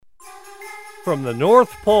from the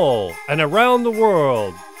North Pole and around the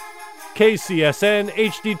world. KCSN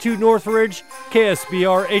HD2 Northridge,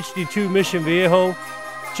 KSBR HD2 Mission Viejo,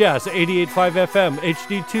 Jazz 88.5 FM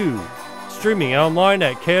HD2, streaming online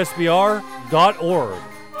at ksbr.org.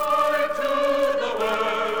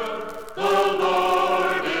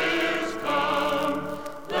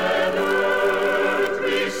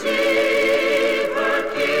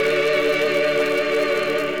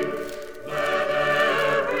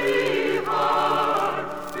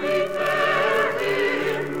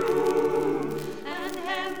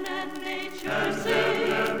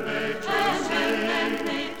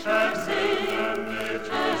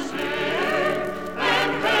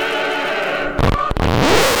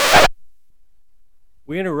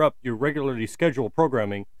 We interrupt your regularly scheduled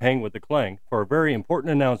programming, Hang with the KLANG, for a very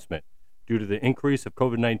important announcement. Due to the increase of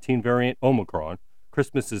COVID-19 variant Omicron,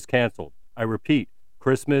 Christmas is canceled. I repeat,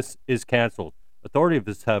 Christmas is canceled.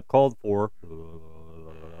 Authorities have called for... Good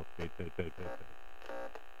evening.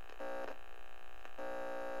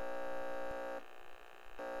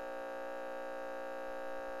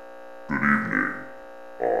 I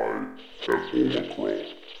am Omicron.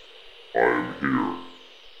 I am here.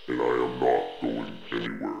 And I am not going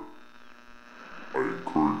anywhere. I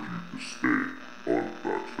encourage you to stay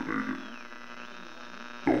unvaccinated.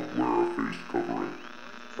 Don't wear a face covering,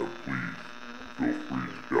 and please feel free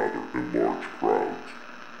to gather in large crowds.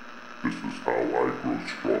 This is how I grow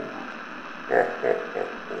stronger. Ha ha ha ha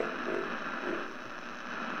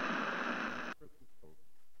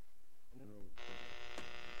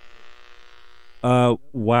ha.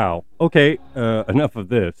 Wow. Okay, enough of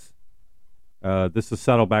this. This is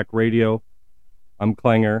Saddleback Radio. I'm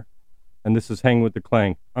Klanger, and this is Hang with the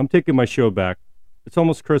KLANG. I'm taking my show back. It's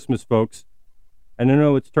almost Christmas, folks, and I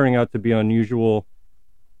know it's turning out to be another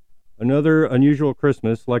unusual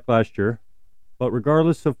Christmas like last year, but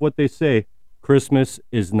regardless of what they say, Christmas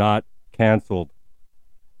is not canceled.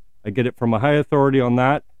 I get it from a high authority on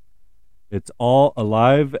that. It's all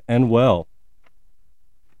alive and well.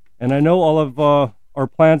 And I know all of our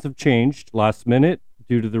plans have changed last minute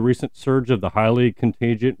due to the recent surge of the highly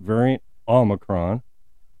contagious variant Omicron.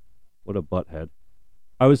 What a butthead.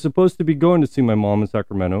 I was supposed to be going to see my mom in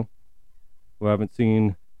Sacramento, who I haven't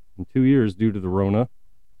seen in 2 years due to the Rona.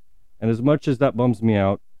 And as much as that bums me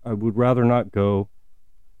out, I would rather not go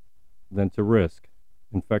than to risk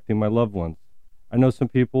infecting my loved ones. I know some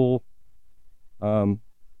people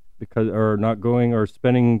because are not going or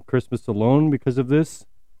spending Christmas alone because of this.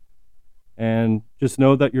 And just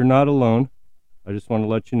know that you're not alone. I just want to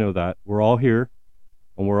let you know that. We're all here,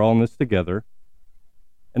 and we're all in this together.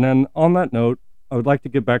 And then on that note, I would like to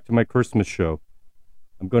get back to my Christmas show.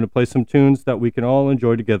 I'm going to play some tunes that we can all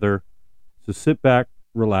enjoy together. So sit back,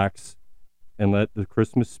 relax, and let the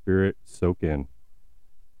Christmas spirit soak in.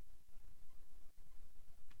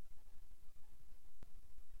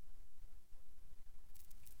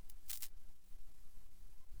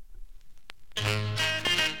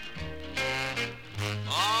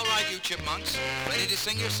 All right, you chipmunks. Ready to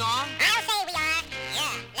sing your song? I'll say we are.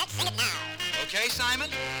 Yeah, let's sing it now. Okay,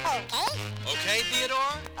 Simon? Okay. Okay,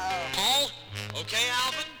 Theodore? Okay. Okay,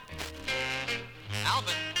 Alvin?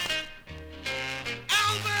 Alvin?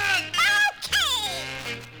 Alvin! Okay!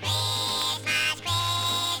 Christmas, Christmas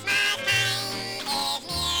time is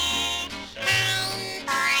near.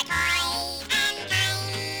 Time for toys and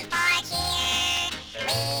time for cheer.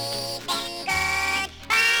 We've been good,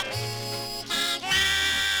 but we can't last.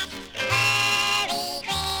 Hurry,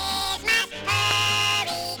 Christmas, hurry fast. One the plane that loops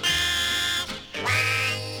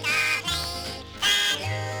the loop.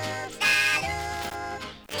 Say, I want a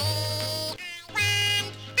hula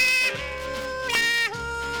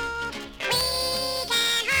hoop.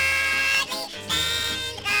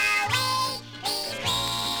 We can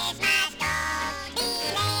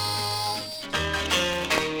hardly stand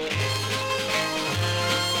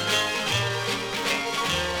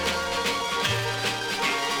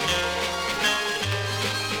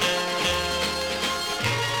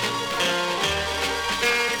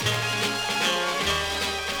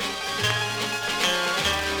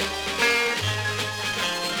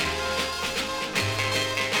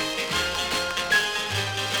wait. Please, Christmas, don't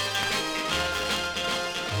be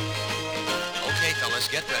Okay, fellas,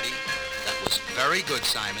 get ready. That was very good,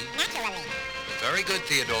 Simon. naturally. Very good,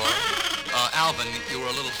 Theodore. Alvin, you were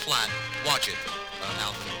a little flat. Watch it,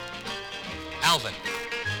 Alvin. Alvin.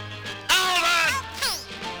 Alvin!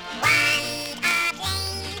 One a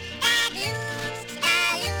plane that loops the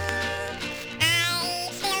loop. I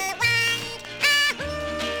still want a hula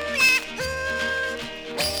hoop. We can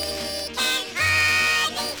hardly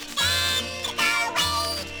stand the wait.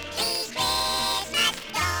 Please, Christmas,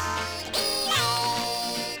 don't be late.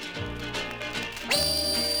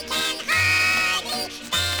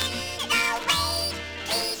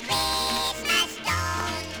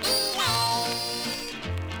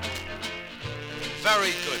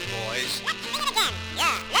 boys. Let's sing it again.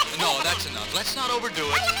 Yeah, let's sing No, it that's enough. Let's not overdo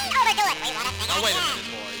What it. do you mean overdo it? We want to sing Now, it wait a again.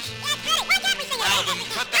 minute, boys. Yeah, Freddie, why can't we sing it Alvin,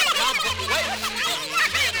 again? cut that out. Wait.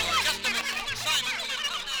 Theodore, Just a minute. Simon, will you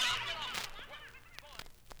come down?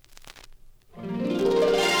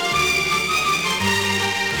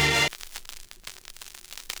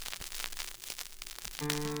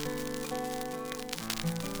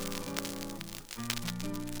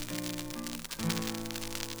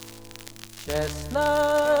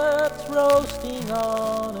 Chestnuts roasting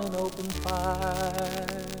on an open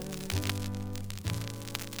fire,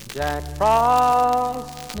 Jack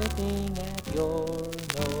Frost nipping at your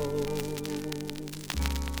nose,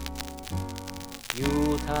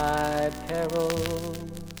 Yuletide carols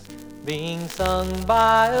being sung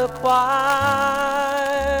by a choir,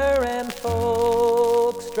 and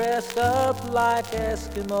folks dressed up like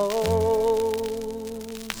Eskimos.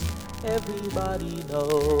 Everybody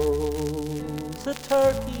knows a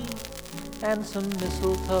turkey and some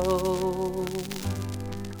mistletoe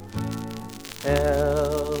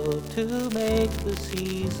help to make the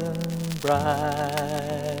season bright.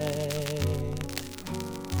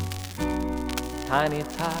 Tiny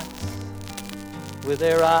tots with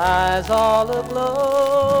their eyes all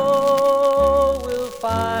aglow will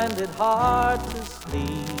find it hard to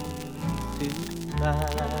sleep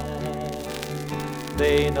tonight.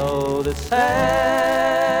 They know that Santa's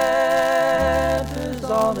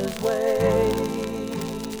on his way.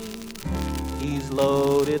 He's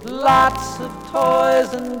loaded lots of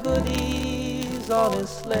toys and goodies on his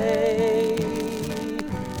sleigh,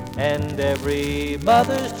 and every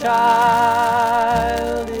mother's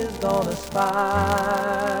child is gonna spy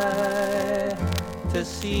to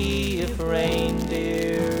see if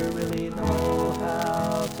reindeer really know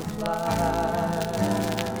how to fly.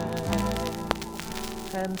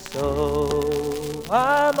 And so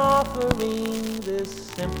I'm offering this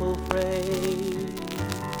simple phrase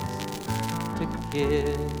to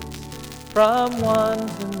kids from 1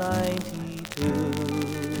 to 92.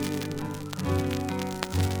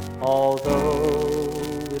 Although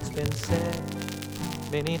it's been said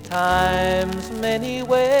many times, many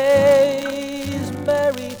ways,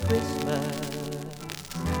 Merry Christmas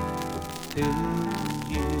to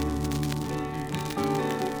you.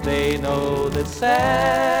 They know that Santa's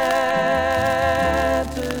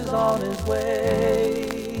on his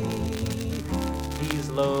way. He's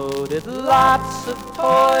loaded lots of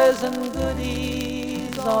toys and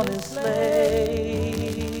goodies on his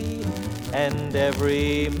sleigh, and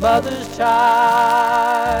every mother's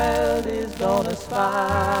child is gonna spy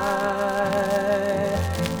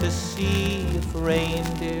to see if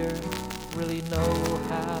reindeer really know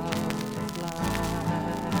how to fly.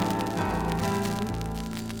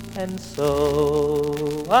 And so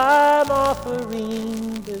I'm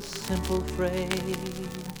offering this simple phrase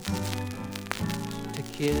to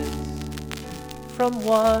kids from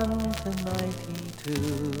 1 to 92.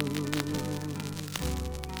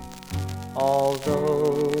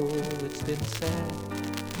 Although it's been said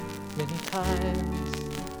many times,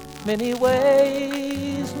 many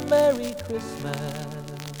ways, Merry Christmas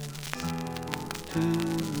to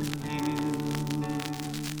you.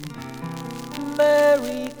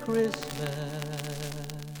 Merry Christmas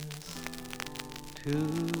to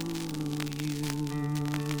you.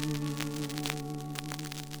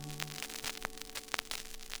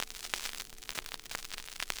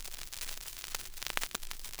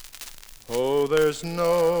 Oh, there's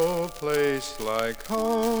no place like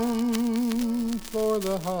home for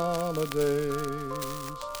the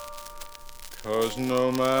holidays, 'cause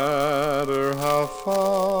no matter how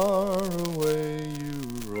far away you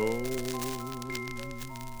roam,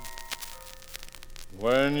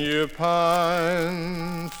 when you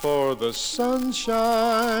pine for the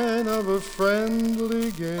sunshine of a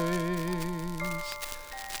friendly gaze,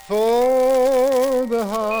 for the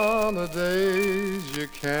holidays you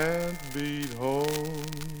can't beat home,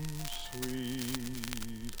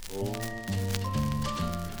 sweet home.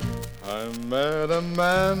 I met a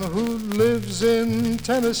man who lives in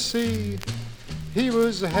Tennessee. He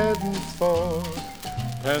was heading for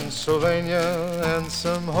Pennsylvania and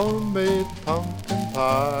some homemade pumpkin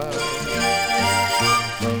pie.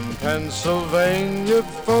 From Pennsylvania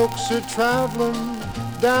folks are traveling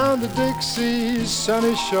down to Dixie's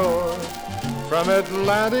sunny shore. From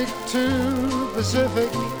Atlantic to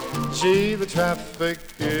Pacific, gee, the traffic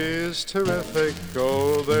is terrific.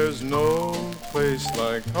 Oh, there's no place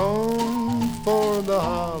like home for the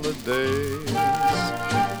holidays,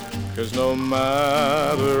 'cause no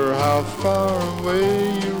matter how far away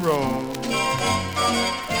you roam,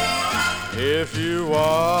 if you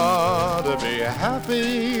want to be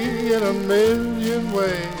happy in a million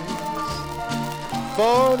ways,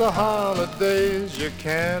 For the holidays you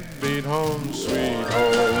can't beat home, sweet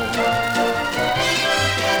home.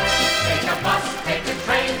 Take a bus, take a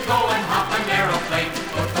train, go and hop an aeroplane.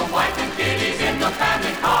 Put the wife and kiddies in the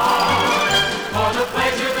family car. For the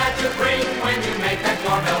pleasure that you bring when you make that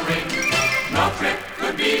doorbell ring. No trip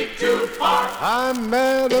could be too far. I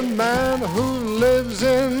met a man who lives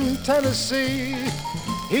in Tennessee.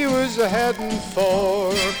 He was heading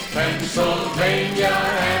for Pennsylvania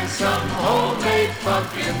and some homemade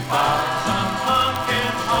pumpkin pie. Some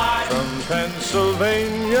pumpkin pie. From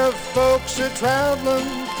Pennsylvania, folks are traveling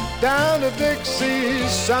down to Dixie's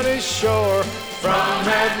sunny shore. From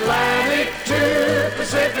Atlantic to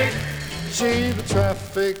Pacific. Gee, the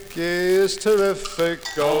traffic is terrific.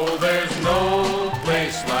 Oh, there's no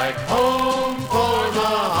place like home for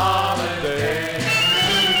the holiday.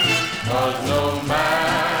 'Cause no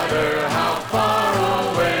matter how far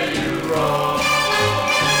away you roam,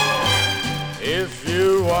 If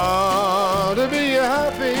you want to be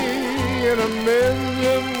happy in a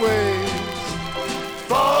million ways,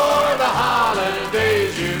 for the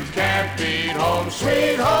holidays you can't beat home,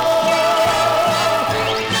 sweet home.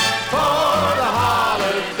 For the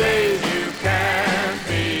holidays you can't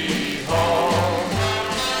beat home,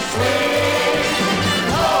 sweet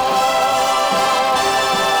home.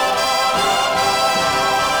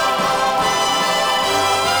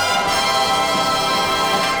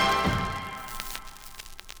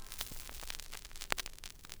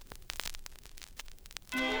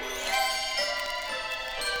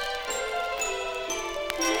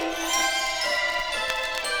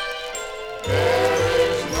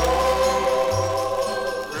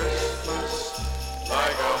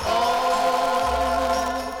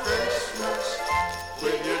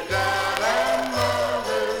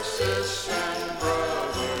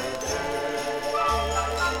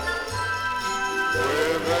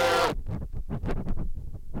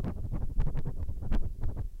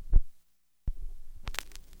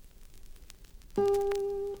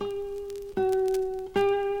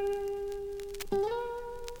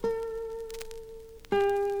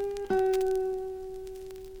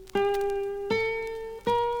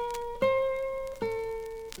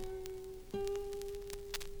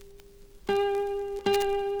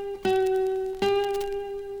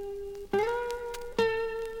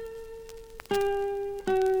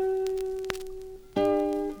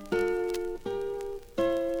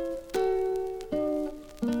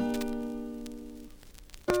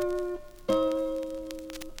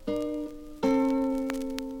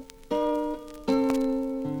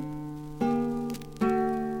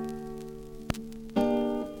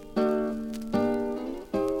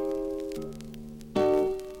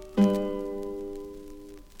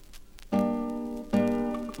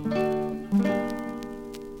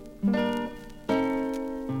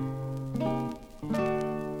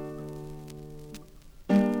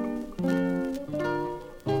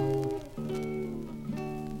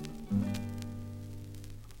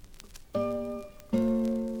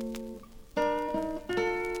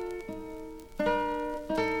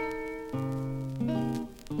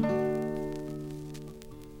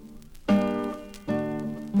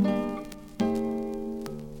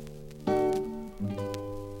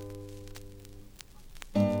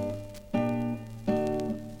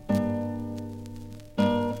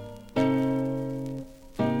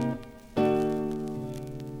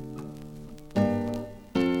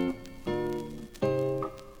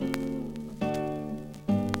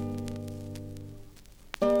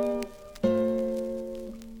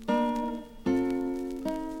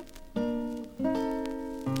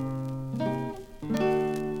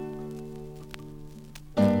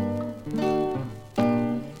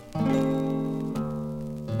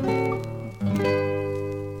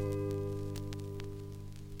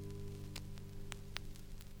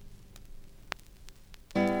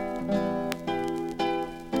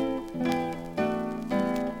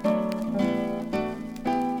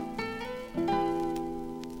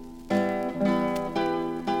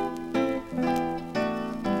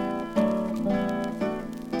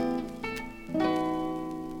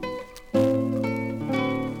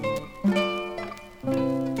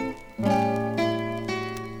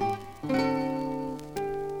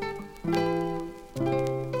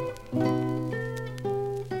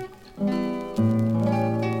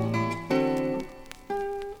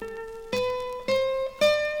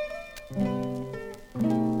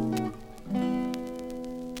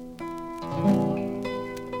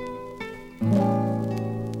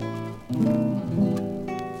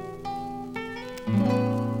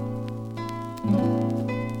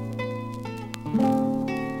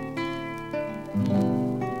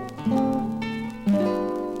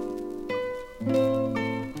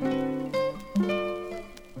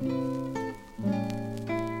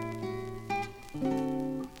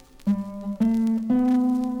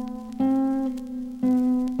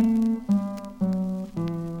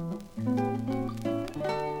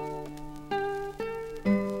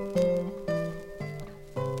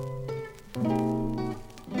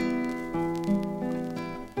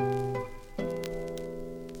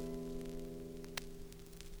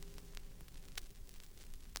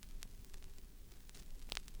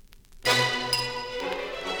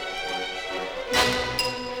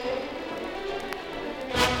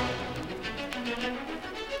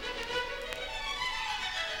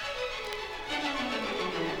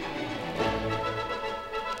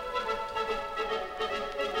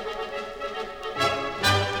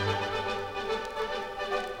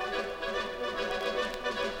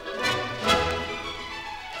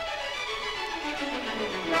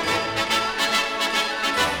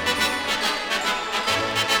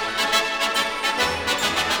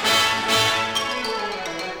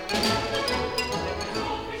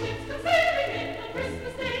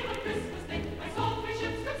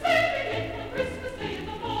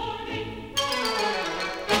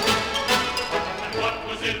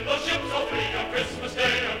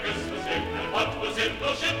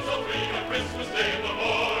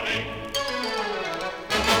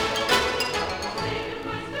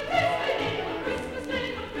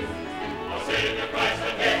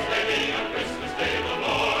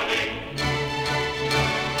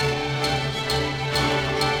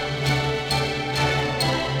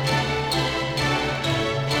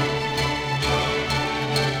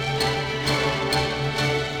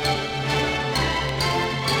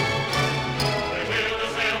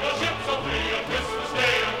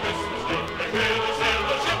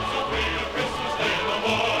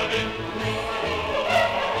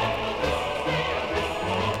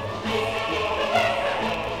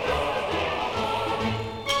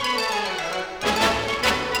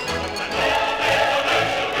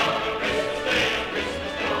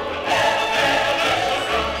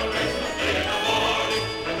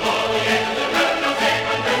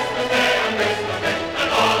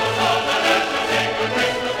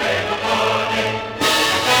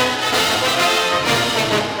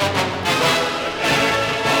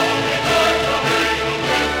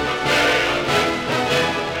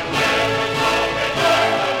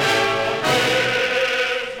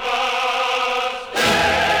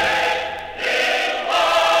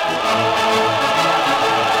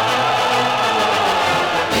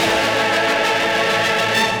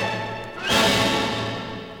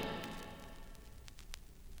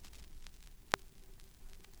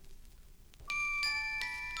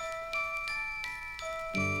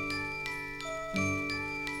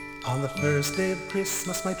 On the first day of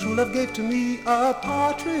Christmas, my true love gave to me a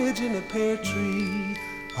partridge in a pear tree.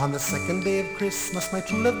 On the second day of Christmas, my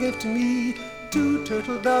true love gave to me 2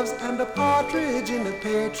 turtle doves and a partridge in a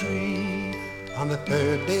pear tree. On the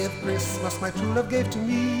third day of Christmas, my true love gave to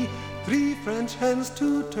me 3 French hens,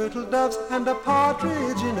 2 turtle doves, and a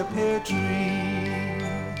partridge in a pear tree.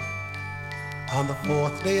 On the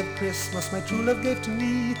fourth day of Christmas, my true love gave to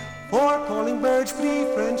me 4 calling birds, 3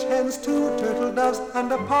 French hens, 2 turtle doves, and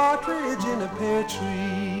a partridge in a pear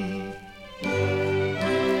tree.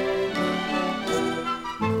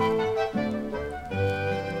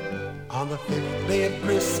 On the 5th day of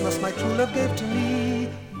Christmas, my true love gave to me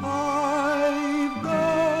 5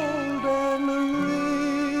 golden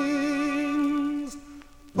rings,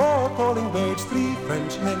 4 calling birds, 3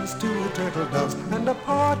 French hens, 2 turtle doves, and a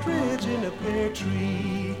partridge in a pear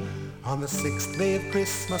tree. On the 6th day of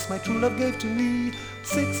Christmas, my true love gave to me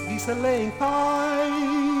 6 geese a-laying,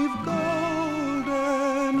 5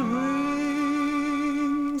 golden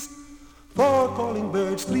rings, 4 calling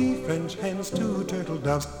birds, 3 French hens, 2 turtle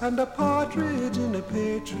doves, and a partridge in a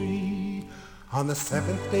pear tree. On the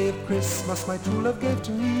 7th day of Christmas, my true love gave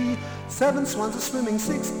to me 7 swans a-swimming,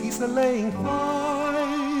 6 geese a-laying,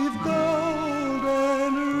 5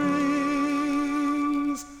 golden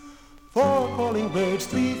rings, 4 calling birds,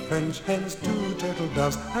 3 French hens, 2 turtle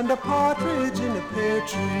doves, and a partridge in a pear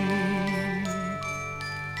tree.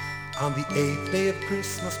 On the 8th day of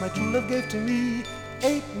Christmas, my true love gave to me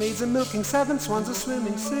 8 maids a-milking, 7 swans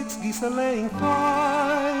a-swimming, 6 geese a-laying,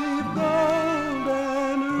 5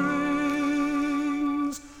 golden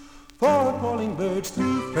rings, 4 calling birds,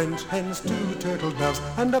 3 French hens, 2 turtle doves,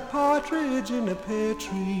 and a partridge in a pear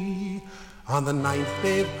tree. On the 9th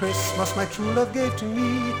day of Christmas, my true love gave to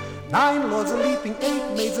me 9 lords a-leaping,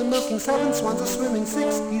 8 maids a-milking, 7 swans a-swimming,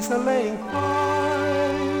 6 geese a-laying,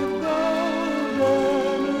 5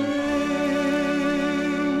 golden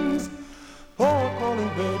rings, 4 calling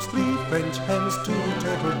birds, 3 French hens, 2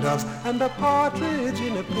 turtle doves, and a partridge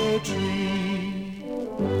in a pear tree.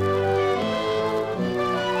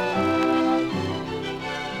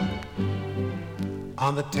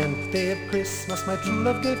 On the 10th day of Christmas, my true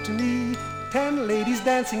love gave to me 10 ladies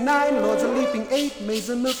dancing, 9 lords a-leaping, 8 maids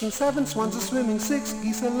a-milking, 7 swans a-swimming, 6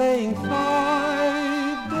 geese a-laying,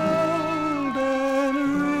 5 golden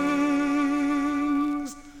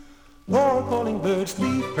rings, 4 calling birds,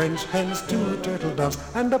 3 French hens, 2 turtle doves,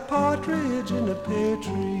 and a partridge in a pear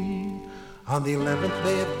tree. On the 11th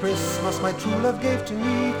day of Christmas, my true love gave to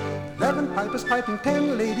me 11 pipers piping,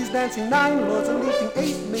 10 ladies dancing, 9 lords a-leaping,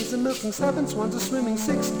 8 maids a-milking, 7 swans a-swimming,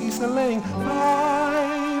 6 geese a-laying,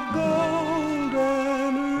 5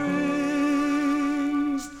 golden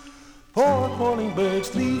rings, 4 calling birds,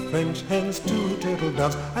 3 French hens, 2 turtle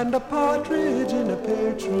doves, and a partridge in a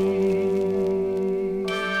pear tree.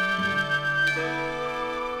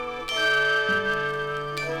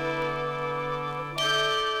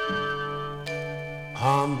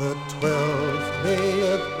 On the 12th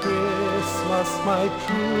day of Christmas, my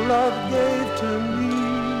true love gave to me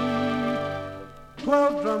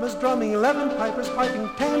 12 drummers drumming, 11 pipers piping,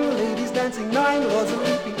 10 ladies dancing, 9 lords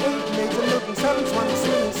a-leaping, 8 maids a-milking, 7 swans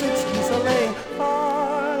a-swimming, 6 geese a-laying,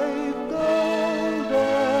 5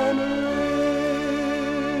 golden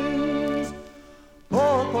rings,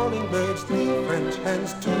 4 calling birds, 3 French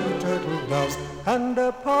hens, 2 turtle doves, and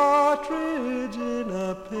a partridge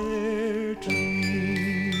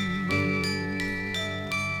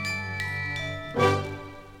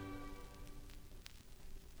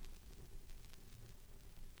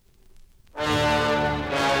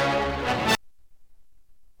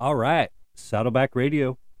All right, Saddleback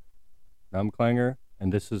Radio. I'm Clanger,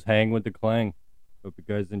 and this is Hang with the Klang. Hope you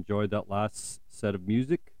guys enjoyed that last set of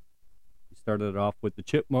music. We started it off with the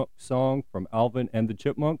Chipmunk song from Alvin and the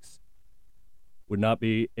Chipmunks. Would not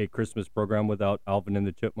be a Christmas program without Alvin and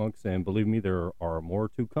the Chipmunks, and believe me, there are more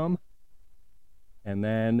to come. And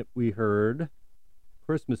then we heard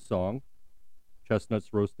Christmas song,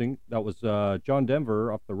 Chestnuts Roasting. That was John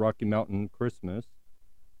Denver off the Rocky Mountain Christmas.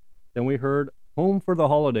 Then we heard Home for the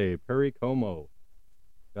Holiday, Perry Como.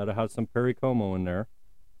 Gotta have some Perry Como in there.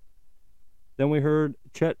 Then we heard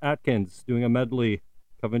Chet Atkins doing a medley,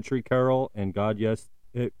 Coventry Carol and God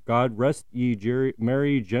Rest Ye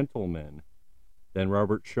Merry Gentlemen. Then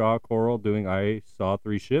Robert Shaw Choral doing I Saw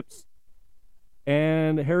Three Ships.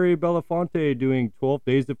 And Harry Belafonte doing 12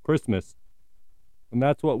 Days of Christmas. And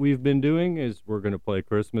that's what we've been doing, is we're going to play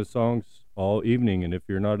Christmas songs all evening. And if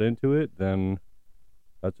you're not into it, then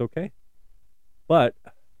that's okay. But,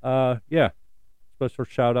 yeah, special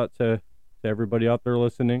shout out to everybody out there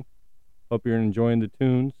listening. Hope you're enjoying the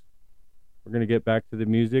tunes. We're going to get back to the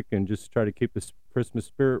music and just try to keep the Christmas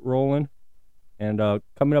spirit rolling. And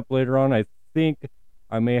coming up later on, I think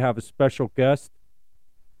I may have a special guest.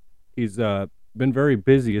 He's been very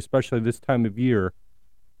busy, especially this time of year.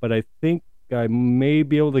 But I think I may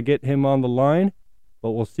be able to get him on the line.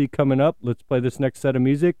 But we'll see coming up. Let's play this next set of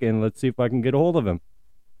music, and let's see if I can get a hold of him.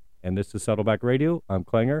 And this is Saddleback Radio. I'm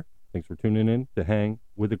Clanger. Thanks for tuning in to Hang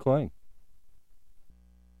with the Klang.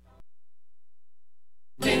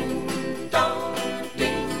 Ding dong,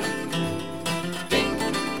 ding, ding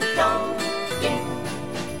dong, ding.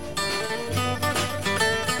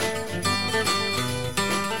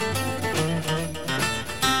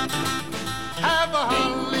 Have a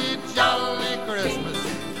holly jolly Christmas.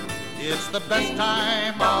 It's the best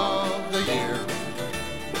time of the year.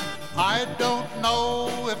 I don't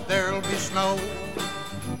know if there'll be snow,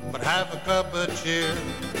 but have a cup of cheer.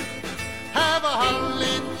 Have a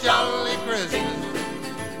holly jolly Christmas.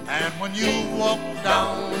 And when you walk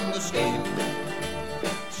down the street,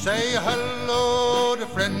 say hello to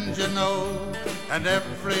friends you know and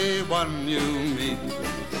everyone you meet.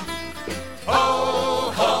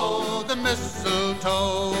 Ho, ho, the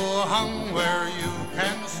mistletoe hung where you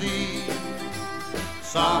can see.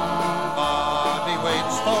 Somebody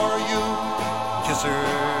waits for you, kiss her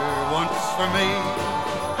once for me.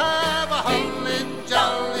 Have a holly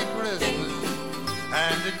jolly Christmas,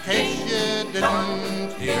 and in case you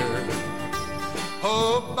didn't hear,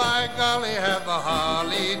 oh by golly, have a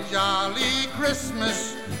holly jolly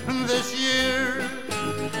Christmas this year.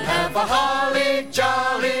 Have a holly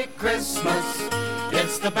jolly Christmas,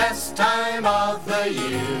 it's the best time of the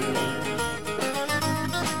year.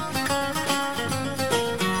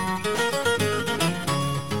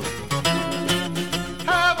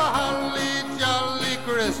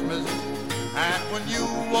 When you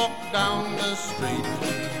walk down the street,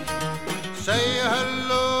 say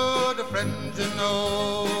hello to friends you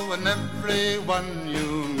know and everyone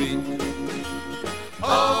you meet.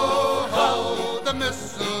 Ho, ho, the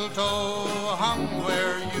mistletoe hung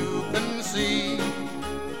where you can see.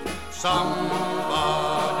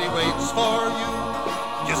 Somebody waits for you,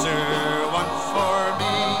 kiss her once for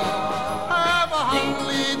me. Have a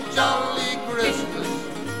holly jolly Christmas,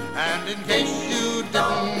 and in case you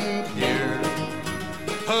didn't hear,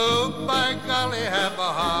 oh, by golly, have a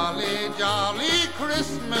holly jolly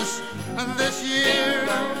Christmas this year.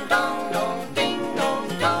 Ding dong, ding dong,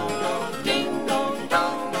 ding dong, ding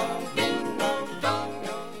dong, ding dong,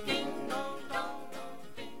 ding dong.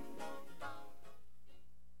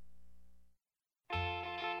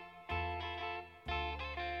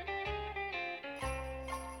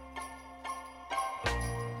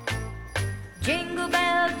 Jingle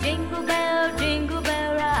bell, jingle bell, jingle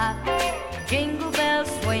bell rock. Jingle bells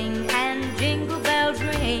swing and jingle bells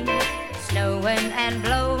ring, snowing and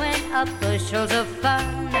blowing up bushels of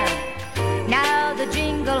fun. Now the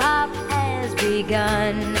jingle hop has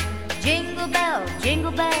begun. Jingle bell,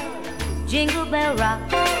 jingle bell, jingle bell rock.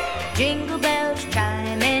 Jingle bells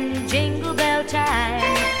chime in jingle bell time,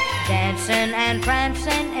 dancing and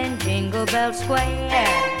prancing in Jingle Bell Square.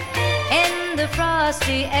 In the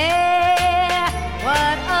frosty air,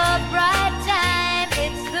 what a bright time,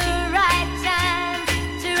 it's the right time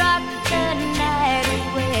to rock the night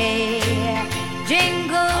away.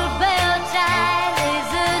 Jingle bell time is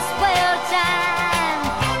a swell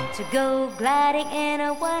time to go gliding in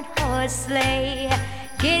a one-horse sleigh.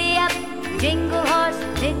 Giddy up, jingle horse,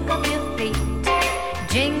 pick up your feet,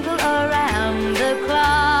 jingle around the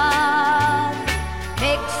clock.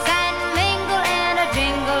 Mix and mingle in a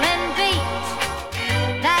jingling beat,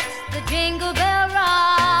 that's the Jingle Bell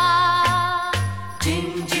Rock.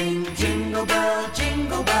 Ding, ding.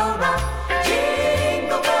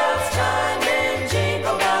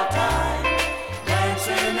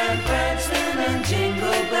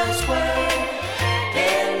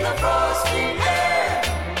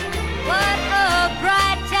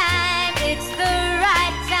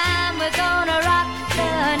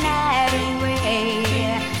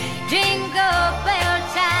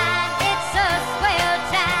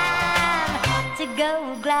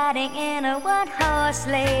 riding in a one-horse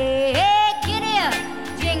sleigh. Hey, giddy up,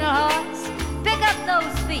 jingle horse, pick up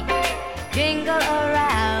those feet, jingle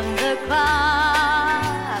around the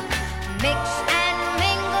clock. Mix and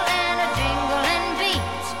mingle and a jingling beat.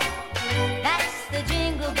 That's the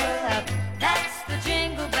jingle bell, that's the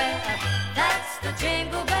jingle bell, that's the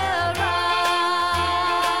jingle bell rock.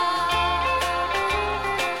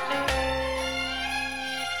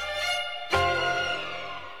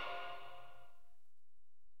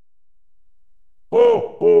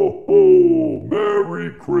 Ho, ho, ho! Merry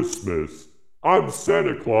Christmas! I'm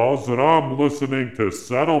Santa Claus and I'm listening to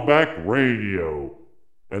Saddleback Radio.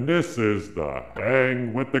 And this is the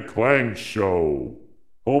Hang with the Klang show.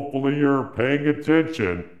 Hopefully you're paying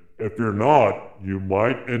attention. If you're not, you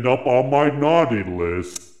might end up on my naughty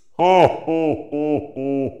list. Ho, ho, ho,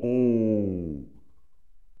 ho, ho!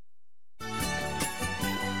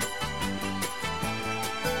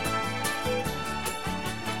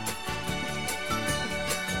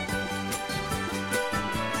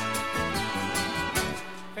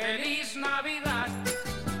 Feliz Navidad,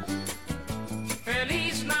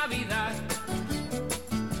 Feliz Navidad,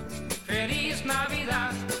 Feliz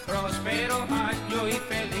Navidad, próspero año y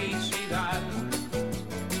felicidad.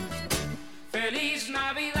 Feliz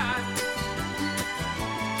Navidad,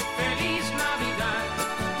 Feliz Navidad,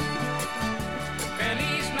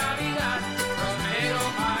 Feliz Navidad, próspero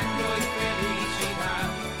año y felicidad.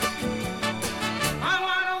 I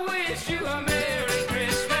wanna wish you a Merry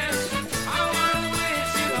Christmas. I wanna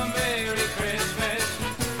wish you a Merry Christmas.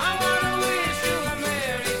 I wanna wish you a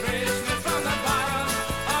Merry Christmas from the bottom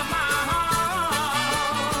of my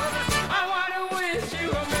heart. I wanna wish you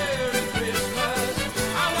a Merry Christmas.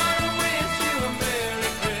 I wanna wish you a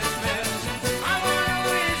Merry Christmas. I wanna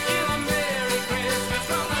wish you a Merry Christmas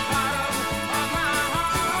from the bottom of my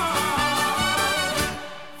heart.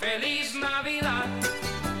 Feliz Navidad.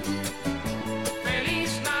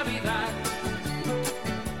 Feliz Navidad,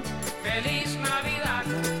 Feliz Navidad,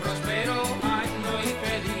 próspero año y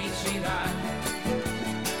felicidad.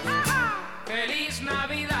 Feliz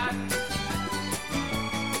Navidad,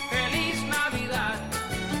 Feliz Navidad,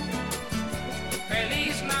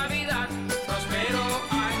 Feliz Navidad, próspero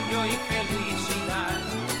año y felicidad.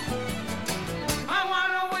 I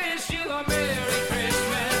wanna wish you a Merry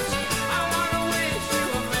Christmas. I wanna wish you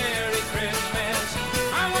a Merry Christmas.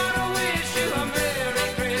 I wanna wish you a Merry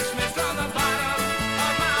Christmas from the bottom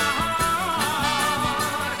of my heart.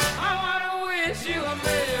 I wanna wish you a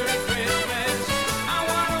Merry Christmas. I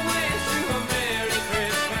wanna wish you a Merry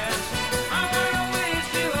Christmas. I wanna wish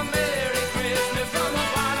you a Merry Christmas from the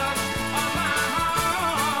bottom of my heart.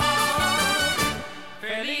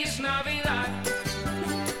 Feliz Navidad.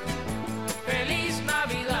 Feliz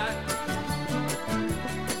Navidad,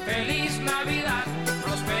 Feliz Navidad,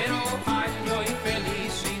 próspero año y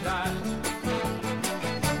felicidad.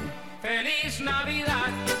 Feliz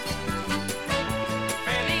Navidad,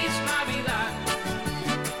 Feliz Navidad,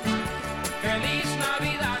 Feliz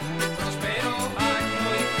Navidad, próspero año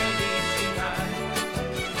y felicidad.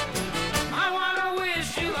 I wanna wish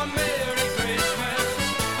you a Merry Christmas.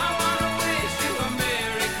 I wanna wish you a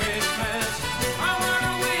Merry Christmas. I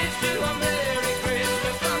wanna wish you a Merry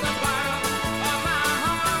Christmas from the bottom of my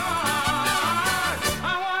heart.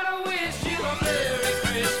 I wanna wish you a Merry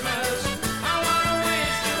Christmas. I wanna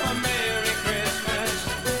wish you a Merry Christmas.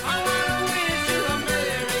 I wanna wish you a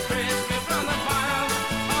Merry Christmas from the bottom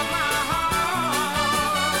of my heart.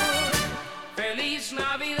 Feliz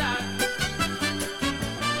Navidad.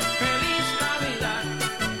 Feliz Navidad.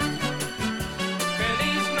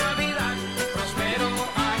 Feliz Navidad, próspero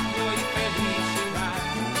año y felicidad.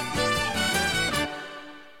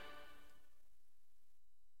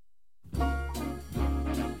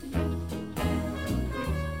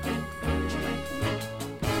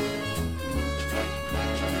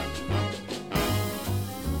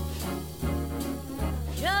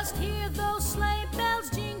 Just hear those sleigh bells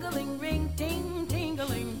jingling, ring, ting,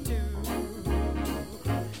 tingling too.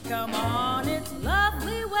 Come on, it's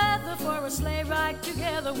lovely weather for a sleigh ride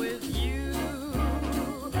together with you.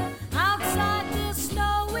 Outside the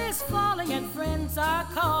snow is falling and friends are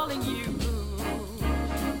calling you.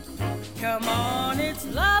 Come on, it's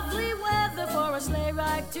lovely weather for a sleigh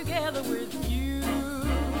ride together with you.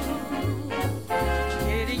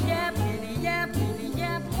 Giddy yap, giddy yap, giddy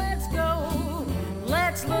yap, let's go.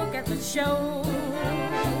 Let's look at the show.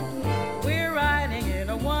 We're riding in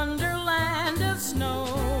a wonderland of snow.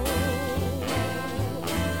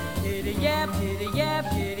 Giddy yap, giddy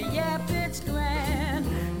yap, giddy yap, it's grand.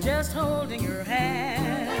 Just holding your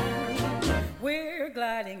hand. We're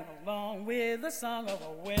gliding along with the song of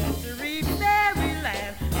a wintry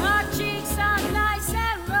fairyland. Our cheeks are nice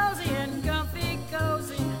and rosy and comfy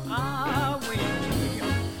cozy are we.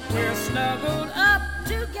 We're snuggled up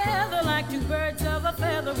together like two birds of a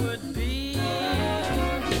feather would be.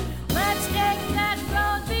 Let's take that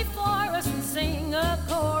road before us and sing a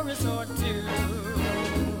chorus or two.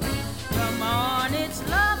 Come on, it's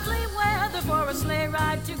lovely weather for a sleigh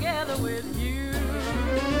ride together with you.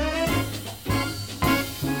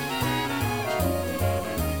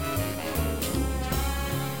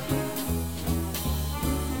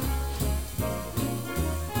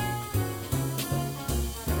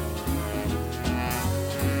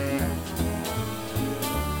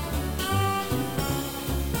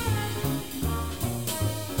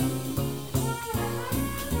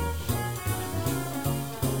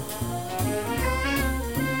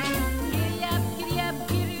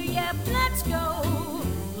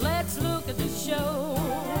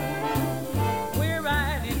 We're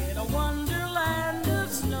riding in a wonderland of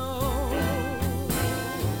snow.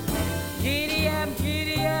 Giddy up,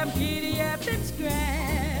 giddy up, giddy up, it's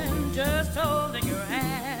grand, just holding your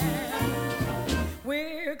hand.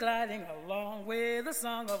 We're gliding along with the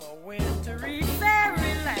song of a wintry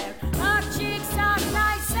fairyland. Our cheeks are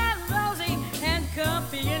nice and rosy and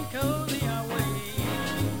comfy and cozy are we.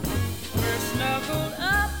 We're snuggled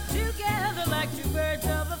up together like two birds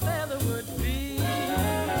of a feather would be.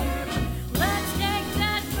 Let's take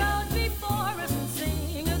that road before us and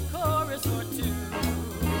sing a chorus or two.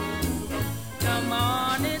 Come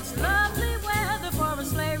on, it's lovely weather for a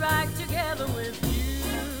sleigh ride together with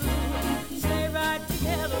you. Sleigh ride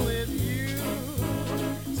together with you.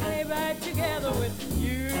 Sleigh ride together with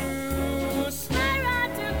you. Sleigh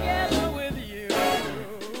ride together with you.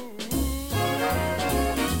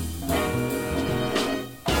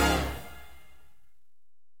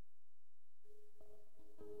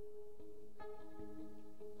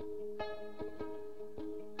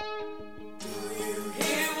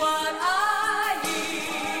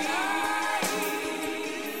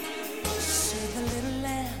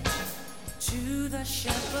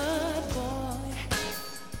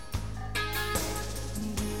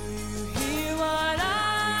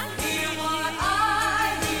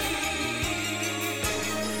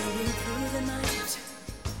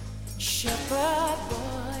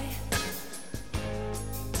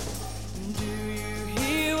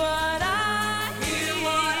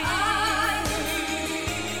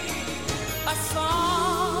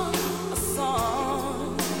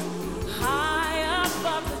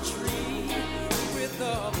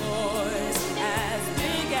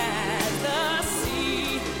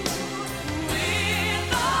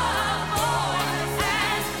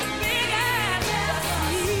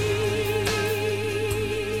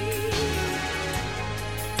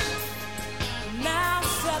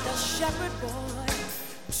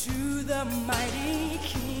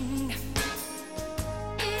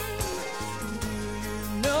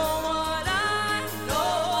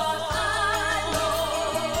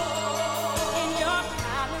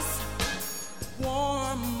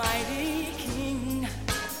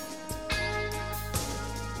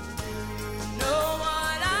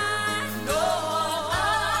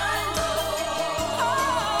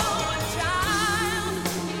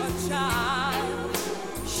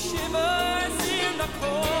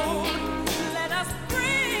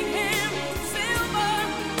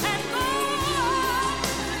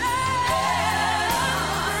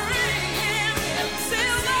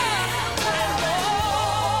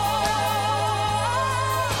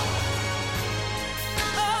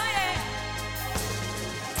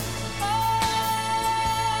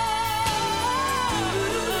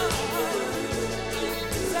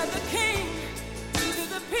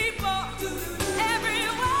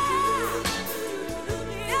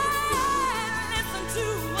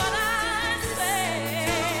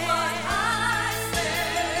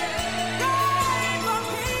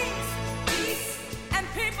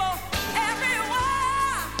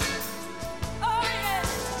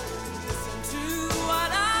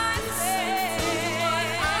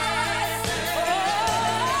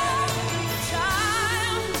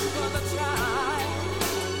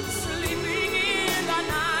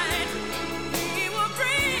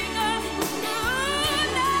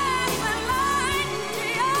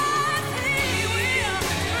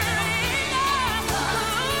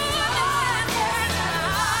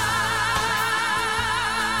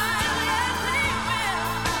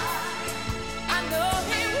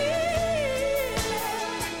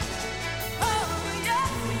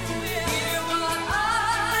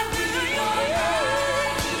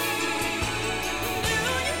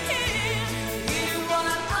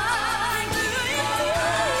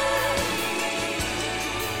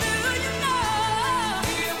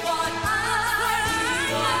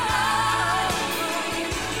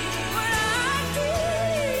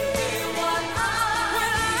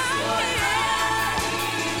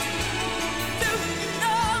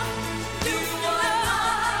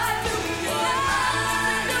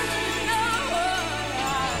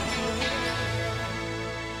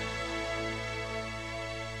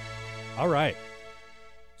 All right.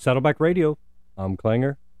 Saddleback Radio. I'm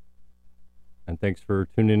Clanger. And thanks for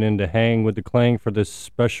tuning in to Hang with the Clang for this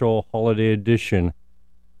special holiday edition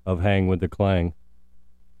of Hang with the Clang.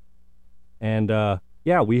 And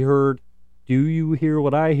yeah, we heard Do You Hear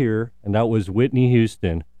What I Hear? And that was Whitney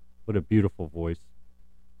Houston. What a beautiful voice.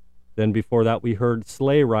 Then before that, we heard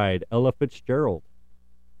Sleigh Ride, Ella Fitzgerald.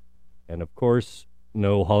 And of course,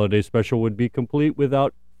 no holiday special would be complete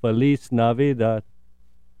without Feliz Navidad.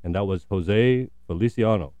 And that was Jose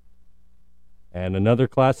Feliciano. And another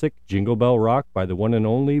classic, Jingle Bell Rock by the one and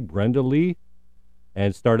only Brenda Lee.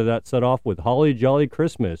 And started that set off with Holly Jolly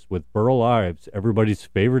Christmas with Burl Ives, everybody's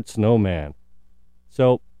favorite snowman.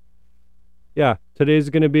 So, yeah, today's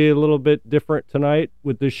going to be a little bit different tonight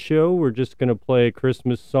with this show. We're just going to play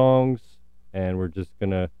Christmas songs, and we're just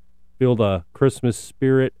going to feel the Christmas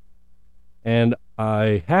spirit. And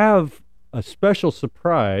I have a special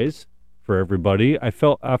surprise for everybody. I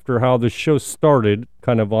felt after how the show started,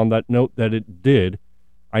 kind of on that note that it did,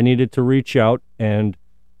 I needed to reach out and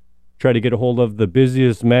try to get a hold of the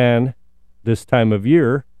busiest man this time of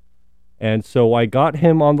year. And so I got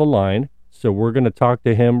him on the line. So we're going to talk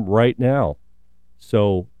to him right now.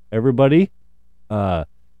 So everybody, may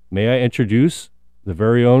I introduce the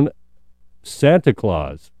very own Santa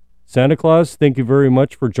Claus. Santa Claus, thank you very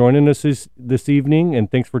much for joining us this evening, and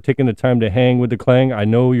thanks for taking the time to hang with the Clang. I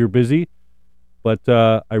know you're busy, but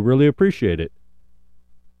I really appreciate it.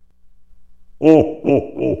 Oh.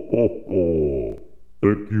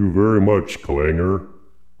 Thank you very much, Clanger.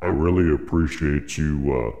 I really appreciate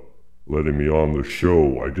you letting me on the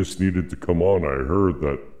show. I just needed to come on. I heard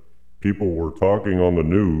that people were talking on the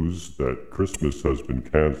news that Christmas has been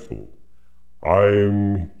canceled.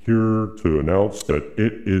 I'm here to announce that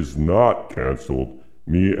it is not canceled.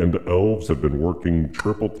 Me and the elves have been working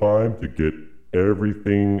triple time to get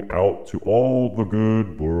everything out to all the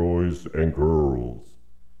good boys and girls.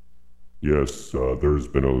 Yes, there's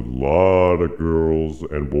been a lot of girls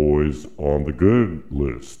and boys on the good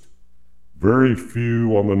list. Very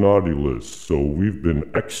few on the naughty list, so we've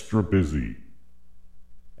been extra busy.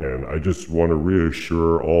 And I just want to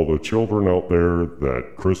reassure all the children out there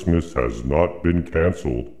that Christmas has not been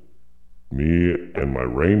canceled. Me and my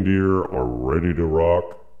reindeer are ready to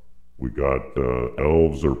rock. We got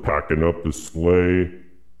elves are packing up the sleigh,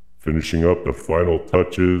 finishing up the final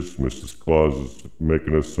touches. Mrs. Claus is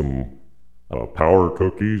making us some power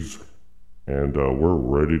cookies, and we're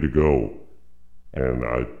ready to go. And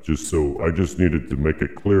I just needed to make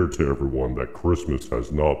it clear to everyone that Christmas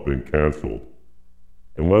has not been canceled.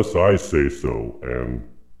 Unless I say so, and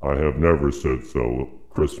I have never said so,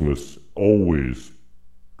 Christmas always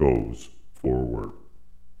goes forward.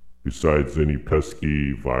 Besides any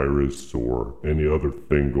pesky virus or any other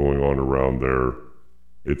thing going on around there,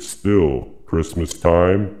 it's still Christmas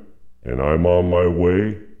time, and I'm on my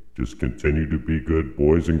way. Just continue to be good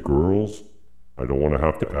boys and girls. I don't want to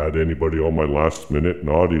have to add anybody on my last minute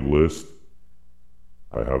naughty list.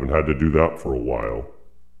 I haven't had to do that for a while.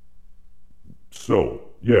 So,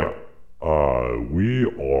 yeah, we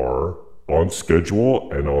are on schedule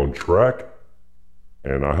and on track,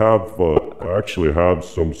 and I actually have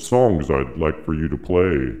some songs I'd like for you to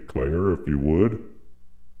play, Clanger, if you would.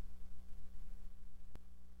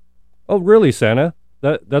 Oh, really, Santa?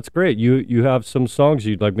 That's great. You have some songs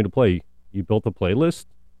you'd like me to play. You built a playlist?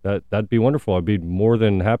 That'd be wonderful. I'd be more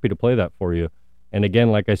than happy to play that for you. And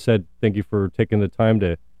again, like I said, thank you for taking the time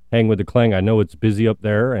to hang with the Clang. I know it's busy up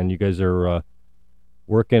there, and you guys are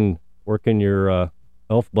working your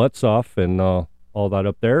elf butts off and all that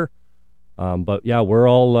up there. But yeah, we're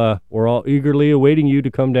all eagerly awaiting you to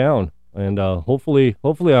come down, and hopefully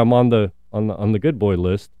I'm on the good boy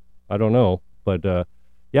list. I don't know, but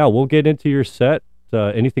yeah, we'll get into your set.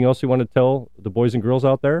 Anything else you want to tell the boys and girls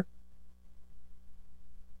out there?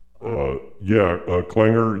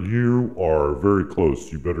 Clanger, you are very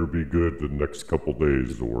close. You better be good the next couple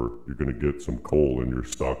days, or you're going to get some coal in your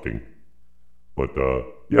stocking. But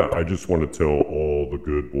yeah, I just want to tell all the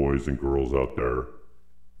good boys and girls out there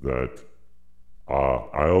that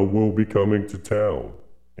I will be coming to town,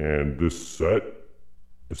 and this set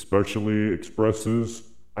especially expresses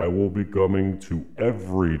I will be coming to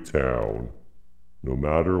every town, no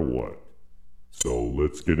matter what. So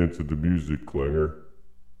let's get into the music, Clanger.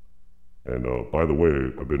 And by the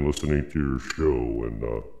way, I've been listening to your show, and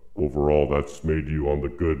overall that's made you on the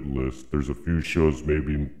good list. There's a few shows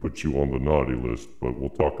maybe put you on the naughty list, but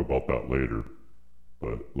we'll talk about that later.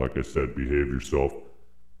 But like I said, behave yourself,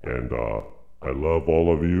 and I love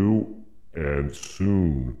all of you, and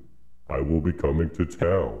soon I will be coming to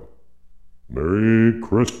town. Merry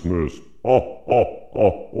Christmas! Oh, oh,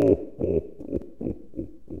 oh, oh, oh, oh, oh,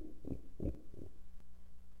 oh.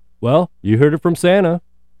 Well, you heard it from Santa.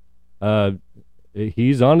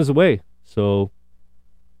 He's on his way. So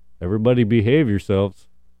everybody behave yourselves.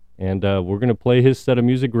 And we're going to play his set of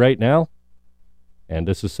music right now. And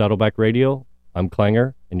this is Saddleback Radio. I'm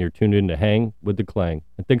Clanger, and you're tuned in to Hang with the Klang.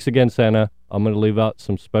 And thanks again, Santa. I'm going to leave out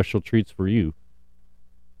some special treats for you.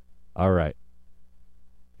 All right.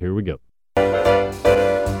 Here we go.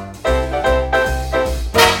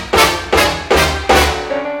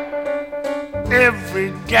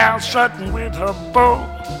 Every gal strutting with her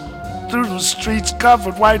bow through the streets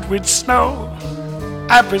covered white with snow.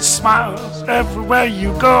 Happy smiles everywhere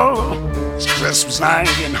you go. It's Christmas night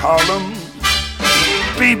in Harlem.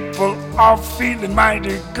 People are feeling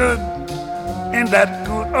mighty good in that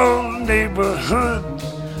good old neighborhood.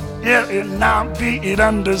 Yeah, and now be it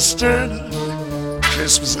understood.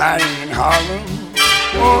 Christmas night in Harlem.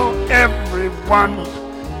 Oh, everyone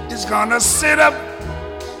is gonna sit up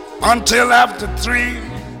until after 3.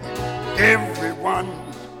 Everyone,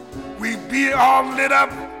 we be all lit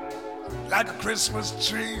up like a Christmas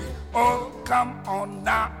tree. Oh, come on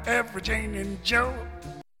now, every Jane and Joe.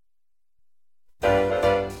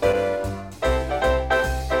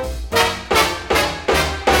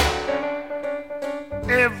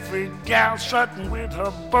 Every gal strutting with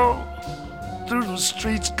her bow through the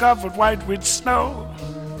streets covered white with snow.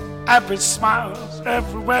 Happy smiles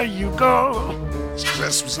everywhere you go. It's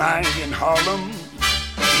Christmas night in Harlem.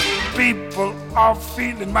 People are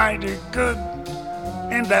feeling mighty good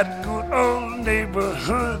in that good old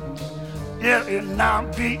neighborhood. Yeah, and now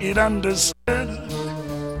be it understood.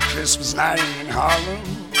 Christmas night in Harlem.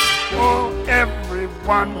 Oh,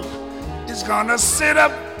 everyone is gonna sit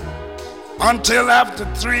up until after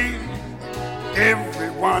 3.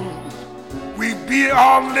 Everyone, we be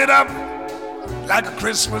all lit up like a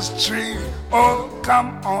Christmas tree. Oh,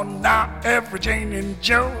 come on now, every Jane and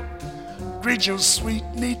Joe. Greet your sweet,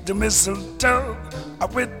 neat the mistletoe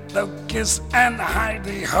with the kiss and the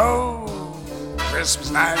hidey-ho.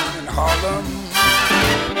 Christmas night in Harlem.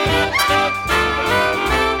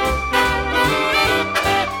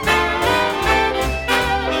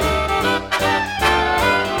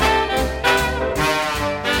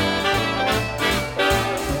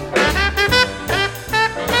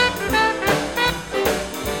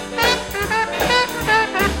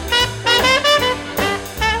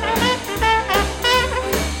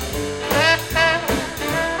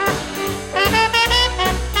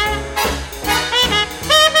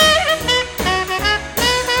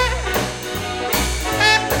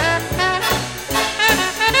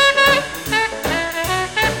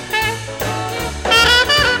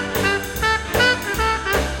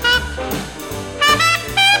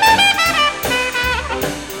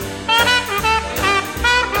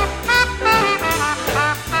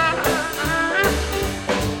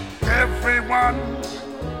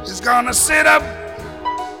 Gonna sit up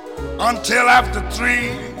until after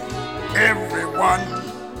 3. Everyone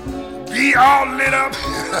be all lit up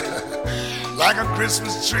like a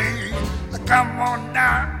Christmas tree. Come on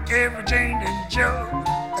now, every Jane and Joe.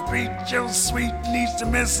 Greet your sweet niece to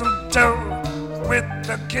mistletoe with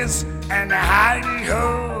a kiss and a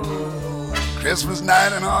hidey-ho. Christmas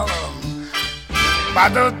night in Harlem.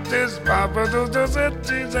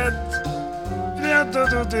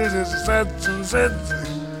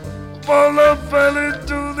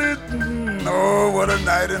 Oh, what a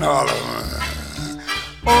night in Harlem.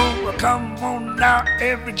 Oh, come on now,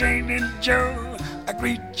 every Jane and Joe. I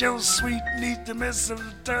greet your sweet niece to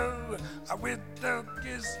mistletoe with a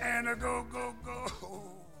kiss and a go, go, go.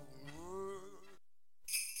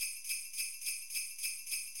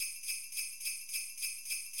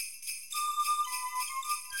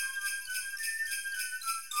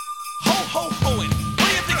 Ho, ho, hoin'. What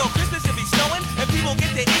do you think on Christmas it be snowing? And people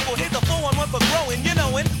get their equal. Here's a 4-on-1 for growing. You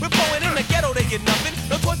knowin', we're blowing in the ghetto, they get nothing.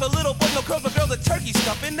 No toys for little boys, no curls for girls, a turkey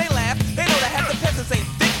stuffing. They laugh, they know that half the peasants ain't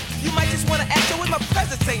thick. You might just wanna act with my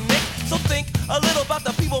presence, ain't Nick. So think a little about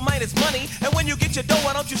the people minus money. And when you get your dough,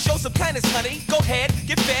 why don't you show some kindness, honey? Go ahead,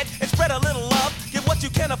 get fed, and spread a little love. Give what you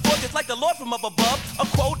can afford, just like the Lord from up above. A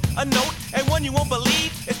quote, a note, and one you won't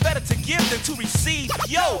believe. It's better to give than to receive.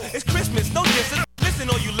 Yo, it's Christmas, no distance. Listen,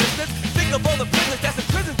 all you listeners, think of all the prisoners that's in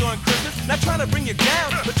prison during Christmas. Not trying to bring you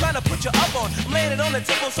down, but trying to put you up on. I'm laying it on the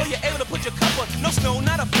table so you're able to put your cup on. No snow,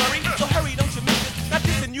 not a flurry, so hurry, don't you miss this. Not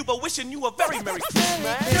dissing you, but wishing you a very Merry Christmas.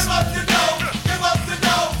 Give up the dough, give up the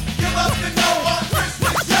dough, give up the dough on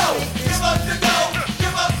Christmas, yo. Give up the dough,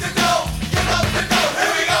 give up the dough, give up the dough.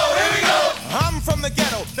 Here we go, here we go. I'm from the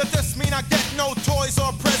ghetto. Does this mean I get no toys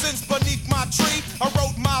or presents beneath my tree? I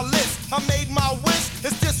wrote my list, I made my wish.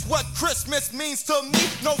 Is this what Christmas means to me?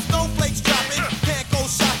 No snowflakes dropping, can't go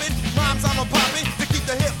shopping. Rhymes I'm a popping to keep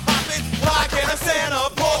the hip hop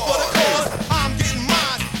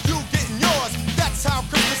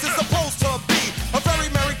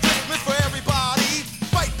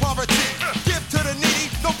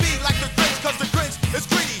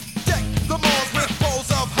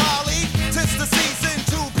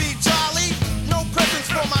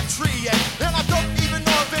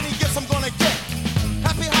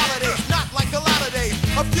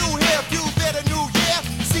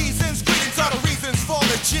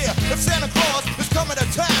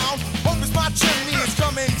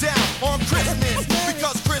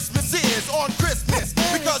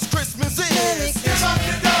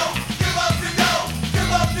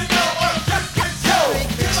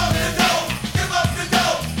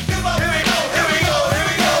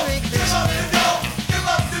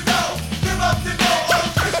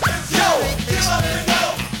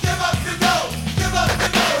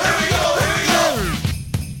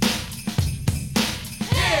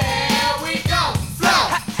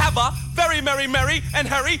and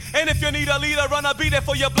hurry. And if you need a leader, run a beat it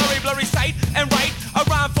for your blurry, blurry sight. And write a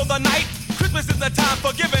rhyme for the night. Christmas is the time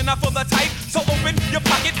for giving, not for the tight. So open your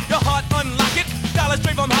pocket, your heart, unlock it. Dollars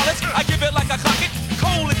straight from Hollis, I give it like a clock it.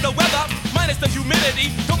 Cold is the weather, minus the humidity.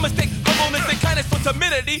 Don't mistake humbleness and kindness for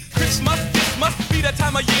timidity. Christmas, this must be the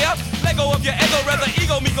time of year. Let go of your ego, rather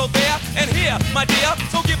ego me go there. And here, my dear,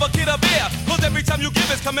 so give a kid a beer. Cause every time you give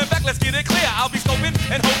it's coming back, let's get it clear. I'll be scoping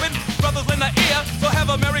and hoping, brothers in the ear. So have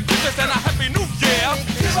a Merry Christmas and a Happy New Year.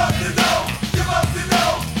 Give up the dough, give up the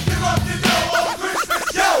dough, give up the dough on Christmas,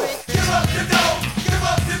 yo! Give up the dough, give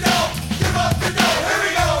up the dough, give up the dough, here we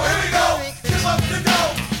go, here we go! Give up the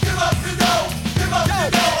dough, give up the dough, give up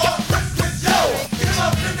the dough on Christmas, yo! Give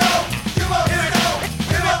up the dough, give up the dough,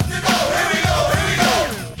 give up the dough, here we go, here we go!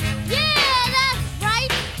 Yeah, that's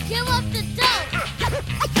right. Give up the dough.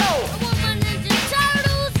 I want my Ninja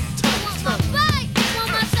Turtles. I want my bike. I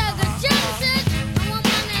want my Sega Genesis. I want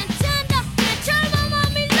my Nintendo. And turn my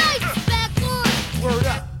mommy lights back on. Word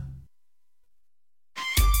up.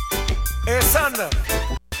 Hey, Sander,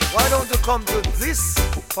 why don't you come to this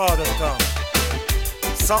part of town?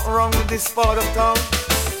 Something wrong with this part of town?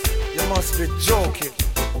 You must be joking.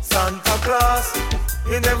 Santa Claus,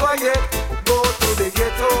 he never yet go to the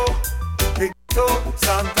ghetto. The ghetto,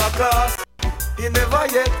 Santa Claus, he never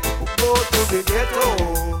yet go to the ghetto.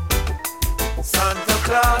 Santa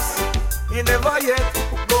Claus, he never yet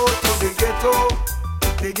go to the ghetto.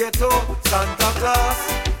 The ghetto, Santa Claus,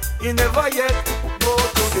 he never yet go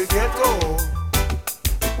to the ghetto.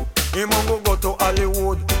 He must go to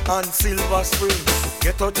Hollywood and Silver Spring.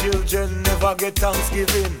 Ghetto children never get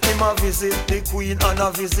Thanksgiving. Him a visit the Queen and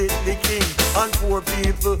a visit the King. And poor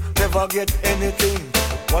people never get anything.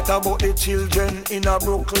 What about the children in a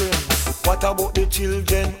Brooklyn? What about the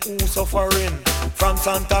children who suffering? From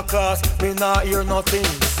Santa Claus, me not hear nothing.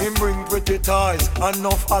 Him bring pretty toys and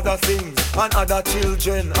enough other things. And other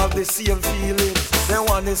children have the same feelings. They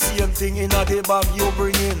want the same thing in a the bag you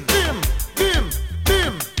bring in. Bim, bim,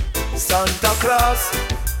 bim. Santa Claus,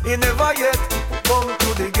 he never yet come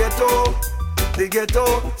to the ghetto. The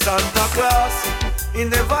ghetto, Santa Claus, he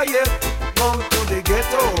never yet come to the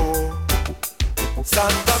ghetto.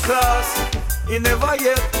 Santa Claus, he never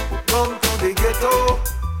yet come to the ghetto.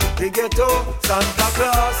 The ghetto, Santa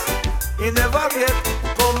Claus, he never yet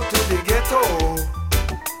come to the ghetto.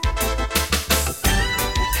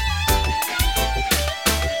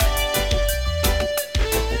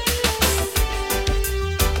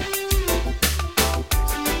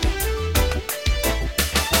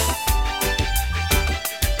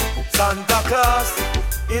 Santa Claus,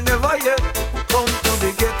 he never yet come to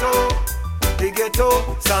the ghetto. The ghetto,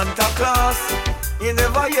 Santa Claus, he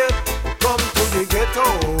never yet come to the ghetto.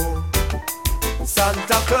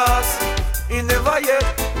 Santa Claus, he never yet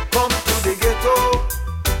come to the ghetto.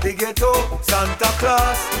 The ghetto, Santa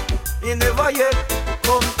Claus, he never yet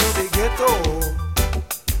come to the ghetto.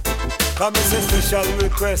 Come is a special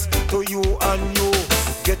request to you and you.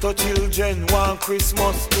 Ghetto children want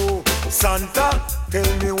Christmas too. Santa,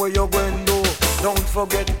 tell me where you're going to. Don't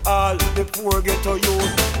forget all the poor ghetto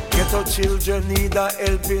youth. Ghetto children need a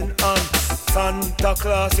helping hand. Santa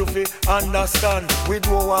Claus, you fi understand. We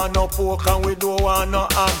don't want no pork and we don't want no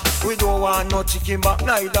ham. We don't want no chicken but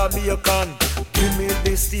neither bacon. Give me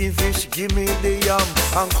the steamed fish, give me the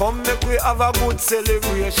yam. And come make we have a good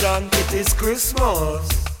celebration. It is Christmas,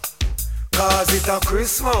 cause it a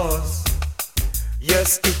Christmas.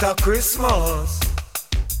 Yes, it a Christmas.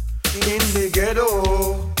 In the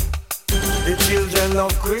ghetto, the children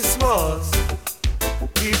love Christmas.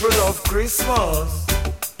 People love Christmas.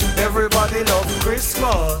 Everybody love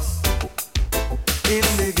Christmas. In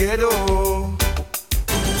the ghetto,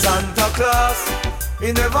 Santa Claus,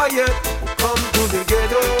 he never yet come to the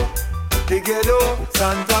ghetto. The ghetto,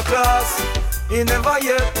 Santa Claus, he never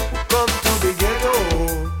yet come to the ghetto.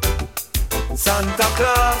 Santa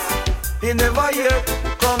Claus, he never yet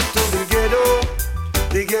come to the ghetto.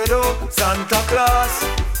 The ghetto, Santa Claus,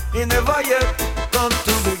 he never yet come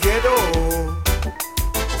to the ghetto.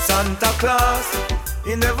 Santa Claus,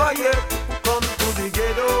 he never yet come to the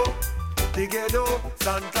ghetto. The ghetto,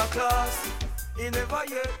 Santa Claus, he never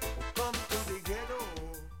yet come to the ghetto.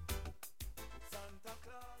 Santa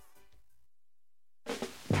Claus.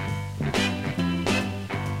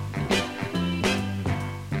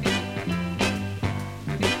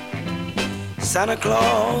 Santa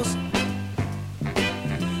Claus,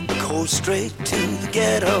 go straight to the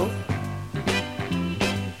ghetto.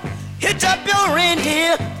 Hitch up your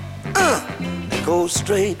reindeer, go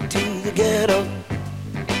straight to the ghetto.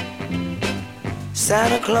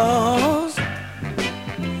 Santa Claus,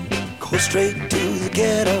 go straight to the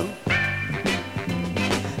ghetto.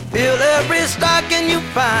 Fill every stocking you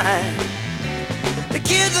find. The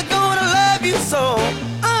kids are gonna love you so.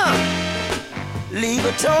 Leave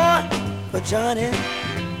a toy for Johnny.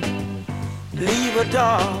 Leave a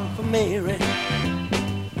doll for Mary.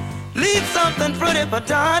 Leave something pretty for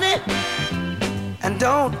Donnie. And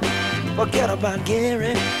don't forget about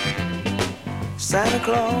Gary. Santa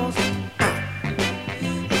Claus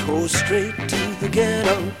goes straight to the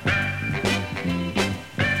ghetto.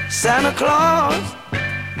 Santa Claus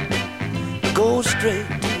goes straight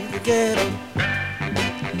to the ghetto.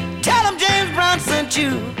 Tell him James Brown sent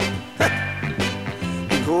you.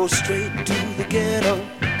 Go straight to the ghetto.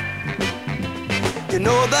 You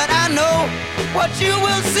know that I know what you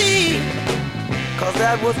will see, 'cause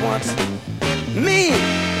that was once me.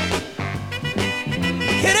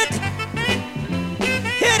 Hit it,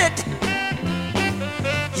 hit it.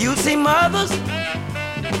 You see mothers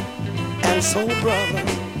and soul brothers.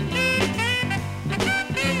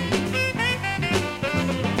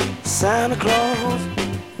 Santa Claus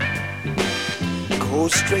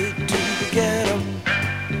goes straight to the ghetto.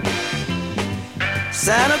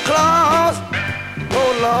 Santa Claus,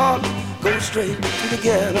 oh Lord, go straight to the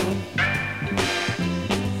ghetto.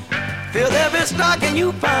 Fill every stocking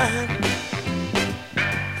you find.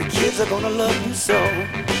 The kids are gonna love you so.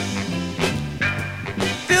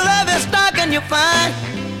 Fill every stocking you find.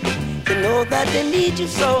 You know that they need you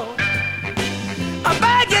so. I'm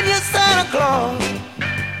begging you, Santa Claus,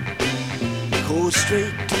 go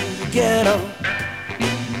straight to the ghetto.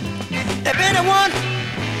 If anyone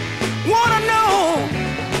wanna know,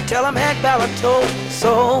 tell him Hank Ballard told me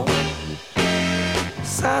so.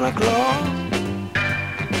 Santa Claus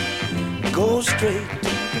goes straight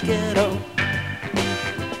to the ghetto.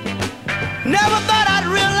 Never thought I'd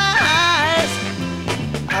realize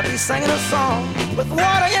I'd be singing a song with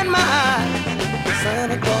water in my eyes.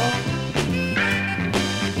 Santa Claus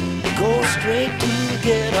goes straight to the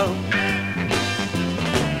ghetto.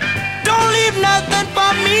 Don't leave nothing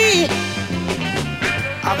for me.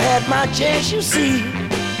 I've had my chance, you see.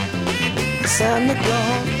 Santa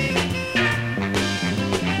Claus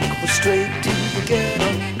goes straight to the ghetto.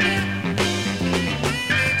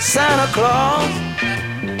 Santa Claus,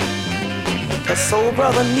 the soul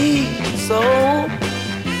brother needs so.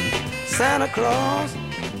 Santa Claus,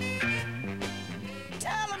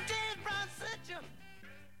 tell him James Brown sent you.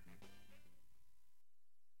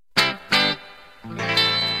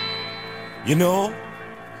 You know,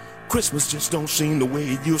 Christmas just don't seem the way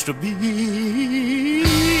it used to be.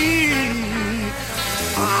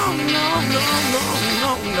 Oh, no, no, no,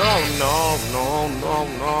 no, no, no, no,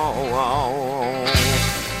 no, no.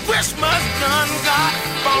 Christmas done got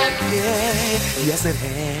funky. Yes, it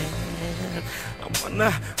has. I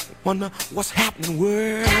wonder what's happening,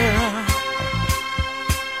 world.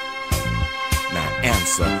 Now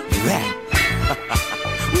answer that.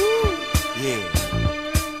 Woo, yeah.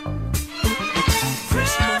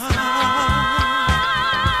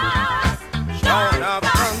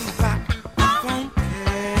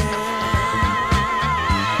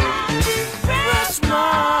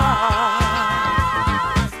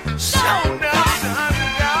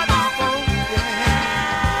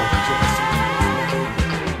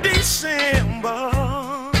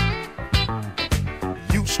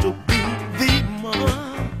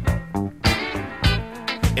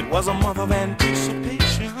 Was a month of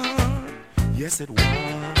anticipation, yes it was.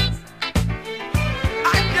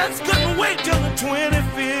 I just couldn't wait till the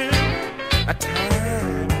 25th, a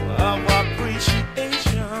time of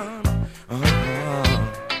appreciation.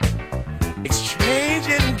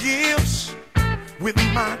 Exchanging gifts with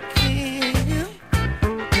my kin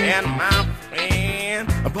and my friend,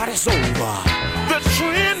 but it's over. The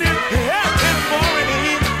trend is heading for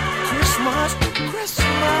it. Christmas,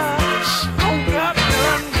 Christmas, oh God,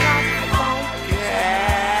 done.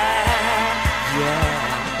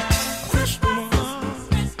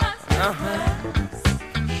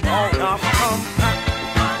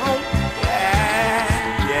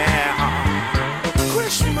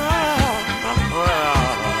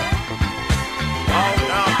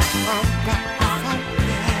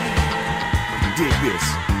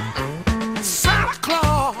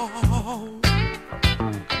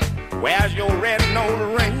 Where's your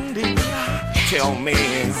red-nosed reindeer? Tell me,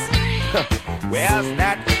 where's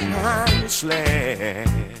that kind sled?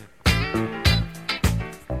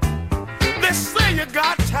 They say you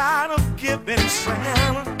got tired of giving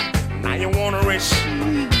Santa, now you wanna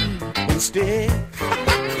receive instead.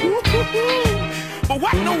 But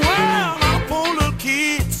what in the world are poor little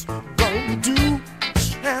kids gonna do,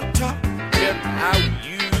 Santa, without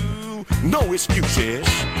you? No excuses.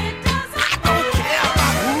 I don't care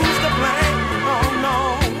about who's to blame. Oh no,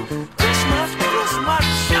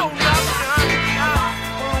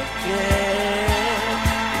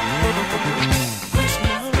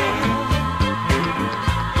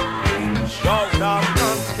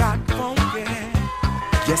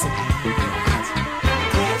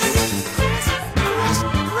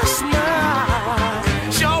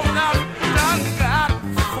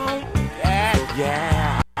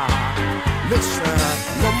 mission.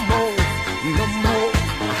 No more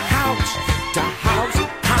house to house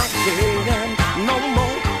counting. No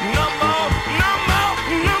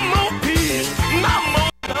more peace. No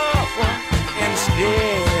more love.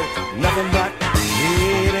 Instead, nothing but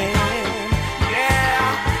hating. Yeah,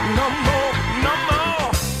 no more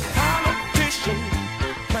politicians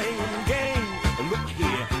playing games. Look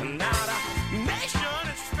here, now the nation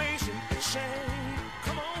is facing shame.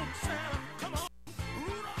 Come on, Santa, come on,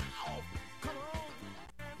 Rudolph, come on.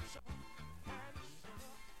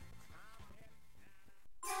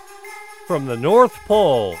 From the North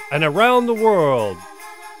Pole and around the world,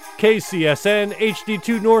 KCSN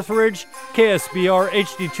HD2 Northridge, KSBR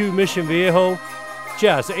HD2 Mission Viejo,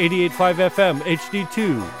 Jazz 88.5 FM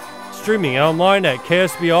HD2, streaming online at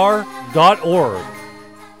ksbr.org.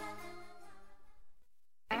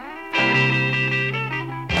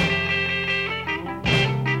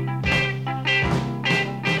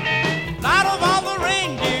 Out of all the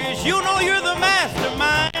reindeers, you know you're the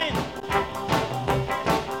mastermind.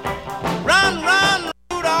 Run, run,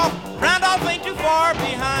 Rudolph, Randolph ain't too far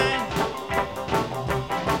behind.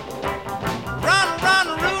 Run, run,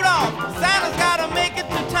 Rudolph, Santa's gotta make it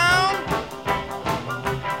to town.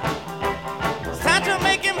 Santa,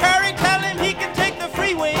 make him hurry, tell him he can take the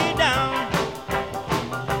freeway down.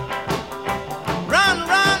 Run,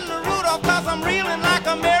 run, Rudolph, 'cause I'm reeling like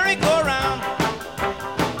a merry-go-round.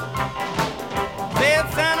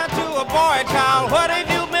 Said Santa to a boy child, what have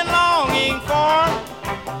you been longing for?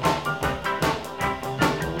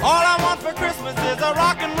 All I want for Christmas is a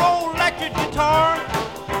rock and roll electric guitar.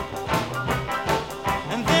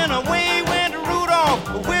 And then away went Rudolph,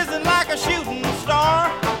 whizzing like a shooting star.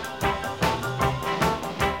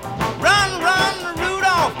 Run, run,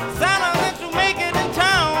 Rudolph, Santa wants to make it in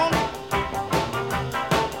town.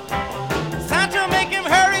 Santa, make him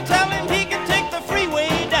hurry, tell him he can take the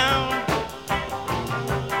freeway down.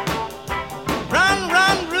 Run,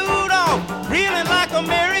 run, Rudolph, reeling like a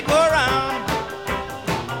merry-go-round.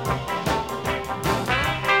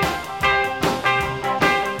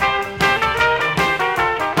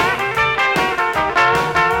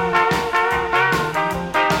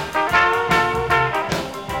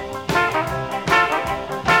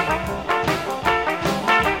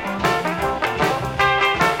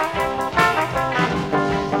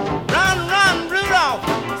 Run, run, Rudolph,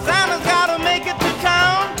 Santa's gotta make it to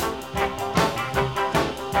town.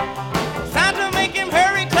 Santa, make him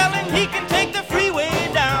hurry, tell him he can take the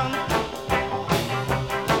freeway down.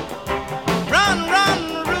 Run,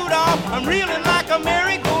 run, Rudolph, I'm reeling like a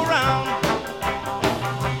merry-go-round.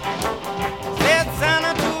 Said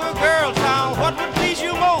Santa to a girl child, what would please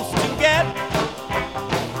you most to get?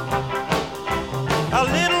 A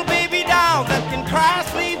little baby doll that can cry,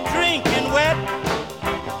 sleep, drink, and wet.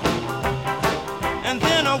 And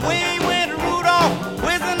then away went Rudolph,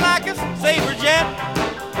 whizzing like a saber jet.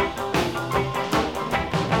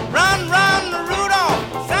 Run, run,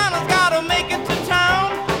 Rudolph, Santa's gotta make it to town.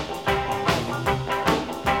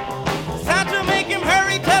 Santa, make him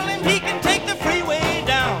hurry, tell him he can take the freeway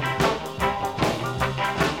down.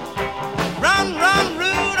 Run, run,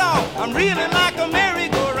 Rudolph, I'm reeling like a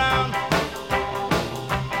merry-go-round.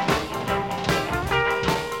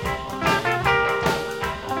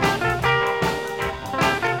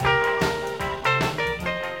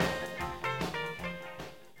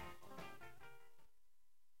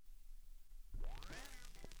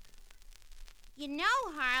 You know,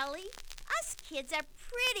 Harley, us kids are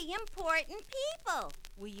pretty important people.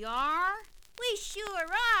 We are? We sure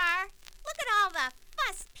are. Look at all the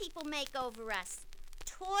fuss people make over us.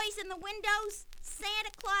 Toys in the windows, Santa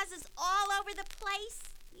Clauses all over the place.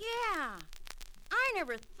 Yeah. I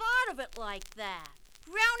never thought of it like that.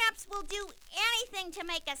 Grown-ups will do anything to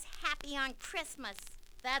make us happy on Christmas.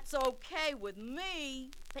 That's okay with me.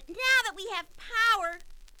 But now that we have power,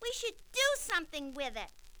 we should do something with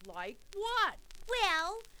it. Like what?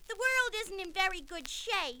 Well, the world isn't in very good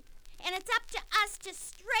shape, and it's up to us to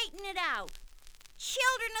straighten it out.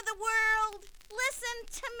 Children of the world, listen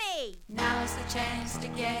to me. Now's the chance to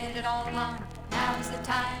get it all on. Now's the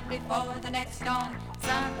time before the next dawn.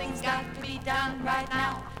 Something's got to be done right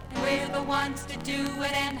now, and we're the ones to do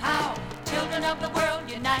it and how. Children of the world,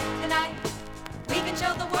 unite tonight. We can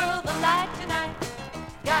show the world the light tonight.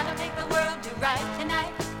 Gotta make the world do right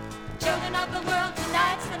tonight. Children of the world,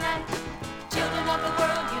 tonight's the night. Children of the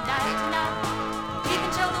world, unite tonight. We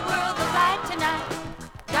can show the world the light tonight.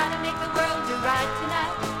 Gotta make the world do right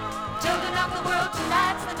tonight. Children of the world,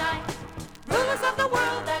 tonight's the night. Rulers of the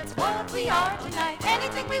world, that's what we are tonight.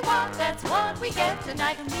 Anything we want, that's what we get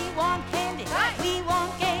tonight. And we want candy, right. We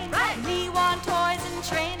want games, right. We want toys and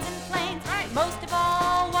trains and planes, right. Most of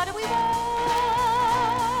all, what do we want?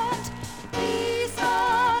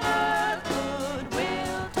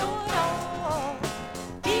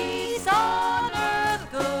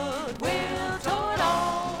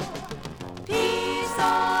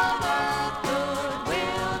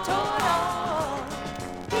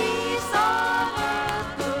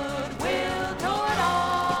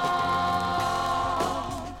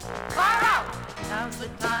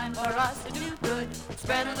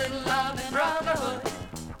 brotherhood.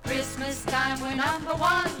 Christmas time we're number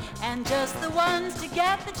one, and just the ones to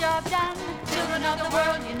get the job done. Children of the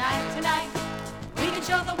world unite tonight. We can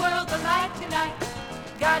show the world the light tonight.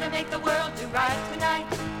 Gotta make the world do right tonight.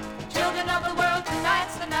 Children of the world,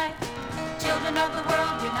 tonight's the night. Children of the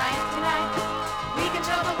world unite tonight. We can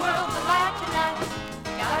show the world the light tonight.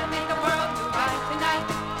 Gotta make the world do right tonight.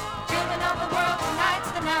 Children of the world,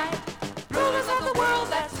 tonight's the night. Rulers of the world,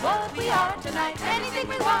 that's what we are tonight. Anything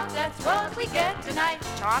we want, that's what we get tonight.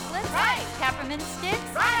 Chocolates, right. Peppermint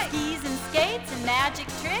sticks, right. Skis and skates and magic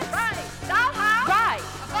tricks, right. Dollhouse, right.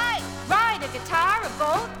 A bike, ride a guitar, a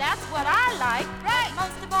boat, that's what I like. Right.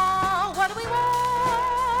 Most of all, what do we want?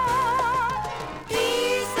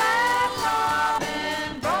 Peace and love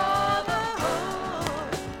and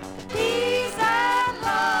brotherhood. Peace and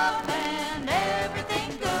love and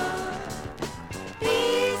everything good.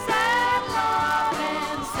 Peace and love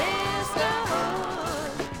and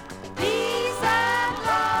sisterhood. Peace and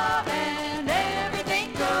love and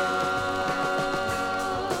everything good.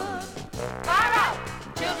 Fire out!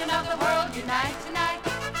 Children of the world, unite tonight.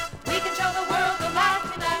 We can show the world the light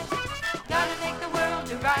tonight. Gotta make the world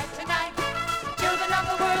do right tonight. Children of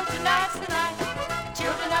the world, tonight's the night.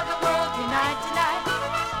 Children of the world, unite tonight.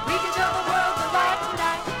 We can show the world the light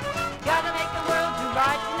tonight. Gotta make the world do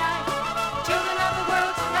right tonight. Children of the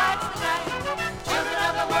world, tonight's the night. Children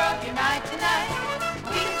of the world, unite tonight.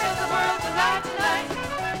 We can show the world the light tonight.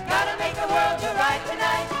 Gotta make the world do right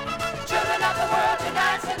tonight. Children of the world,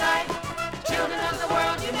 tonight's the night. Children of the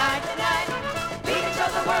world, unite tonight. We can show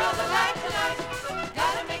the world the light tonight.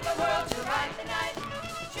 Gotta make the world do right tonight.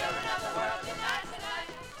 Children of the world, unite tonight.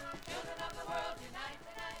 Children of the world, unite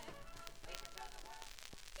tonight. We can show the world.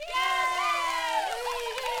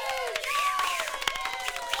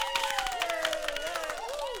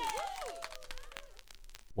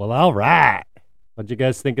 Well, all right. What'd you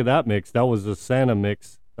guys think of that mix? That was a Santa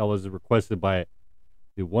mix that was requested by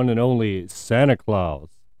the one and only Santa Claus.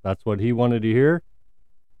 That's what he wanted to hear.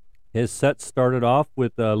 His set started off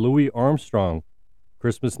with Louis Armstrong,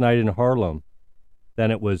 Christmas Night in Harlem.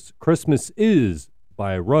 Then it was Christmas Is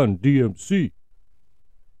by Run DMC.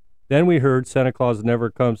 Then we heard Santa Claus Never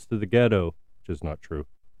Comes to the Ghetto, which is not true.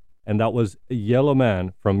 And that was Yellow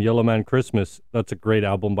Man from Yellow Man Christmas. That's a great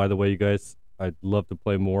album, by the way, you guys. I'd love to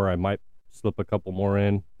play more. I might slip a couple more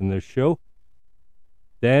in this show.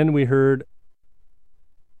 Then we heard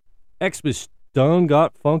Xmas Done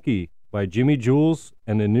Got Funky by Jimmy Jules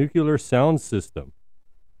and the Nuclear Sound System.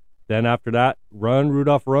 Then after that, Run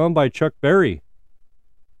Rudolph Run by Chuck Berry.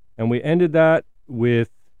 And we ended that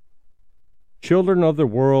with Children of the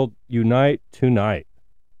World Unite Tonight.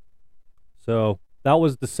 So that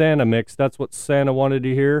was the Santa mix. That's what Santa wanted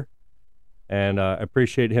to hear. And I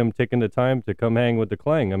appreciate him taking the time to come hang with the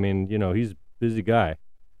Klang. I mean, you know, he's a busy guy.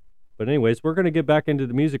 But anyways, we're going to get back into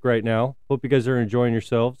the music right now. Hope you guys are enjoying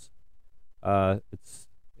yourselves.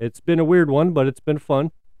 It's been a weird one, but it's been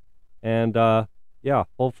fun. And yeah,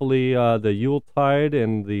 hopefully the Yuletide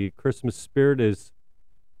and the Christmas spirit is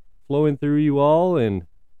flowing through you all, and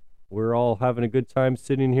we're all having a good time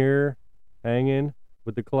sitting here, hanging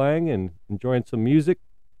with the Klang and enjoying some music.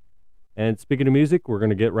 And speaking of music, we're going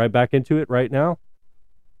to get right back into it right now.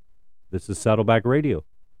 This is Saddleback Radio.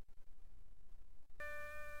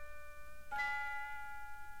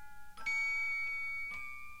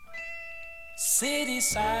 City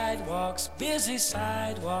sidewalks, busy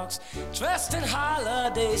sidewalks, dressed in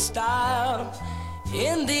holiday style.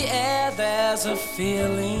 In the air there's a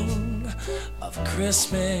feeling of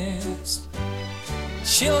Christmas.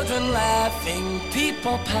 Children laughing,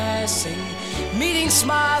 people passing, meeting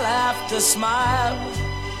smile after smile.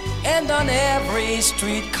 And on every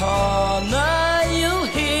street corner you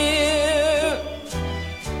hear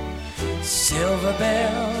silver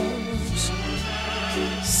bells,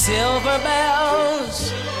 silver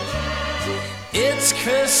bells. It's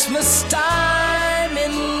Christmas time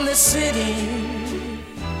in the city.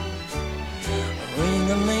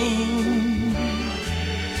 Ring-a-ling,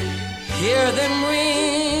 hear them ring.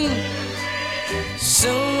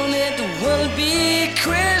 Soon it will be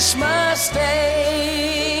Christmas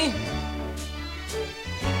Day.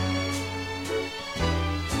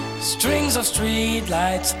 Strings of street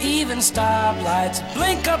lights, even stoplights,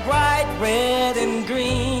 blink a bright red and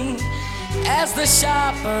green as the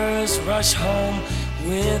shoppers rush home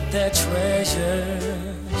with their treasures.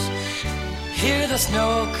 Hear the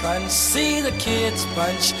snow crunch, see the kids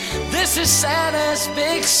bunch. This is Santa's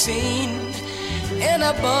big scene. And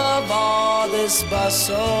above all this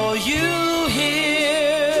bustle you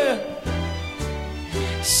hear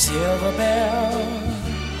silver bells,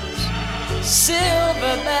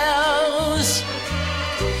 silver bells.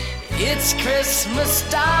 It's Christmas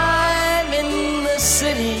time in the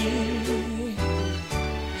city.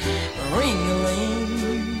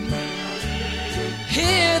 Ring-a-ling,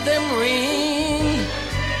 hear them ring.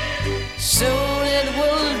 Soon it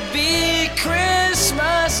will be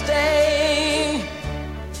Christmas Day.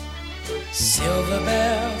 Silver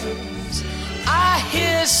bells, I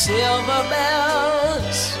hear silver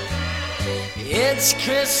bells. It's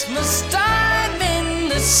Christmas time in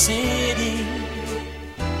the city.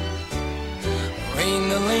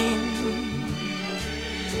 Ring-a-ling,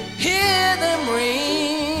 hear them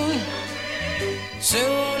ring.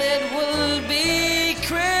 Soon it will be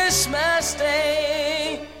Christmas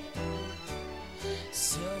Day.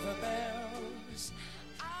 Silver bells,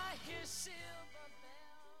 I hear silver bells.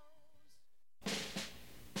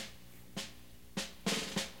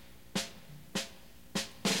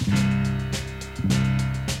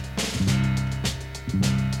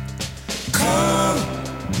 Come,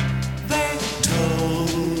 they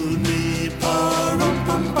told me,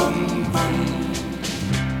 pa-rum-pum-pum-pum.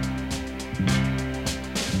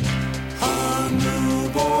 A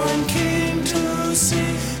newborn king to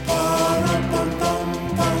see,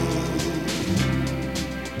 pa-rum-pum-pum-pum.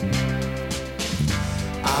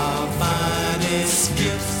 Our finest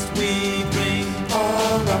gifts we bring,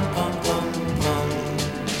 pa-rum-pum-pum-pum.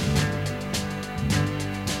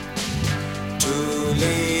 To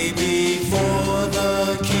lay before the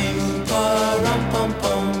king,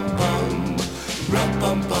 pa-rum-pum-pum-pum.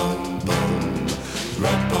 Rum-pum-pum-pum,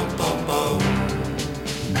 rum-pum-pum-pum.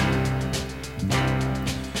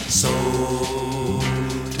 So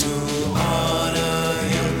to honor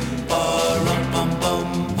him,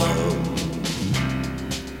 pa-rum-pum-pum-pum,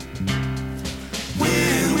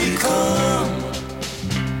 will we come?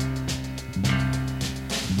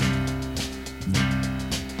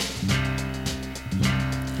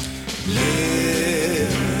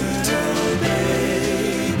 Little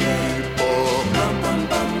baby,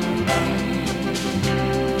 pa-rum-pum-pum-pum.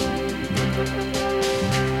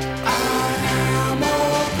 I am a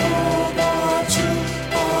poor boy too,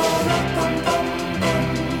 pa-rum-pum-pum-pum.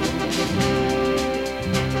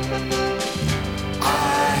 I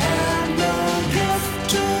am the gift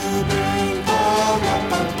to bring,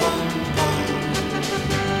 pa-rum-pum-pum-pum.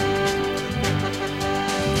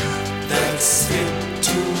 That's fit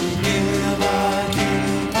to give a king,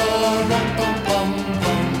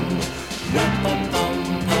 pa-rum-pum-pum-pum.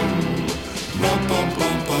 Rum-pum-pum-pum,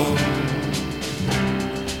 rum-pum-pum-pum.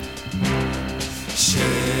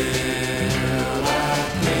 Shall I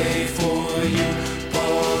play for you,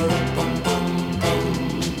 pa-rum-pum-pum-pum?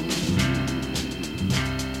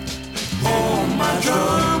 Oh, my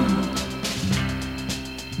drum.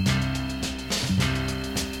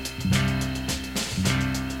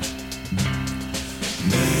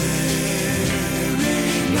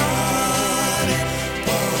 Mary Naughty,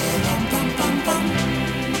 pa-rum-pum-pum-pum.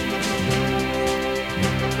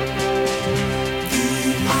 The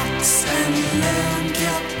ox and lamb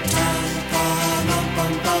kept time,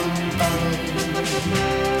 pa-rum-pum-pum-pum.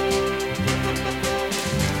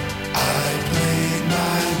 I played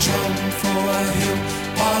my drum for him,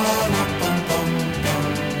 pa-rum-pum-pum-pum.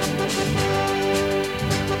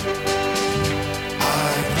 I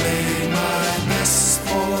played my best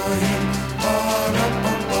for him,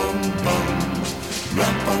 pa-rum-pum-pum-pum.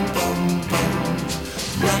 Rum-pum-pum-pum,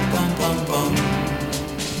 rum-pum-pum-pum.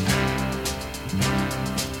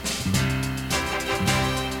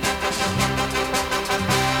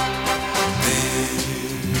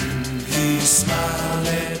 He smiled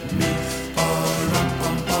at me,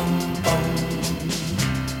 pa-rum-pum-pum-pum.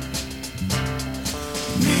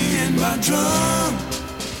 Me and my drum,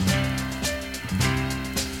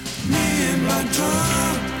 me and my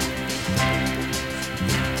drum,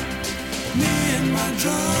 me and my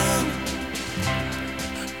drum,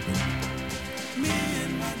 me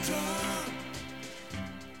and my drum.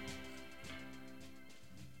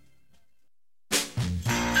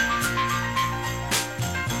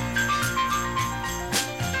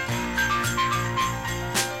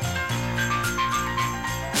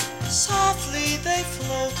 Softly they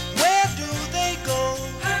float, where do they go?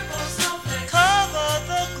 Cover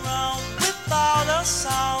the ground without a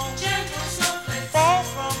sound. Fall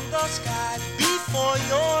from the sky before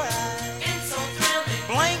your eyes.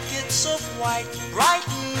 Blankets of white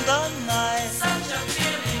brighten the night.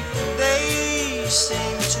 They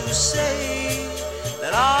seem to say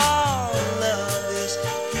that our love is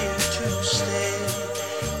here to stay.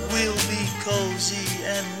 We'll be cozy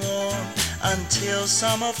and warm until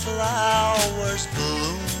summer flowers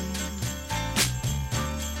bloom.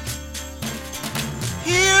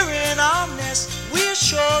 Here in our nest, we're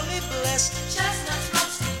surely blessed. Chestnuts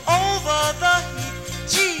roasting, old over the heat.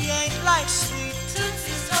 Gee, ain't life sweet?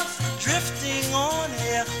 Tootsie's toasting, drifting on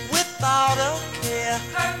air without a care.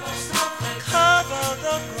 Purple snowflakes cover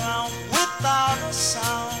the ground without a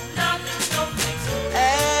sound. Nothing snowflakes,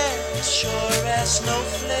 as sure as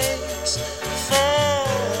snowflakes fall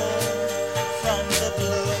from the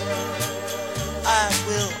blue. I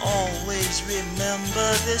will always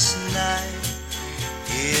remember this night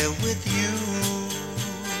here with you.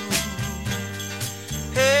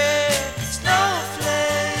 Hey, snowflakes,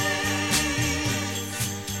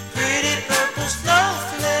 pretty purple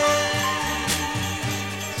snowflakes,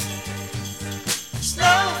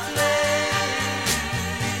 snowflakes,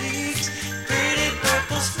 pretty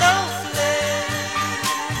purple snowflakes.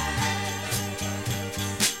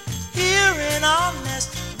 Here in our nest,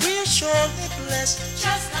 we're surely blessed.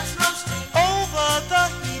 Chestnuts roasting over the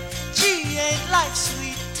heat. Gee, ain't life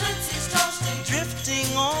sweet? Tootsie's toasting, drifting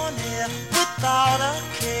on air without a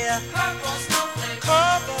care. Purple snowflakes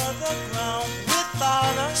cover the ground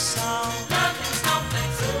without a sound. Nothing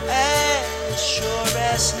snowflakes, as sure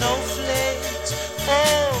as snowflakes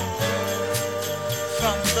fall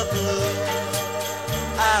from the blue.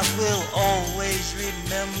 I will always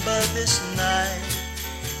remember this night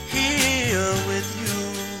here with you.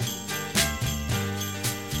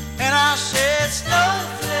 And I said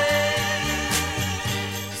snowflakes,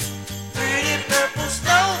 pretty purple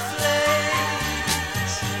snowflakes.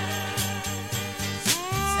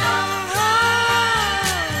 I'll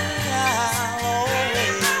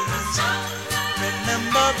always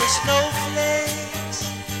remember the snowflakes.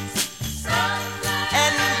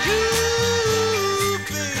 And you,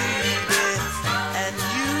 baby, and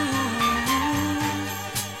you.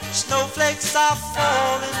 Snowflakes are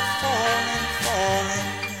falling, falling, falling.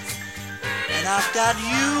 And I've got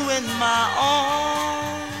you in my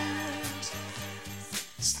arms.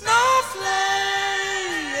 Snowflake,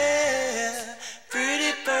 yeah,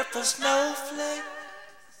 pretty purple snowflake.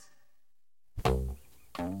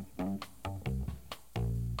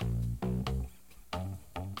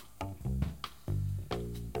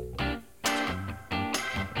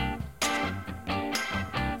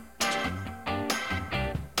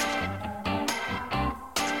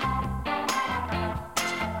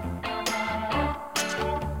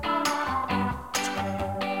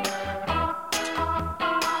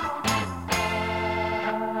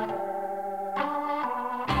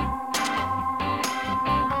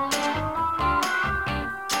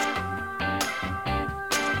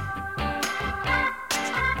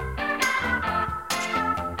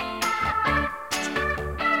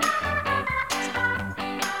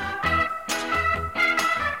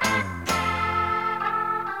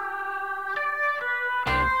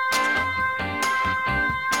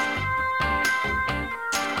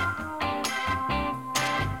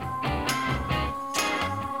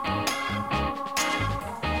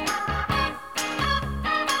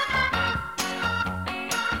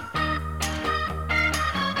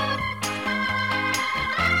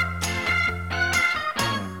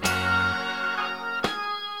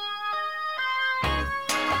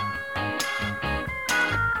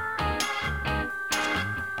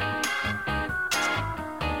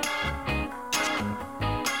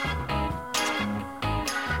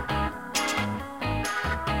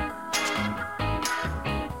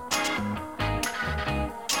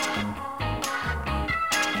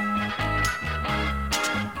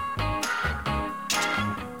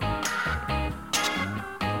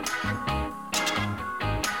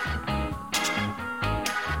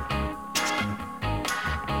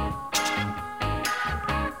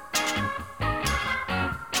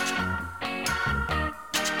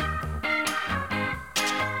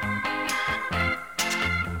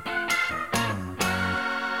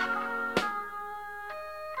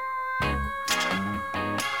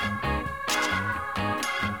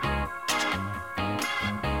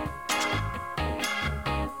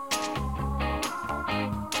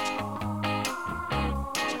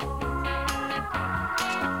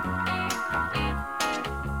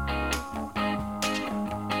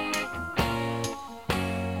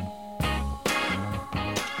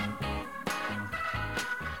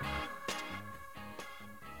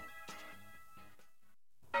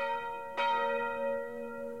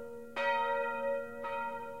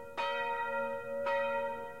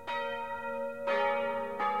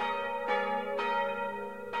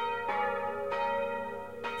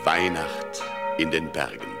 Weihnacht in den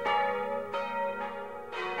Bergen.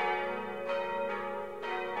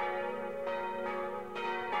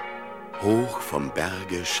 Hoch vom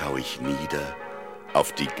Berge schau ich nieder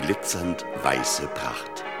auf die glitzernd weiße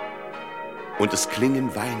Pracht. Und es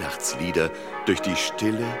klingen Weihnachtslieder durch die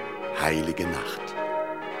stille, heilige Nacht.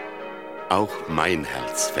 Auch mein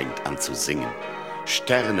Herz fängt an zu singen.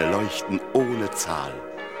 Sterne leuchten ohne Zahl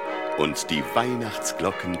und die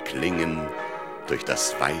Weihnachtsglocken klingen durch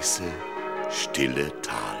das weiße, stille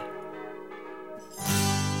Tal.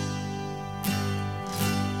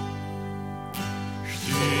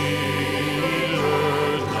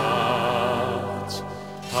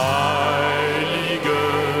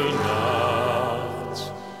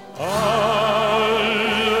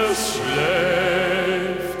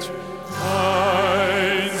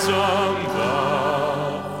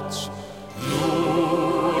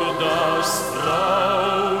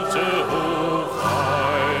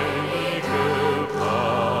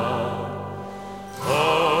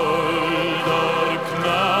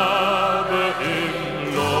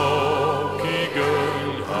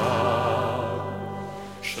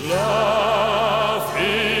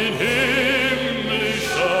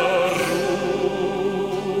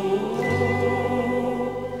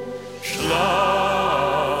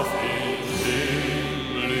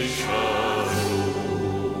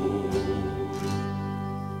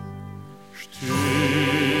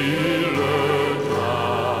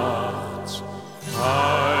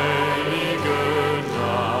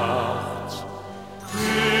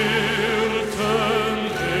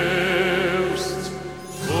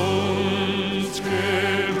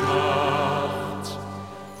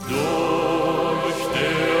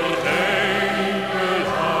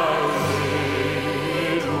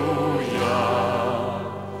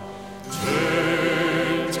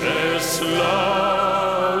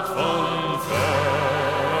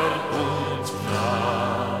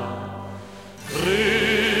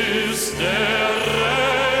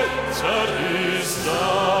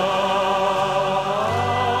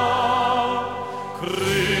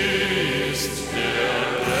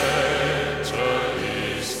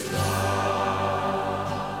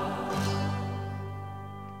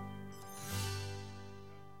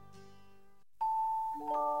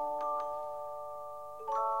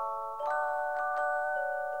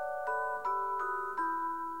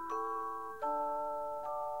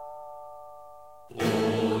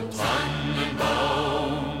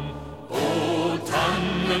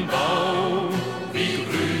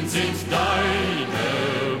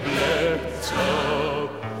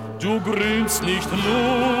 Du grünst nicht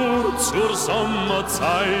nur zur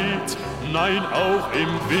Sommerzeit, nein auch im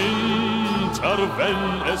Winter,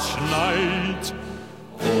 wenn es schneit.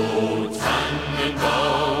 O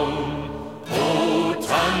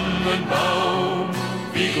Tannenbaum,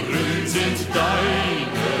 wie grün sind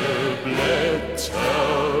deine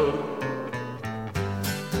Blätter.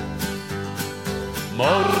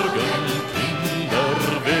 Morgen, Kinder,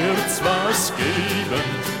 wird's was geben,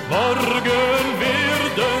 morgen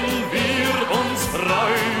werden wir uns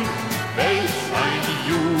freuen. Welch ein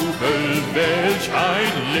Jubel, welch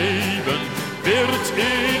ein Leben wird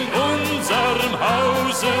in unserem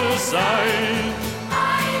Hause sein.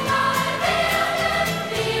 Einmal werden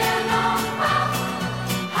wir noch wach,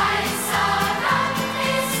 heißer Dank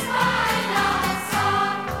ist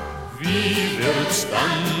Weihnachtstag. Wie wird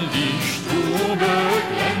dann die Stube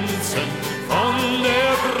glänzen von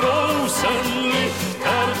der großen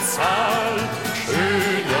Lichterzahl?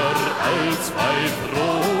 Schöner als bei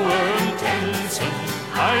frohen Tänzen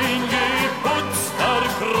ein geputzter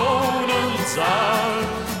Kronensaal.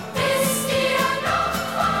 Wisst ihr noch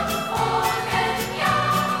von vorigen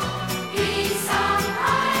Jahr, wie's am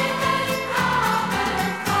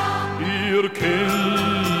Heiligabend war? Ihr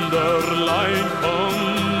Kinderlein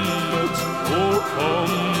kommet, oh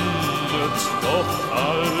kommet doch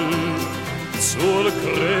all zur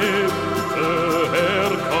Krippe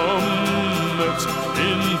herkommet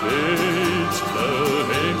in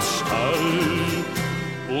Bethlehems Stall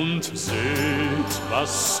und seht,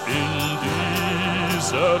 was in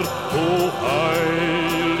dieser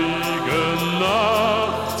hochheiligen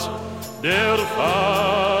Nacht der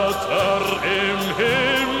Vater im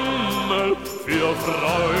Himmel für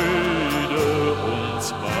Freude uns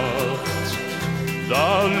macht.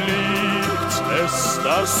 Da liegt es,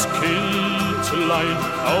 das Kindlein,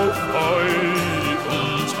 auf Heu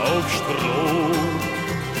und auf Stroh.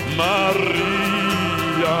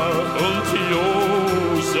 Maria und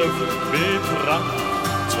Josef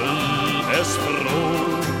betrachten es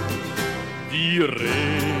froh. Die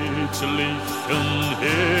redlichen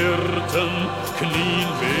Hirten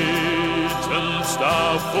knien betend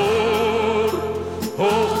davor.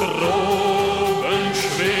 Hoch droben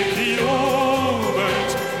schwebt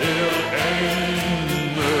jubelt der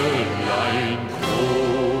Engeleinchor.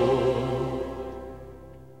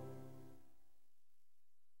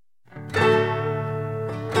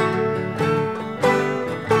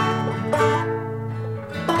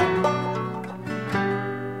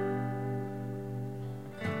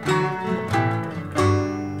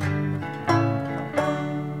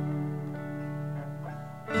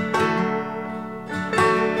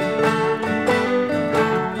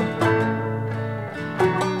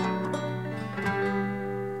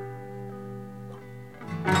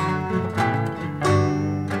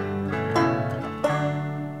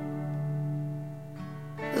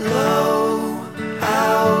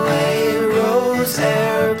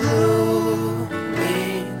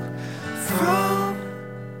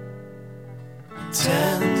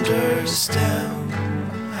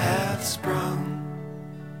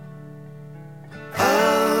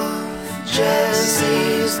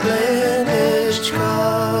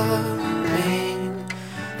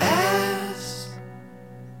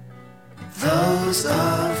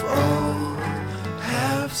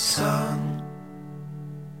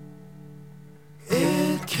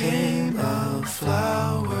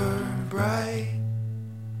 bright.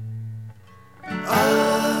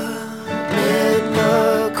 Amid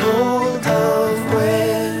the cold of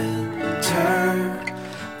winter,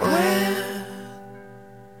 when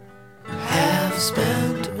half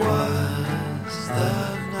spent was the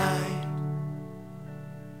night.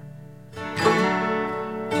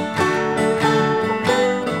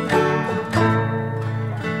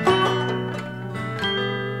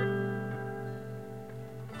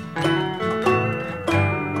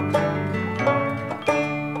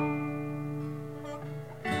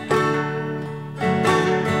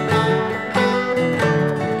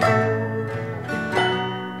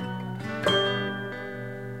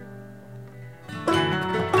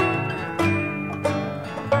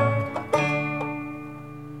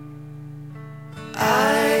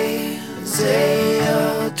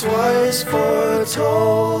 Isaiah twice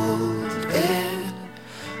foretold in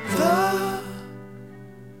the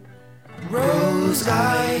rose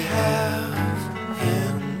I have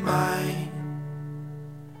in mind.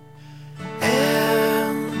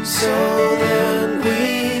 And so then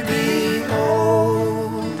we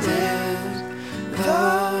behold the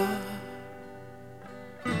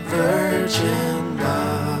Virgin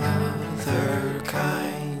Mother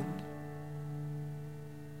kind,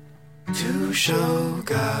 to show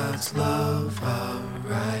God's love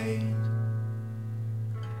aright.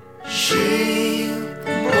 She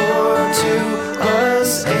bore to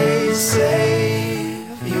us a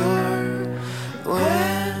Savior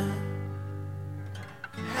when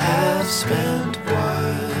half spent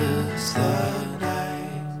was the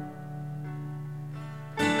night.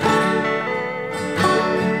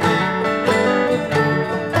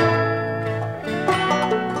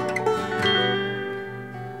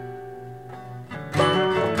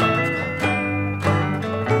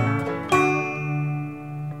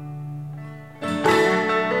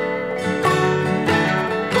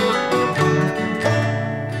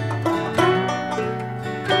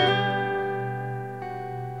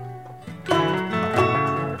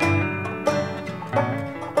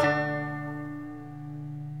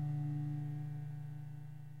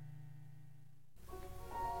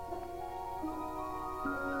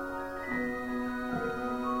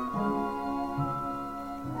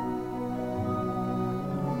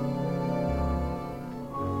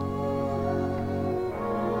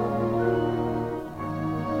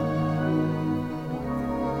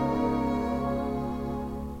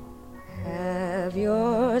 Have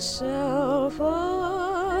yourself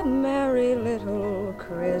a merry little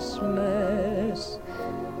Christmas.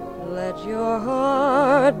 Let your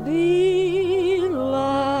heart be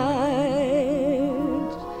light.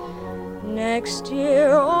 Next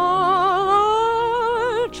year all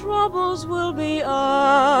our troubles will be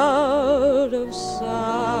out of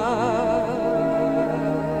sight.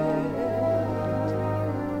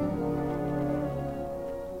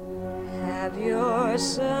 Have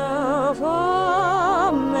yourself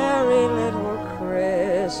a merry little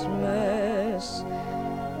Christmas.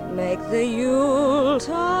 Make the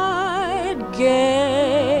Yuletide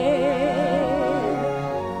gay.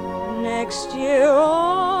 Next year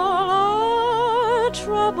all our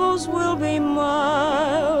troubles will be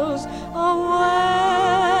miles away.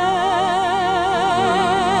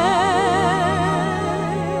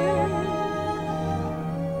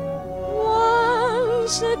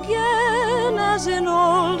 Once again, as in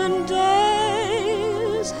olden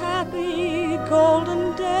days, happy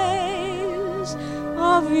golden days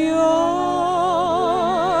of yore,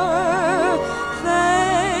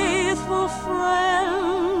 faithful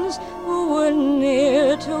friends who were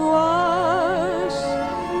near to us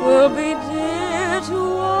will be dear to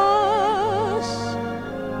us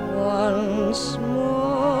once more.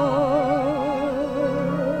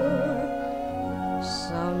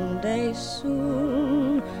 Someday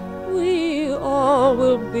soon we all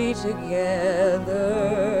will be together,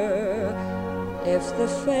 if the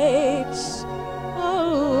fates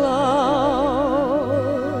allow.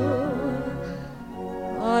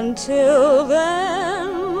 Until then,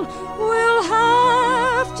 we'll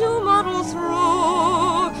have to muddle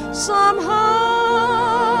through somehow.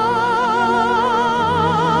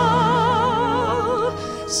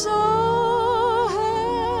 So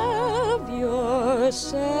have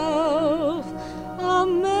yourself a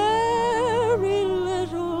merry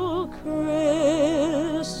little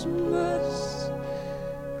Christmas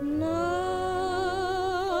now.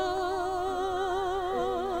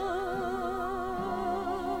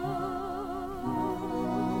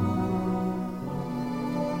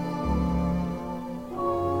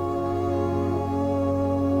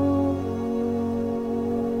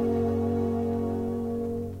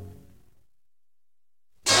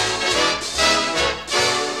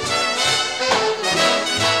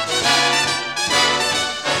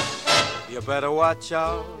 You better watch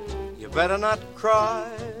out, you better not cry,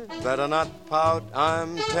 better not pout,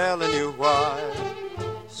 I'm telling you why.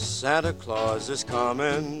 Santa Claus is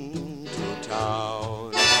coming to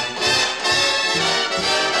town.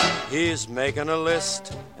 He's making a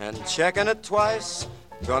list and checking it twice,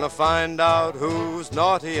 gonna find out who's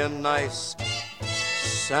naughty and nice.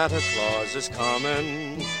 Santa Claus is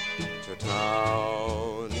coming to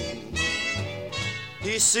town.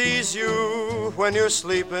 He sees you when you're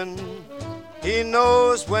sleeping, he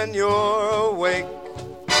knows when you're awake.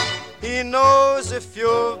 He knows if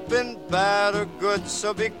you've been bad or good,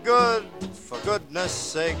 so be good for goodness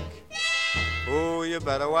sake. Oh, you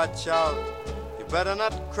better watch out, you better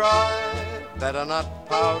not cry, better not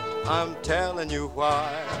pout, I'm telling you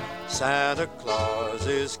why. Santa Claus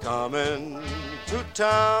is coming to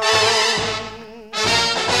town.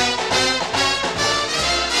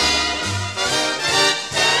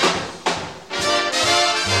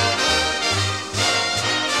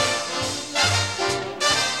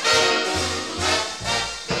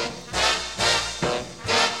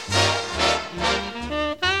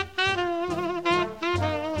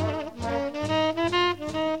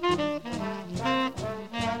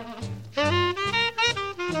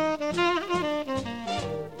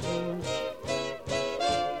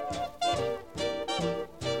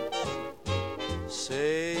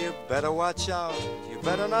 Better watch out, you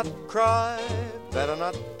better not cry, better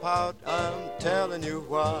not pout, I'm telling you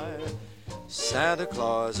why. Santa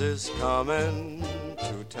Claus is coming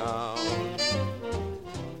to town.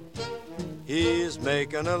 He's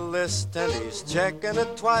making a list and he's checking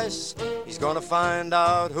it twice. He's gonna find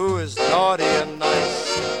out who is naughty and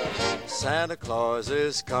nice. Santa Claus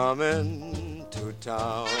is coming to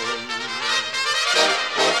town.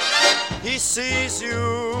 He sees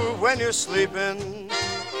you when you're sleeping,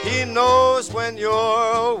 he knows when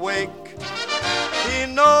you're awake. He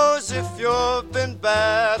knows if you've been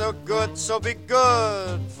bad or good, so be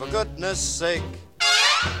good for goodness sake.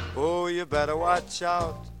 Oh, you better watch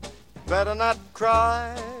out, better not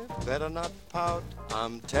cry, better not pout,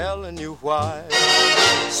 I'm telling you why.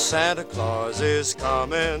 Santa Claus is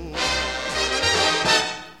coming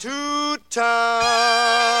to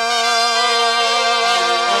town.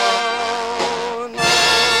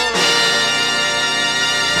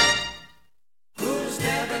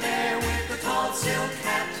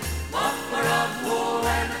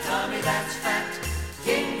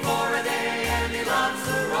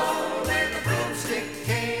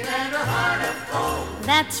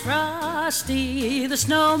 That's Frosty the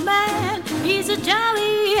Snowman. He's a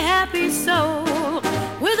jolly, happy soul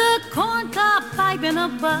with a corncob pipe and a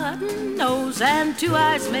button nose and two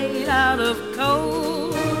eyes made out of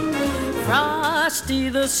coal. Frosty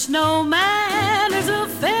the Snowman is a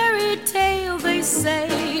fairy tale, they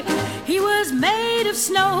say. He was made of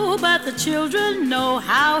snow, but the children know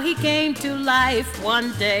how he came to life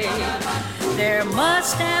one day. There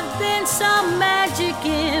must have been some magic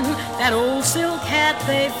in that old silk hat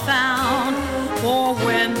they found, for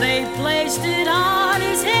when they placed it on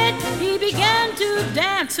his head, he began to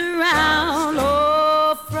dance around.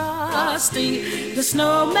 Oh, Frosty the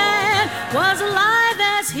Snowman was alive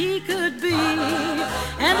as he could be,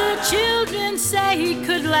 and the children say he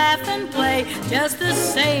could laugh and play just the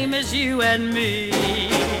same as you and me.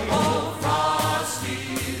 Oh, Frosty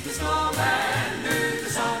the Snowman knew the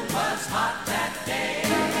sun was hot that day.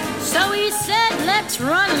 So he said, let's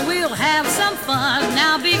run and we'll have some fun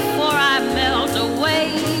now before I melt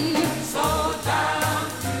away. So down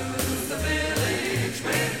through the village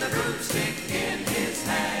with the broomstick in his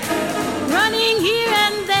hand, running here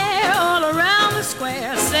and there all around the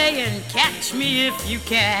square, saying, catch me if you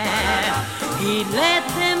can. He led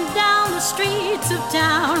them down the streets of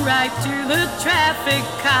town right to the traffic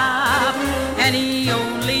cop, and he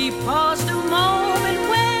only paused a moment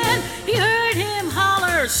when he heard him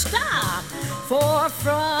holler, stop! For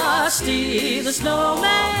Frosty the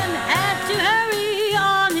Snowman had to hurry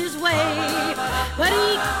on his way, but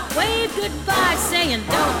he waved goodbye saying,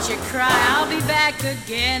 don't you cry, I'll be back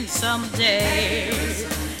again someday.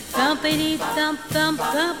 Thumpity thump thump,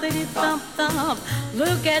 thumpity thump thump,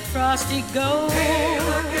 look at Frosty go.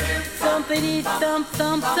 Thumpity thump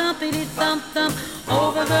thump, thumpity thump thump,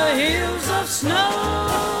 over the hills of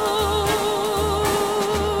snow.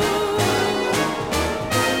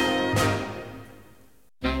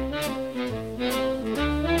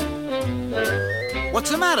 What's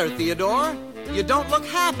the matter, Theodore? You don't look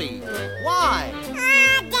happy. Why?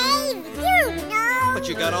 Dave, you know. But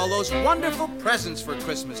you got all those wonderful presents for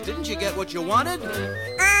Christmas. Didn't you get what you wanted? All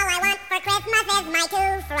I want for Christmas is my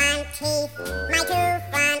two front teeth. My two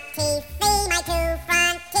front teeth. See my two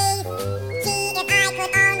front teeth. See if I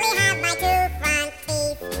could only have my two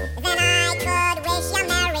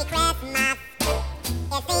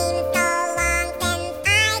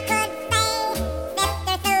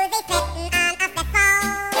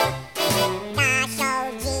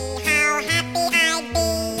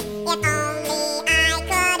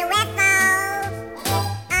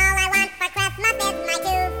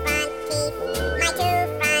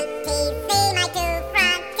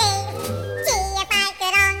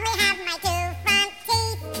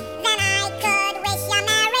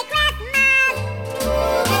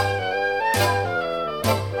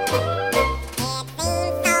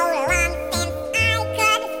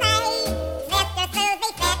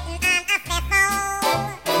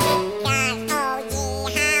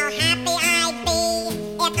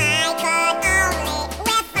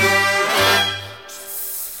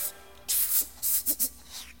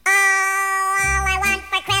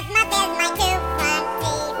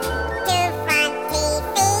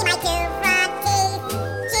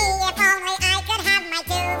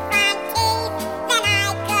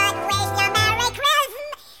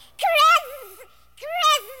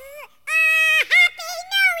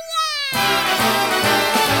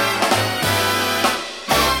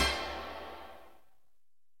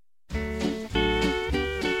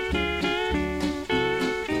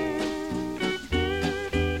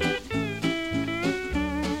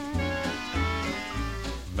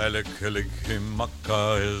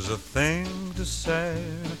Melikilikimaka is a thing to say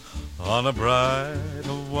on a bright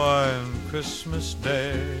Hawaiian Christmas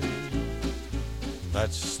day.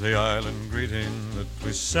 That's the island greeting that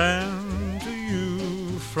we send to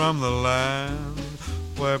you from the land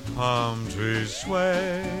where palm trees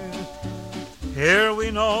sway. Here we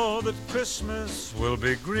know that Christmas will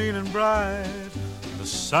be green and bright, the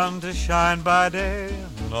sun to shine by day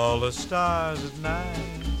and all the stars at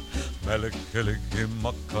night.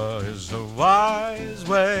 Melikilikimaka is a wise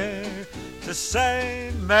way to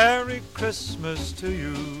say Merry Christmas to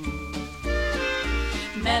you.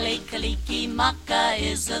 Melikilikimaka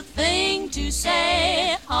is a thing to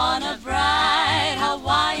say on a bright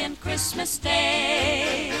Hawaiian Christmas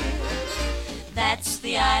day. That's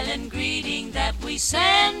the island greeting that we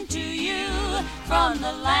send to you from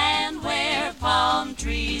the land where palm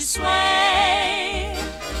trees sway.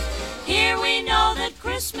 Here we know that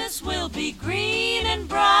Christmas will be green and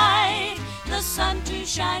bright, the sun to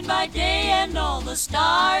shine by day and all the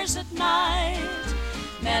stars at night.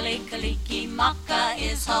 Melikilikimaka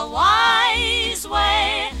is Hawaii's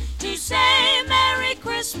way to say Merry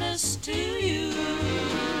Christmas to you.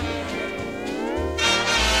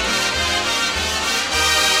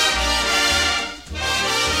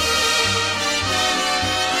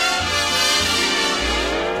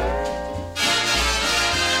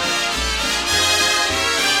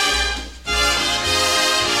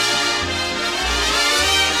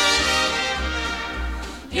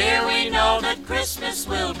 Here we know that Christmas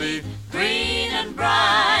will be green and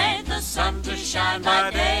bright, the sun to shine by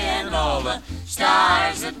day and all the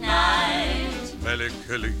stars at night.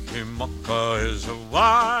 Melikilikimaka is a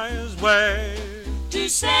wise way to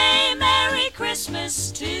say Merry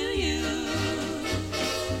Christmas to you.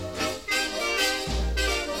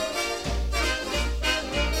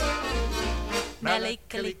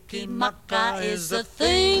 Melikilikimaka is a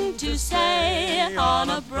thing to say on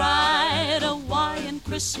a bright Hawaiian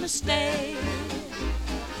Christmas day.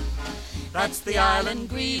 That's the island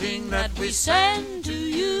greeting that we send to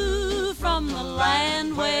you from the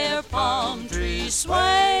land where palm trees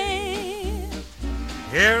sway.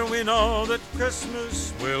 Here we know that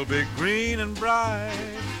Christmas will be green and bright,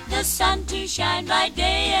 the sun to shine by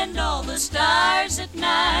day and all the stars at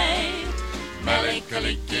night.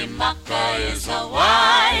 Melikilikimaka is a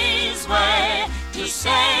wise way to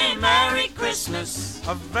say Merry Christmas.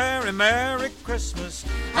 A very Merry Christmas.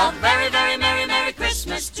 A very, very Merry, Merry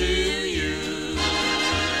Christmas to you.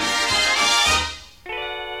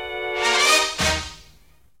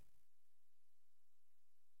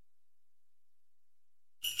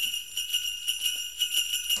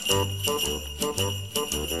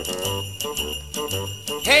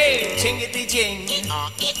 Hey, jingity jing,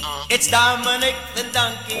 it's Dominic the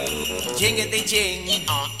donkey. Jingity jing,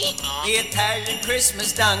 the Italian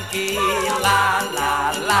Christmas donkey. La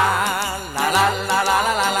la la la la la la la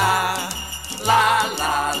la la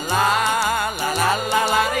la la la la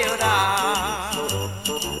la la.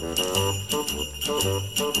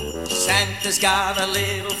 Santa's got a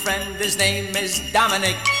little friend, his name is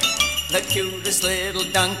Dominic, the cutest little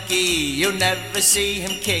donkey. You never see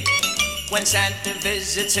him kick. When Santa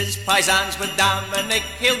visits his paisans with Dominic,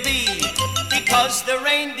 he'll be, because the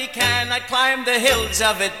reindeer cannot climb the hills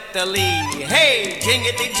of Italy. Hey,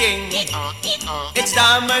 jingity jing, it's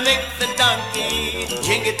Dominic the donkey.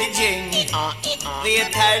 Jingity jing, the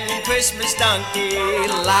Italian Christmas donkey.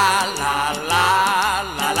 La la la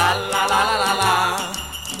la la la la la la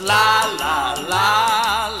la la la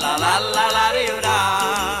la la la la.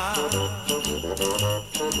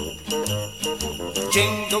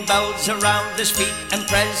 Jingle bells around his feet and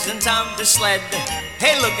presents on the sled.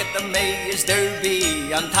 Hey, look at the Mayor's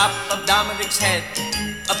Derby on top of Dominic's head.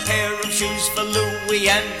 A pair of shoes for Louis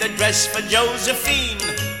and a dress for Josephine.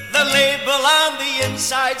 The label on the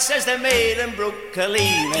inside says they're made in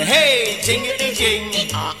Brooklyn. Hey, jingity jing,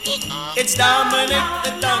 it's Dominic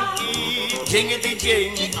the donkey. Jingity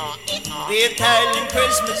jing, the Italian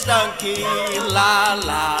Christmas donkey. La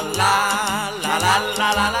la la la la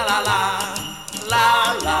la la la la.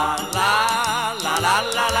 La la la la la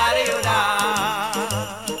la la la.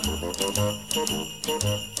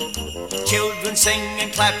 Children sing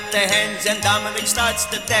and clap their hands and Dominic starts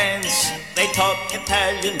to dance. They talk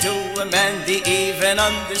Italian to him and he even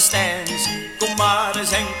understands.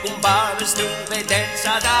 Kumaras and kumbaras do they dance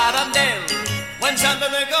ad arandel. When Santa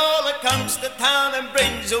Nicola comes to town and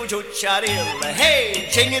brings Ujucharil. Hey,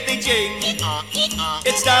 jingity jing,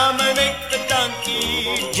 it's Dominic the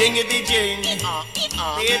donkey. Jingity jing,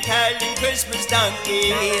 the Italian Christmas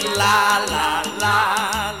donkey. La la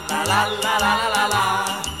la la la la la la la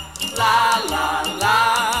la la la la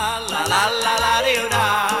la la la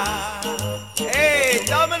la.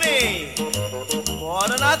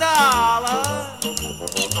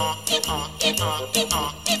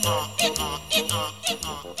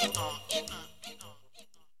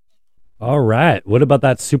 All right. What about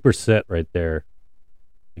that superset right there?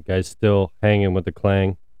 You guys still hanging with the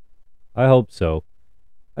Klang? I hope so.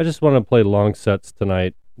 I just want to play long sets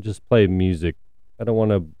tonight. Just play music. I don't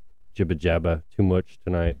want to jibba jabba too much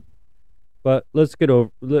tonight. But let's get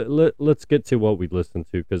let's get to what we listened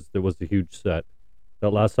to, because there was a huge set.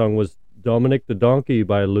 That last song was Dominic the Donkey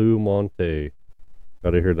by Lou Monte.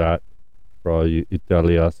 Gotta hear that for all you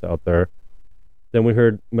Italias out there. Then we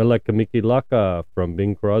heard Meleka Miki Laka from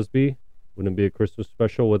Bing Crosby. Wouldn't be a Christmas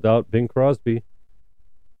special without Bing Crosby.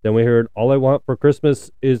 Then we heard All I Want for Christmas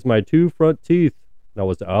Is My Two Front Teeth. That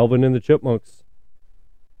was Alvin and the Chipmunks.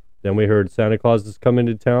 Then we heard Santa Claus Is Coming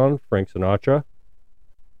to Town, Frank Sinatra.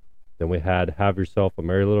 Then we had Have Yourself a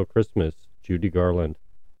Merry Little Christmas, Judy Garland.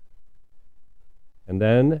 And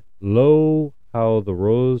then Lo How the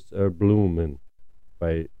Rose Are Bloomin'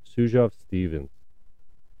 by Sujov Stevens.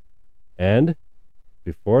 And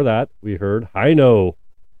before that, we heard Hino,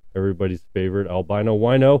 everybody's favorite albino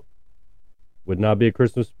wino. Would not be a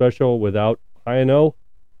Christmas special without Hino.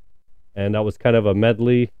 And that was kind of a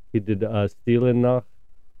medley. He did Stille Nacht,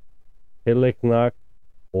 Heilige Nacht,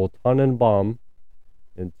 O Tannenbaum,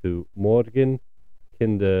 into Morgen,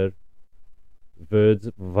 Kinder, Wird's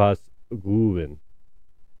was Gruben.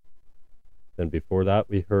 Then before that,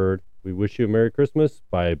 we heard We Wish You a Merry Christmas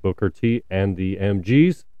by Booker T and the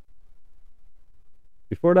MGs.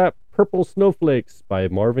 Before that, Purple Snowflakes by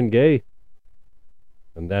Marvin Gaye.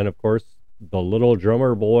 And then, of course, The Little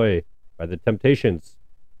Drummer Boy by The Temptations.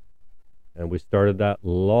 And we started that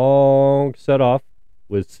long set off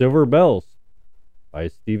with Silver Bells by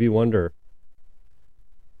Stevie Wonder.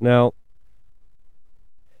 Now,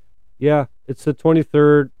 yeah, it's the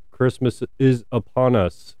 23rd. Christmas is upon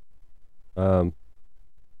us.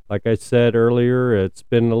 Like I said earlier, it's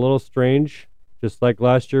been a little strange, just like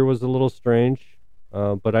last year was a little strange.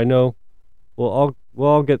 But I know we'll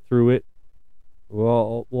all get through it.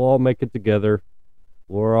 We'll all make it together.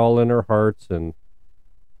 We're all in our hearts and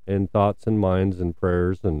in thoughts and minds and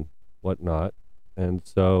prayers and whatnot. And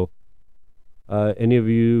so, any of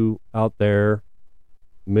you out there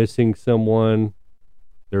missing someone,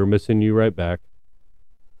 they're missing you right back.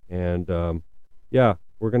 And yeah,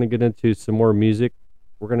 we're gonna get into some more music.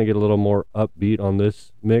 We're gonna get a little more upbeat on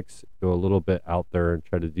this mix, go a little bit out there and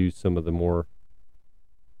try to do some of the more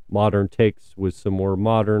modern takes with some more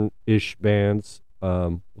modern-ish bands.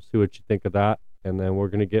 We'll see what you think of that, and then we're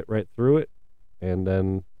gonna get right through it, and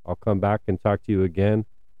then I'll come back and talk to you again.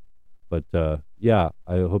 But yeah,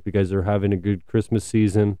 I hope you guys are having a good Christmas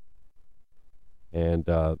season. And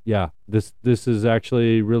yeah, this has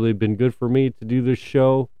actually really been good for me to do this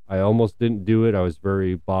show. I almost didn't do it. I was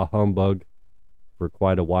very bah humbug for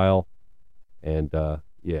quite a while. And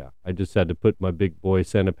yeah, I just had to put my big boy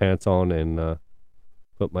Santa pants on and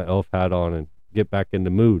put my elf hat on and get back in the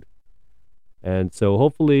mood. And so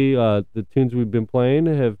hopefully the tunes we've been playing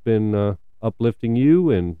have been uplifting you,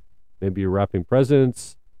 and maybe you're wrapping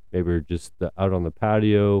presents, maybe you're just out on the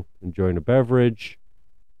patio enjoying a beverage,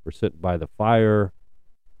 or sitting by the fire.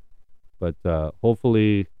 But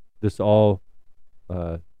hopefully this all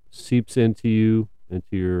seeps into you,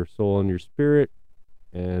 into your soul and your spirit,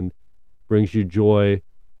 and brings you joy.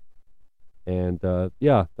 And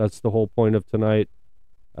yeah, that's the whole point of tonight.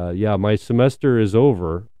 Yeah, my semester is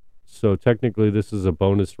over, so technically this is a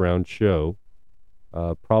bonus round show.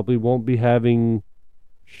 Probably won't be having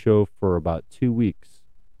show for about 2 weeks.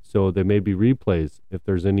 So there may be replays. If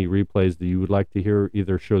there's any replays that you would like to hear,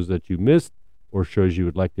 either shows that you missed or shows you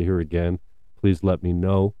would like to hear again, please let me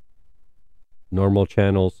know. Normal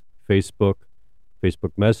channels, Facebook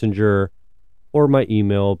Messenger, or my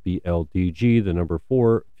email,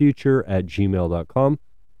 bldg4future@gmail.com,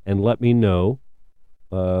 and let me know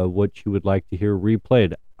what you would like to hear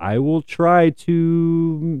replayed. I will try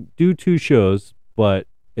to do 2 shows, but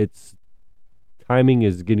it's timing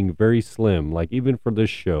is getting very slim, like even for this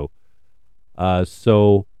show.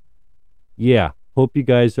 So yeah, hope you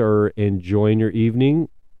guys are enjoying your evening,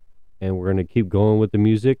 and we're going to keep going with the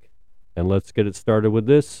music, and let's get it started with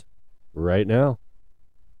this right now.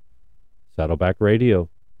 Saddleback Radio.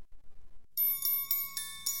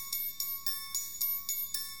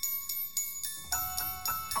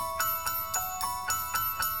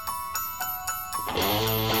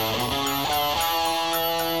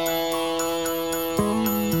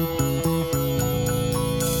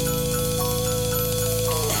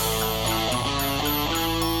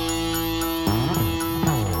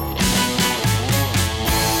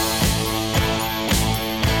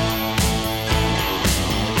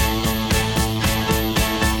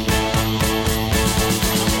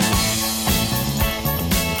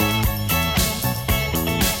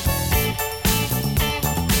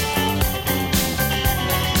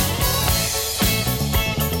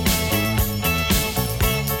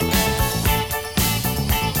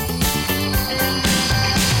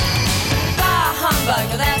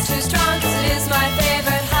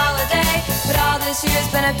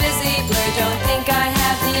 I'm busy, blurred, don't think I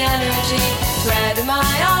have the energy to add to my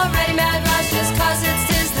already mad rush just cause it's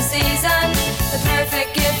 'tis the season. The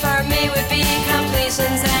perfect gift for me would be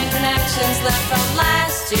completions and connections left from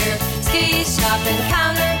last year. Ski shop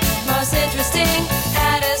encounter, most interesting,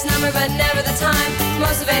 had his number but never the time.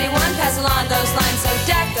 Most of 81, pass along those lines, so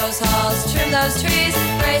deck those halls, trim those trees,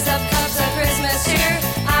 raise up cups of Christmas cheer.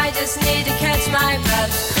 I just need to catch my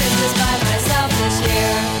breath, Christmas by myself this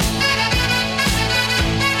year.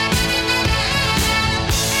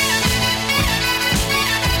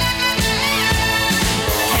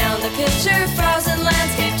 Picture, frozen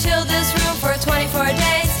landscape, chilled this room for 24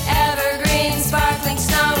 days. Evergreen, sparkling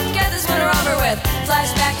snow, get this winter over with.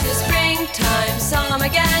 Flashback to springtime, saw him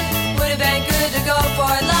again. Would have been good to go for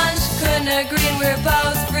lunch. Couldn't agree, and we're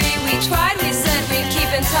both free. We tried, we said we'd keep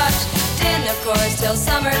in touch. Didn't, of course, till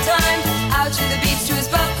summertime. Out to the beach to his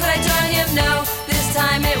boat, could I join him? No, this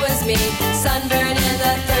time it was me. Sunburn in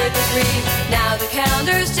the 3rd degree. Now the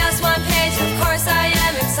calendar's just one page. Of course I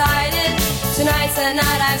am excited. Tonight's the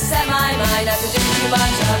night I've set my mind not to do too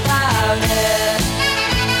much about it.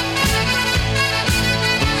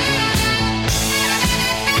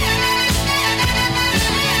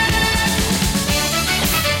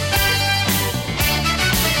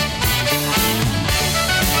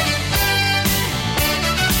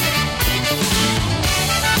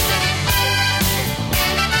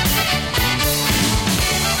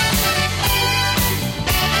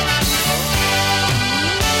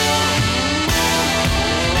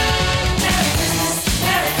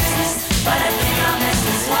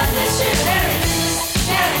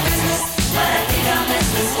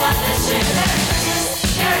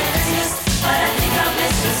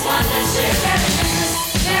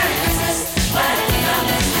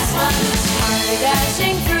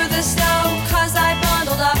 Dashing through the snow, cause I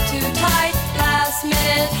bundled up too tight. Last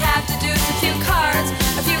minute, have to do a few cards,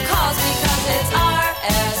 a few calls because it's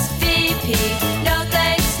RSVP. No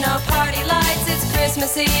thanks, no party lights, it's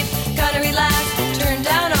Christmas Eve. Gonna relax, turn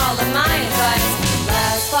down all of my invites.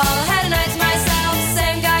 Last fall, I had a night to myself.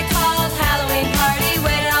 Same guy called, Halloween party.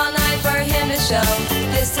 Waited all night for him to show.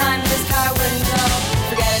 This time his car wouldn't go.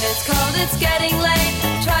 Forget it, it's cold, it's getting late.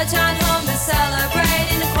 Trudge on home to celebrate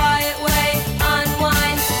in a quiet way.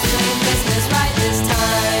 Unwind, doing Christmas right this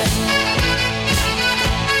time.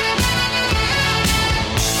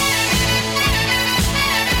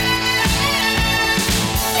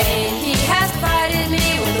 He has provided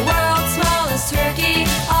me with the world's smallest turkey,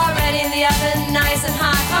 already in the oven, nice and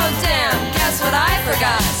hot. Oh damn, guess what I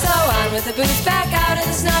forgot? So on with the boots, back out in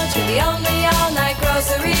the snow to the only all-night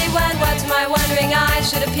grocery. When what to my wondering eyes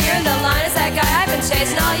should appear in the line is that guy I've been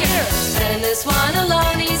chasing all year. And in this one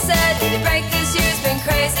alone, he said, "Need a break, this year's been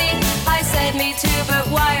crazy." I said, "Me too, but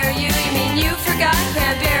why are you? You mean you forgot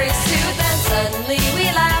cranberries too?" Then suddenly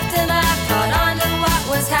we laughed and laughed, caught on to what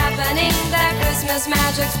was happening. That Christmas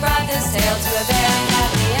magic's brought this tale to a very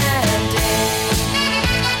happy ending.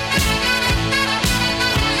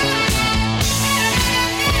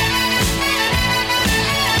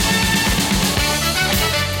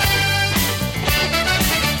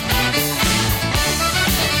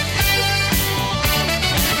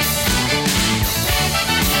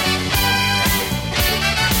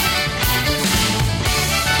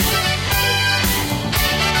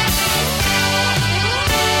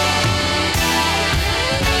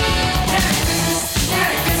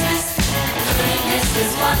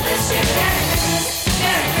 This year.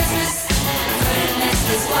 Merry Christmas, Merry Christmas. Couldn't miss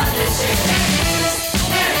this one this year.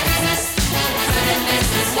 Merry Christmas, couldn't miss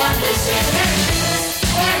this one this year. Merry Christmas,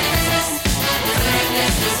 couldn't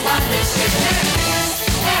miss this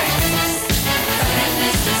one this year. Merry Christmas, couldn't miss this one this year. Merry Christmas, couldn't miss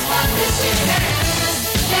this one this year.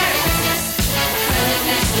 Merry Christmas,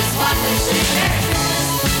 couldn't miss this one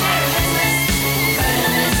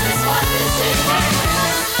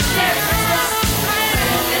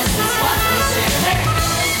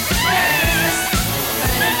this year. Merry Christmas, couldn't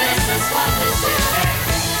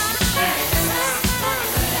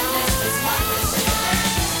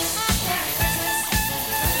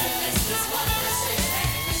miss this one this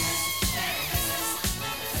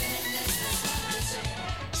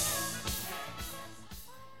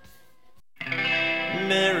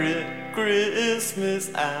year. Merry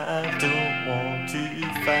Christmas, I don't want to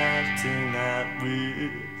fight tonight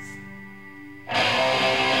with.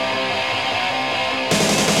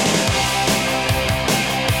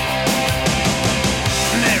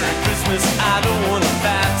 Merry Christmas, I don't want to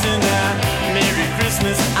fight tonight. Merry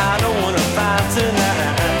Christmas, I don't want to fight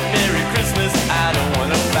tonight. Merry Christmas, I don't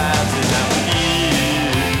want to fight tonight with you.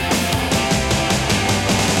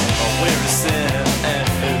 Where is Santa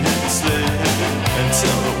and his sled? And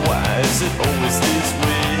tell me why is it always this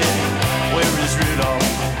way?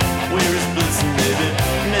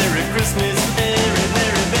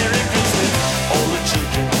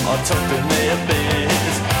 tucked in their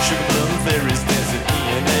beds. Sugar plum fairies dancing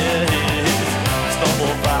in their heads.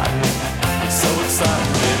 Snowball fighting, it's so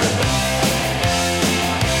exciting, baby.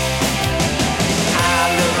 I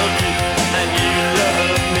love you and you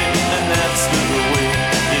love me, and that's the way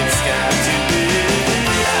it's got to be.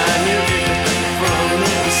 I knew it from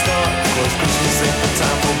the start, 'cause Christmas ain't the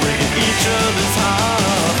time for breaking each other's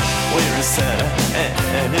heart. Where is Santa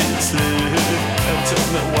and his sleigh? And tell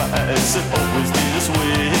me why is it always this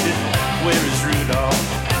way? Where is Rudolph?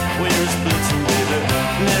 Where is Blitzen, baby?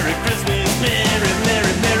 Merry Christmas, Merry,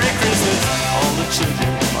 Merry, Merry Christmas. All the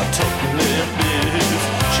children are tucking their beds.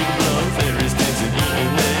 Sugar plum fairies dancing in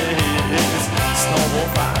their heads. Snowball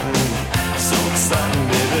fighting, so exciting,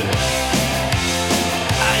 baby.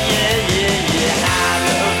 Ah, yeah, yeah, yeah, I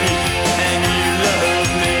love you and you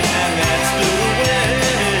love me, and that's the way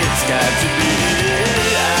it's got to be.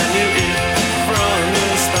 I knew it from the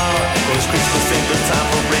start, 'cause Christmas ain't the time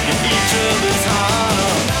for breaking each other's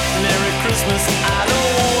heart. Merry Christmas, I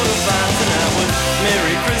don't want to fight tonight with.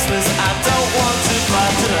 Merry Christmas, I don't want to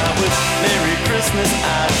fight tonight with. Merry Christmas,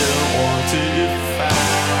 I don't want to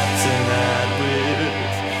fight tonight with.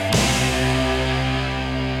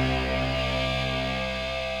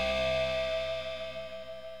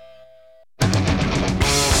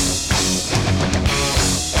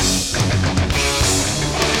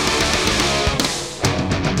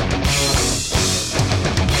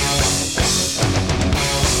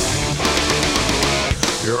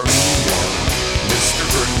 You're a mean one, Mr.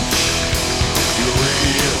 Grinch. You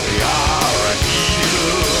really are a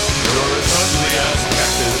heel. You're as ugly as a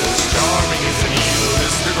cactus, charming as an eel,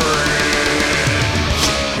 Mr. Grinch.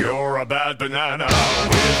 You're a bad banana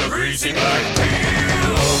with a greasy black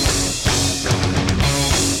peel.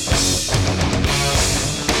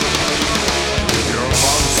 You're a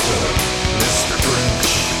monster, Mr.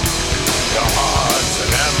 Grinch. Your heart's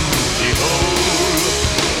an empty hole.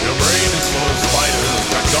 Your brain is full of spiders,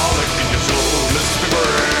 fractalic in your soul, Mr.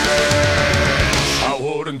 Grinch. I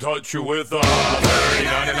wouldn't touch you with a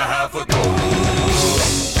 39.5 foot pole.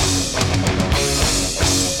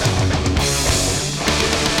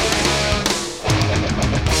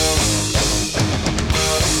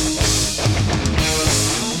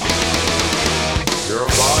 You're a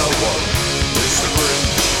vile one, Mr.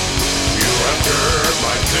 Grinch. You have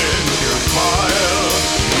termites in your smile.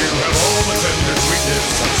 You have all the tender sweetness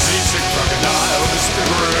of seasick crocodile, Mr.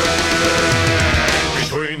 Grinch.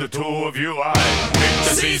 Between the two of you, I pick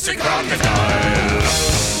the seasick crocodile.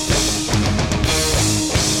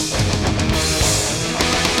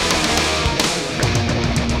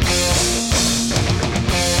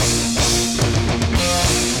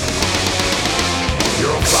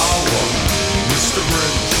 You're a foul one, Mr.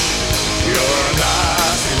 Grinch. You're a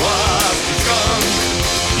nasty, nasty skunk.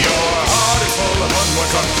 Your heart is full of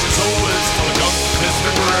unwashed trunks. Your soul is full of gunk, Mr.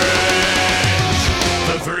 Grinch.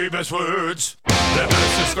 The three best words that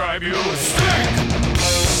best describe you: stink,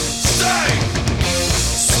 stank,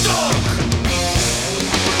 stunk.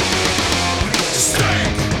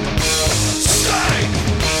 Stink, stank,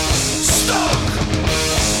 stunk.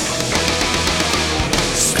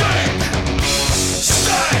 Stink,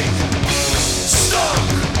 stank, stunk.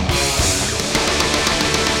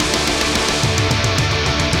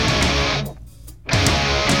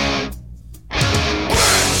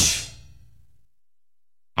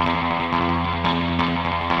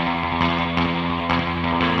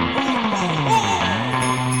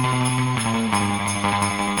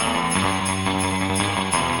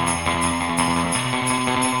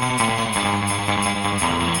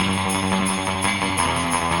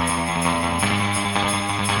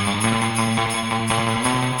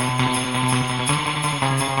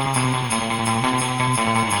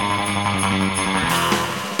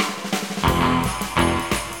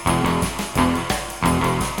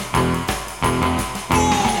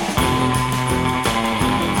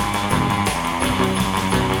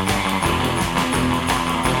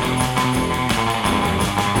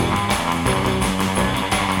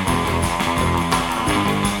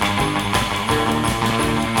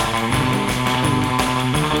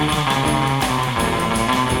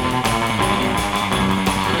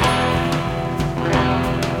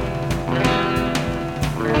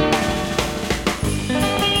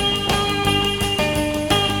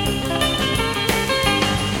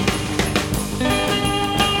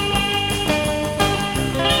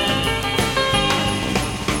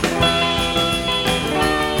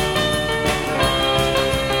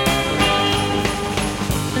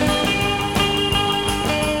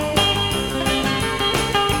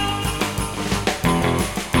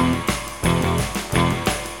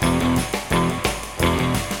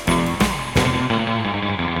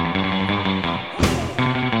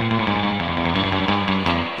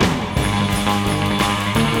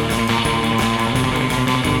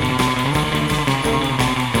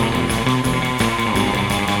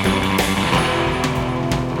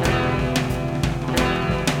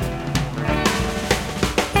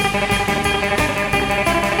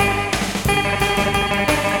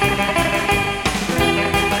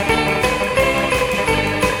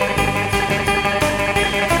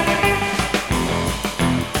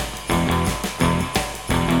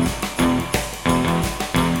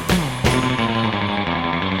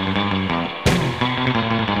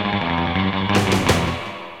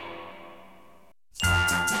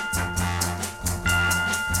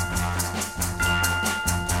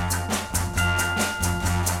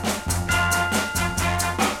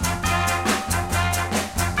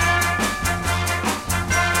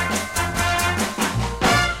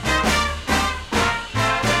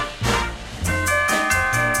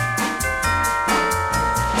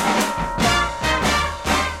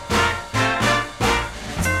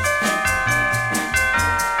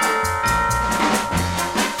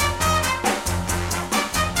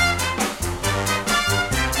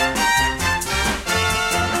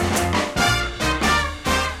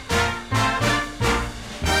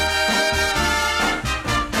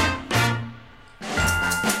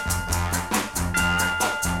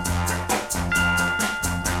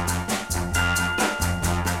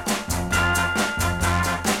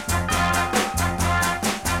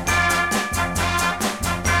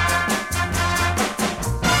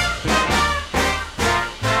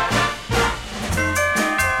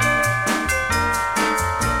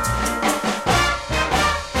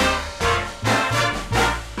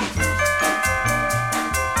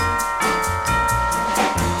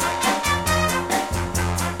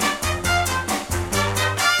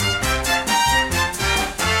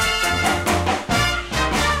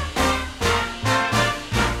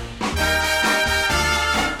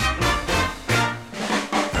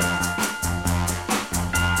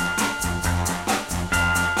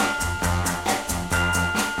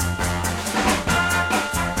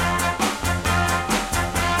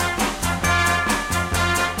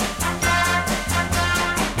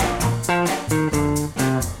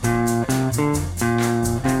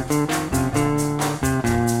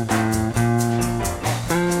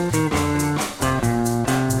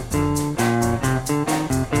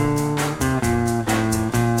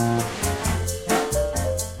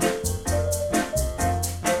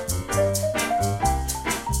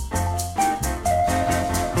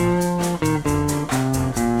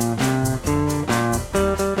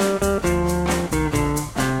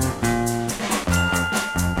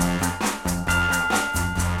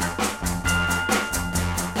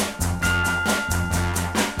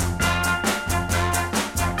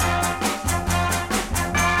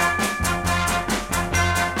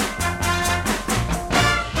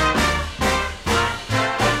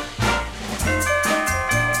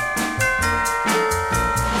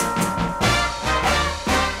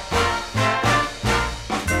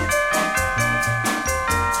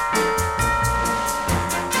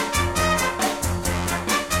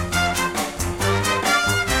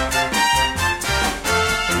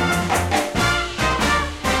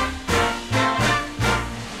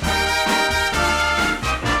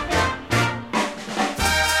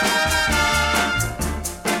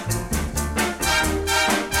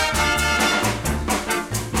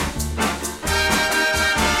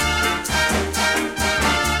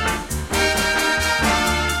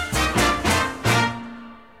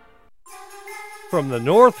 from the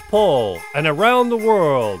North Pole and around the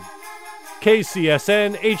world.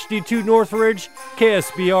 KCSN HD2 Northridge,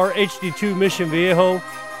 KSBR HD2 Mission Viejo,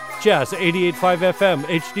 Jazz 88.5 FM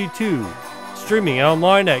HD2, streaming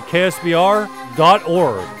online at ksbr.org.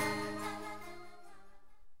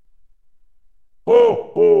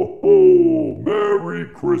 Ho, ho, ho! Merry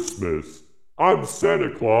Christmas! I'm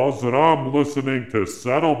Santa Claus and I'm listening to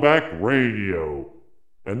Saddleback Radio.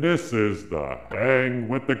 And this is the Hang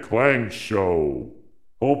with the Klang show.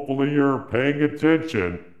 Hopefully you're paying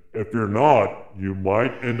attention. If you're not, you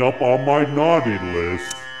might end up on my naughty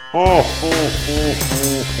list. Ho, ho, ho,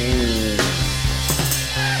 ho, ho.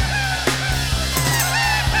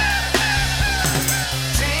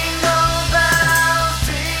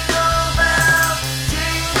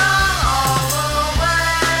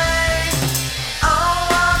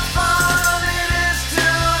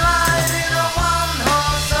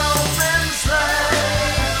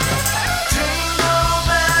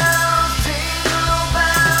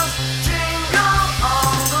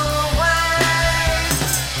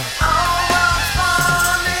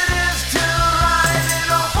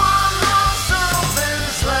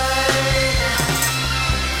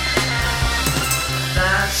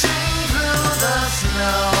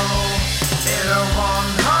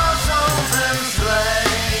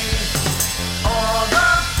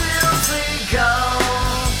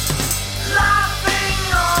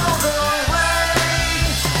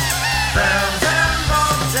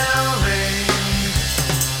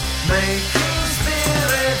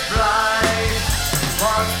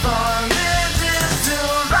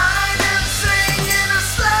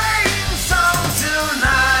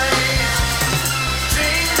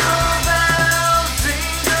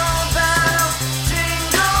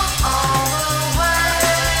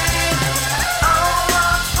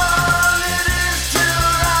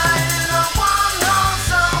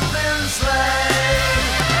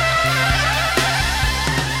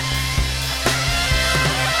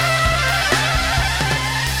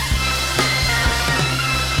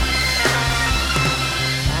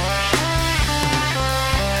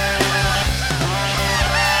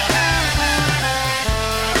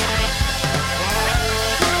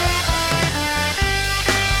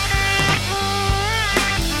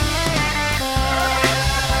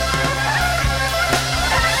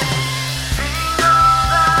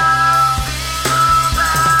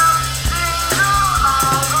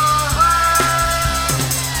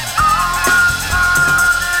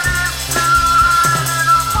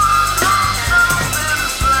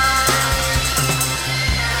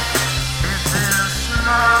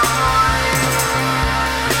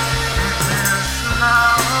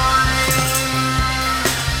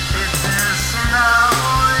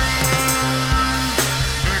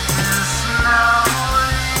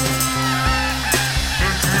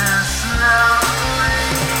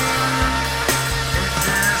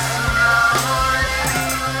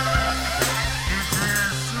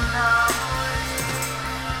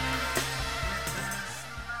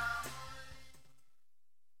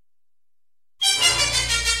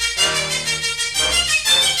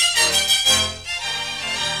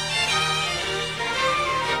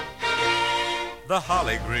 The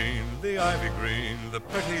holly green, the ivy green, the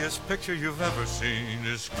prettiest picture you've ever seen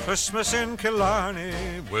is Christmas in Killarney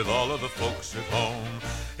with all of the folks at home.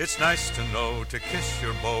 It's nice to know to kiss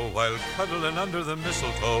your beau while cuddling under the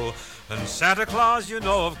mistletoe. And Santa Claus, you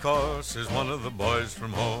know, of course, is one of the boys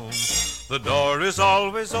from home. The door is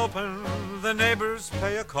always open, the neighbors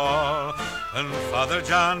pay a call, and Father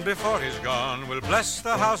John, before he's gone, will bless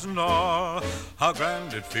the house and all. How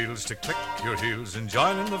grand it feels to click your heels and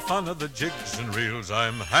join in the fun of the jigs and reels.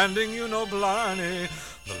 I'm handing you no blarney,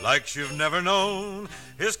 the likes you've never known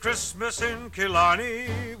is Christmas in Killarney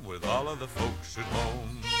with all of the folks at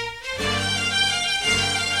home.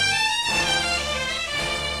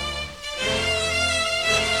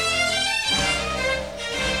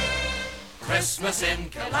 Christmas in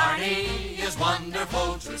Killarney is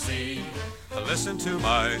wonderful to see. Listen to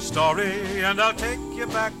my story and I'll take you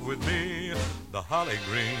back with me. The holly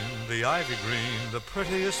green, the ivy green, the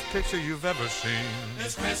prettiest picture you've ever seen.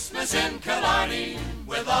 It's Christmas in Killarney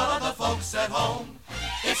with all of the folks at home.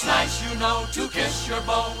 It's nice, you know, to kiss your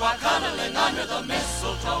beau while cuddling under the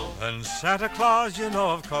mistletoe. And Santa Claus, you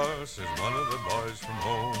know, of course, is one of the boys from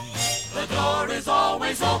home. The door is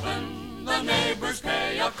always open, the neighbors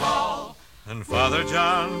pay a call, and Father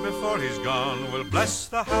John, before he's gone, will bless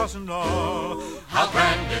the house and all. How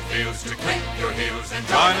grand it feels to click your heels and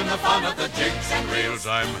join in the fun of the jigs and reels.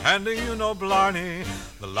 I'm handing you no blarney,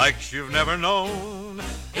 the likes you've never known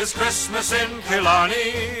is Christmas in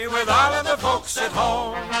Killarney with all of the folks at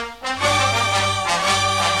home.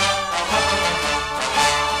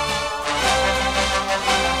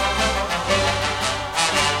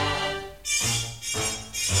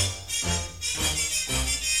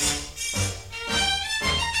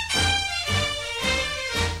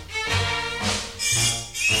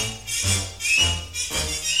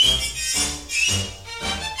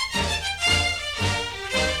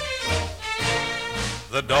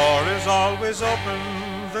 The door is always open,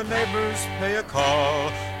 the neighbors pay a call,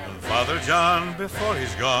 and Father John, before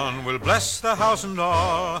he's gone, will bless the house and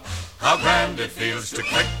all. How grand it feels to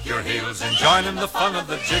click your heels and join in the fun of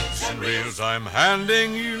the jigs and reels. I'm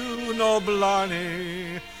handing you no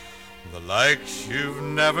blarney, the likes you've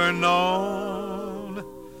never known.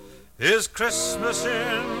 Is Christmas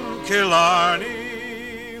in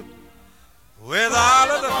Killarney with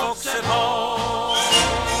all of the folks at home.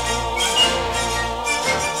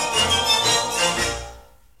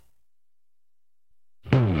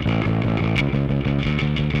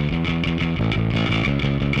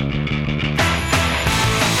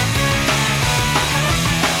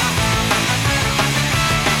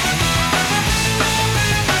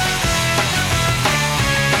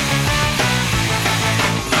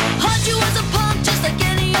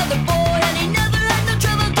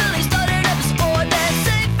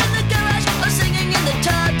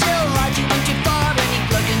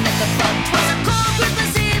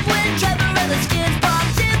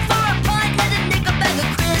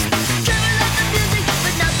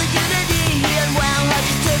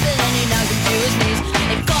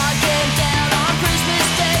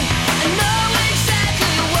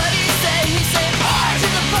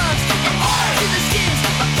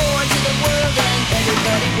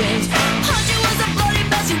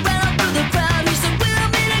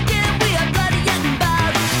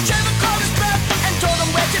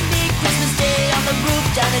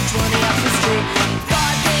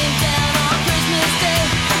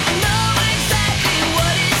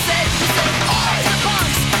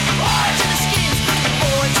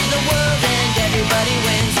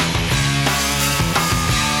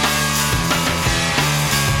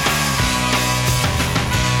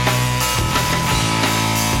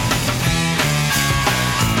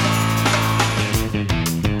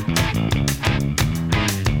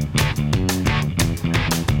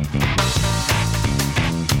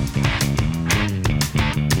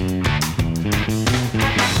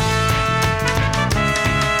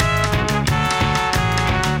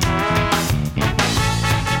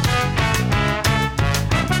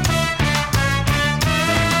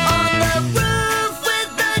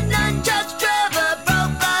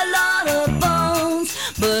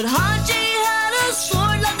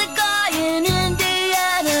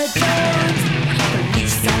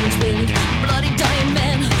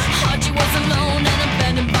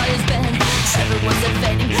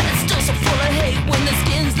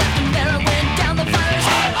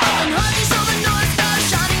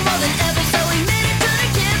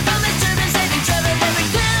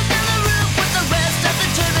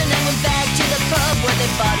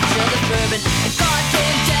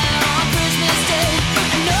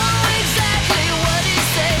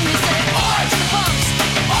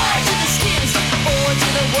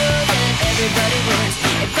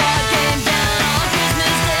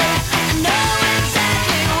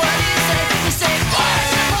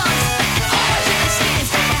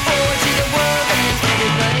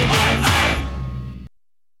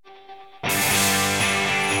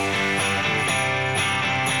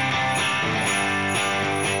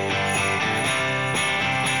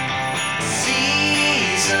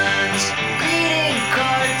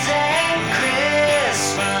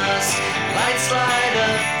 Lights light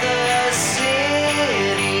up the city.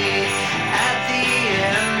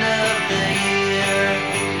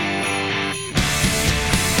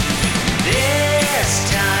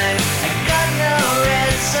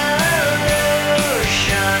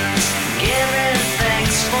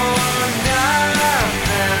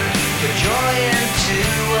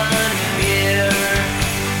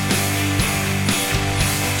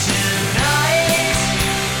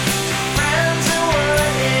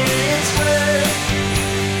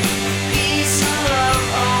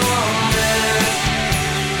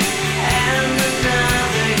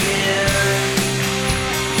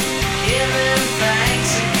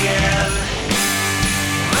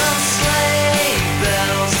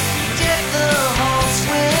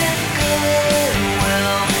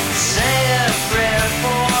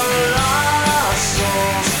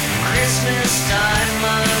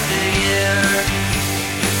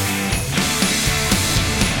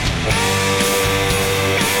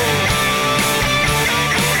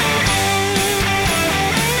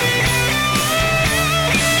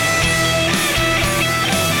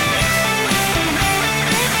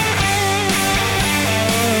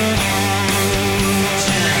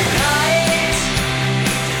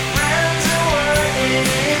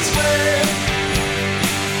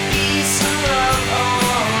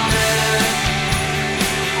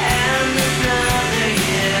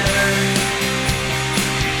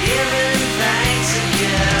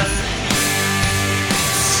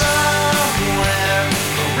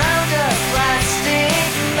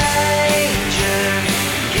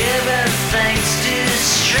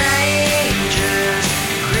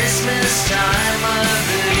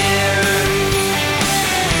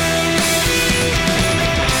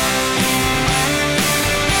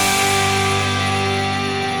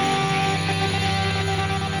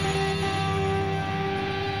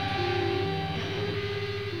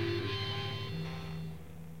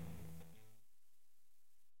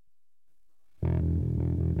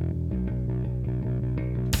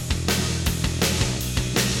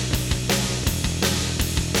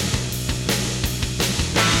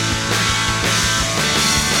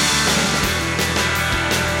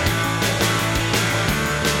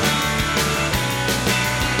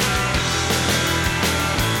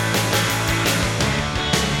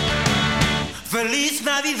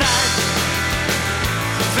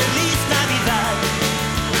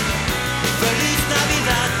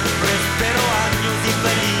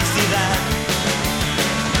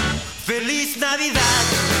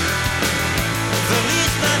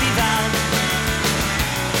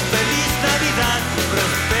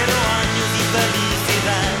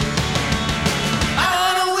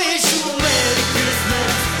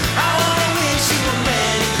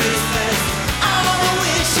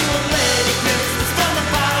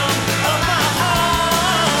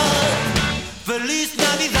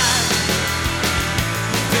 Navidad,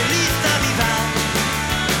 feliz Navidad,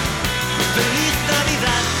 feliz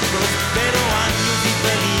Navidad, prospero años y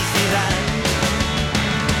felicidad.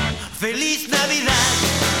 Feliz Navidad,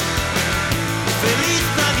 feliz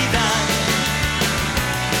Navidad,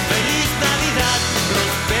 feliz Navidad,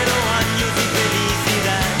 prospero años y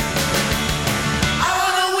felicidad. I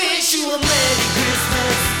wanna wish you a Merry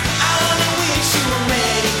Christmas. I wanna wish you a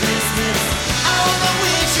Merry Christmas. I wanna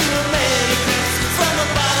wish you a Merry Christmas from the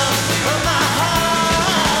bottom of my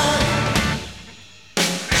heart.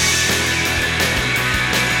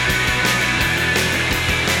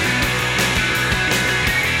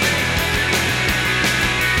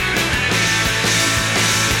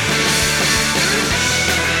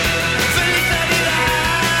 Feliz Navidad,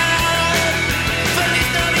 feliz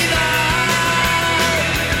Navidad.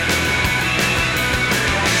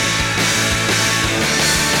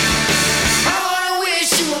 I wanna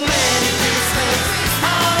wish you a Merry Christmas.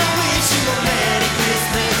 I wanna wish you a Merry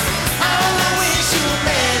Christmas. I wanna wish you a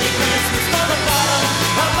Merry Christmas from the bottom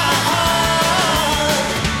of my heart.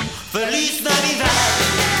 Feliz Navidad,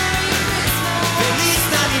 feliz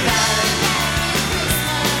Navidad,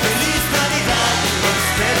 feliz Navidad,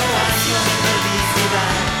 prospero año de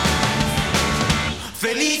felicidad.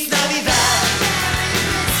 Feliz Navidad,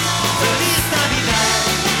 feliz Navidad,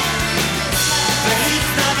 feliz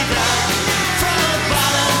Navidad from the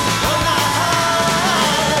bottom of my heart.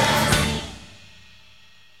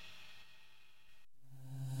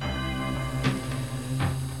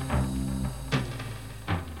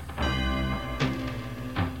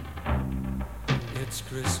 It's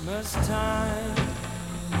Christmas time.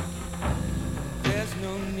 There's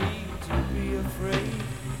no need to be afraid.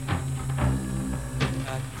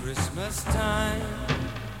 At Christmas time,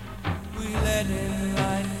 we let in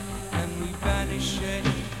light and we banish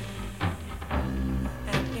shade.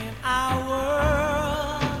 And in our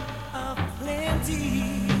world of plenty,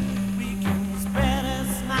 we can spread a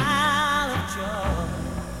smile of joy.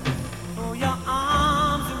 Throw your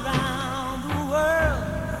arms around the world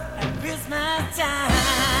at Christmas time.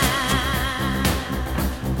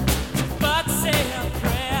 But say a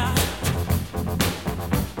prayer,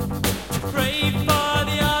 pray for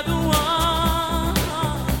the other ones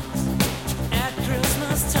at Christmas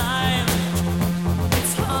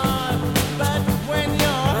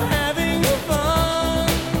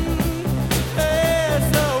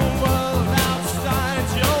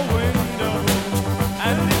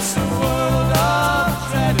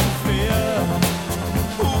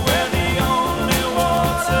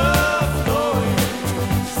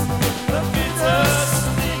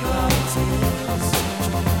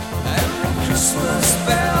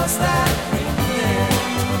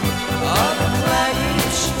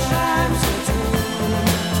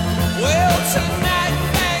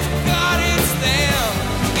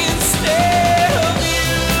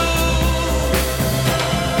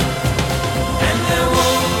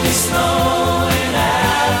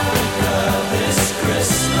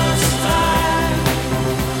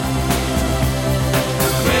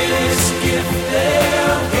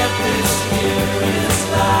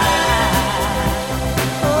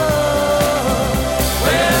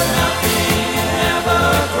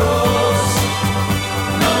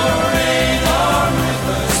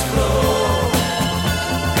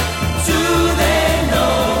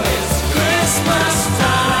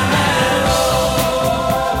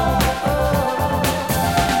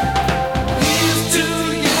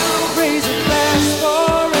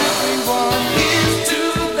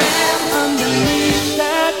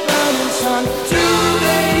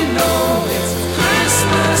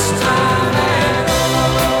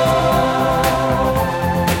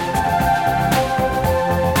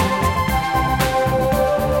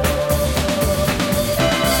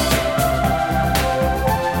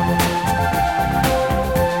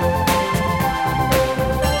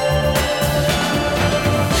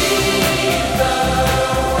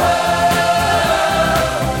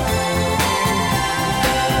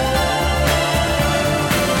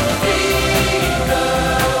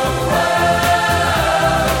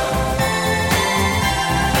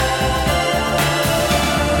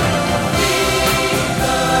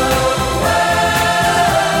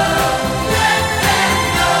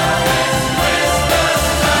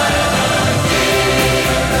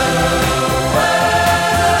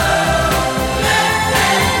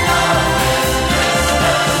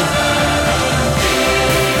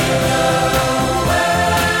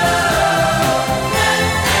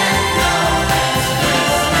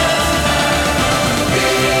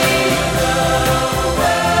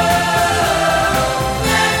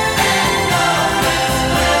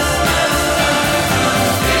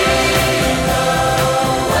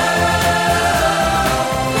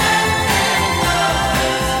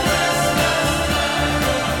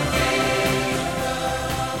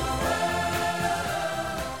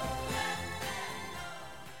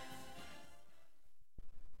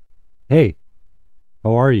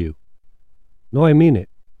How are you? No, I mean it.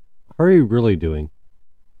 How are you really doing?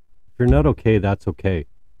 If you're not okay, that's okay.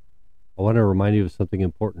 I want to remind you of something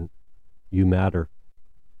important. You matter.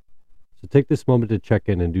 So take this moment to check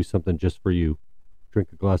in and do something just for you. Drink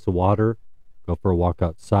a glass of water, go for a walk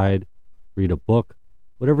outside, read a book,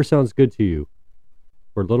 whatever sounds good to you.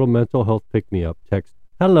 For a little mental health pick-me-up, text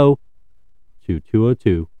HELLO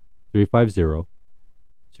to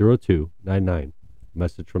 202-350-0299.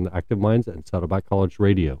 Message from the Active Minds and Saddleback College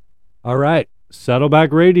Radio. All right,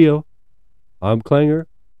 Saddleback Radio. I'm Klanger,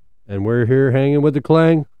 and we're here hanging with the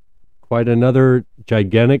Klang. Quite another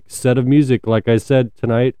gigantic set of music. Like I said,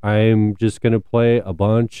 tonight I'm just going to play a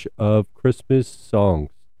bunch of Christmas songs.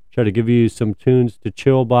 Try to give you some tunes to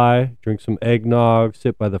chill by, drink some eggnog,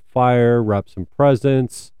 sit by the fire, wrap some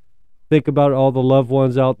presents, think about all the loved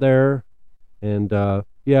ones out there. And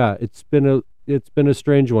yeah, it's been a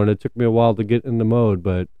strange one. It took me a while to get in the mode,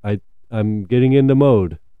 but I'm getting in the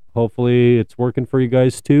mode. Hopefully it's working for you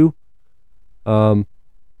guys too.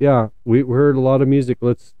 Yeah, we heard a lot of music.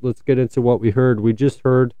 Let's get into what we heard. We just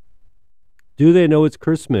heard Do They Know It's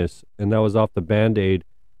Christmas? And that was off the Band-Aid.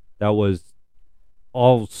 That was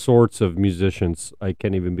all sorts of musicians. I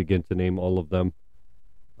can't even begin to name all of them.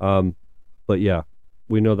 But yeah,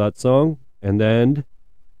 we know that song. And then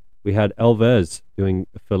we had Elvis doing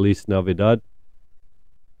Feliz Navidad.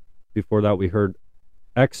 Before that, we heard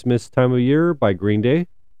Xmas Time of Year by Green Day.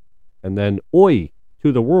 And then Oi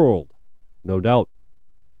to the World, no doubt.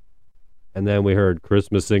 And then we heard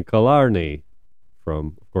Christmas in Killarney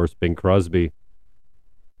from, of course, Bing Crosby.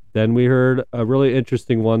 Then we heard a really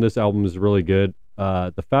interesting one. This album is really good.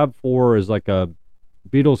 The Fab Four is like a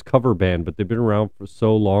Beatles cover band, but they've been around for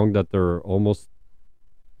so long that they're almost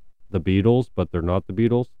the Beatles, but they're not the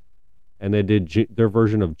Beatles. And they did their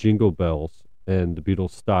version of Jingle Bells in the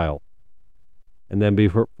Beatles style. And then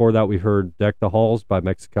before that, we heard Deck the Halls by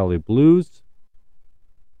Mexicali Blues.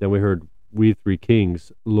 Then we heard We Three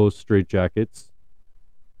Kings, Los Straitjackets.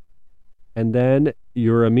 And then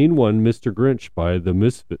You're a Mean One, Mr. Grinch by The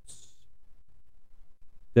Misfits.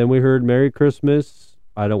 Then we heard Merry Christmas,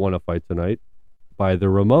 I Don't Want to Fight Tonight by The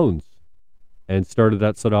Ramones. And started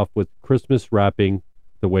that set off with Christmas Wrapping,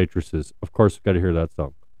 The Waitresses. Of course, we've got to hear that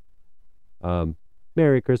song.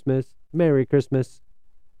 Merry Christmas, Merry Christmas.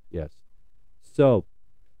 Yes. So,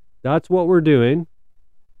 that's what we're doing.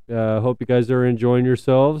 Hope you guys are enjoying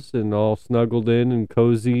yourselves and all snuggled in and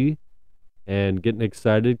cozy and getting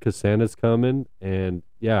excited because Santa's coming. And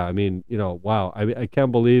yeah, I mean, you know, wow. I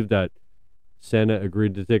can't believe that Santa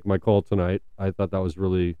agreed to take my call tonight. I thought that was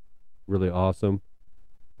really, really awesome.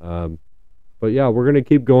 But yeah, we're going to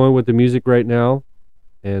keep going with the music right now.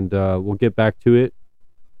 And we'll get back to it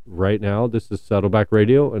right now. This is Saddleback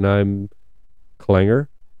Radio, and I'm Klanger.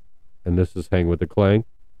 And this is Hang with the Klang.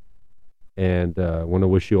 And I want to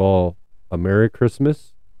wish you all a Merry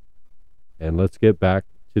Christmas. And let's get back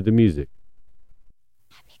to the music.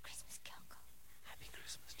 Happy Christmas, Kyoko. Happy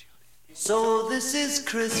Christmas, Judy. So this is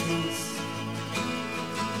Christmas.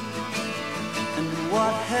 And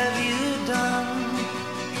what have you done?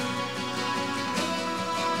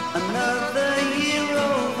 Another year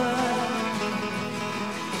over.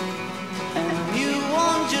 And you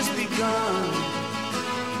won't just begun.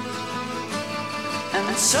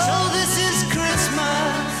 And so this is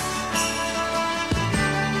Christmas.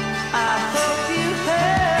 I hope you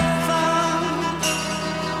had fun.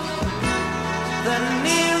 The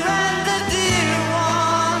near and the dear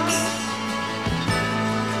ones,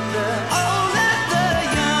 the old and the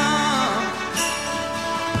young.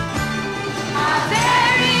 A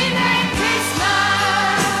very Merry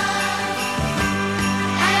Christmas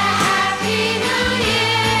and a Happy New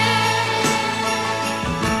Year.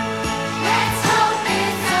 Let's hope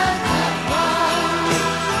it's a good one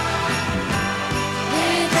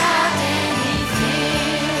without any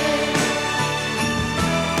fear.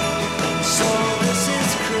 So this is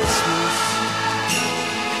Christmas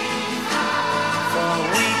for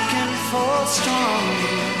weak and for strong,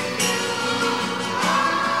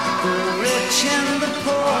 the rich and the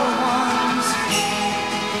poor ones.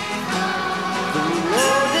 The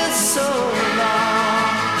road is so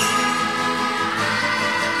long,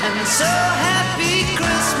 and so happy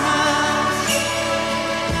Christmas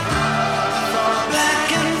for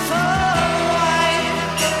black and for white,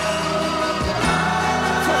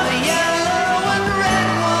 for yellow and red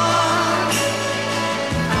ones.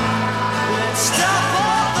 Let's stop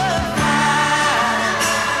all the fight.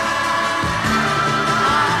 A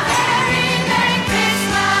very Merry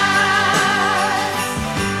Christmas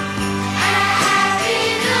and a Happy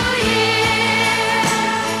New Year.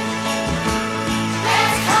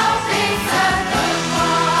 Let's hope it's a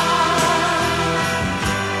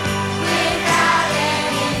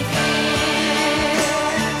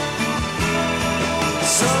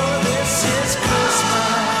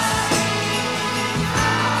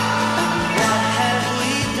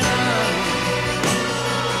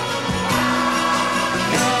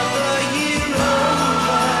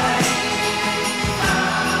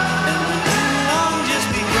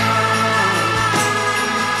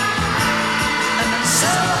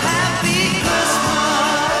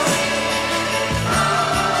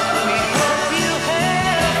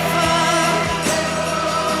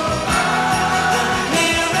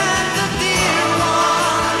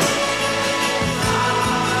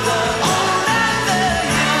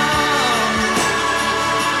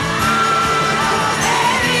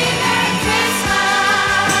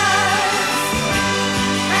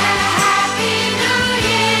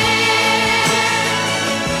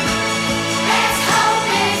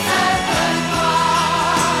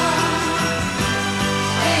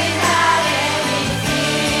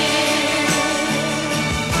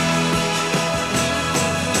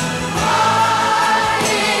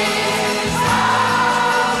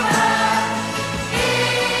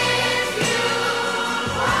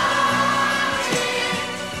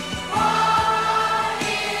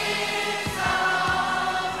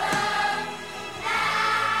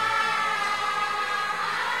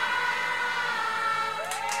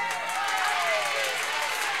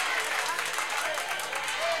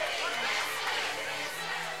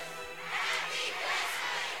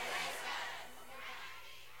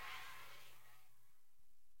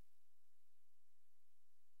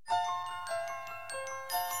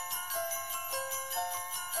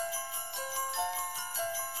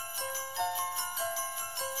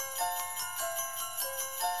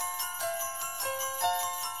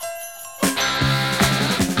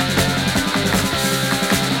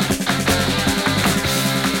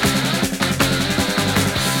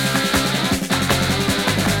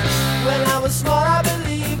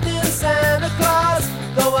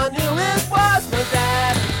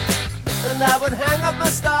would hang up my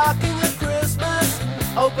stocking at Christmas,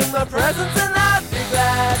 open my presents and I'd be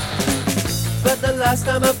glad. But the last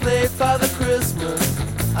time I played Father Christmas,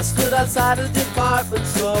 I stood outside a department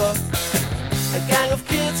store. A gang of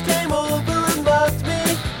kids came over and mugged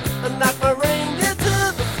me and knocked my reindeer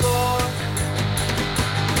to the floor.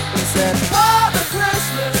 He said, Father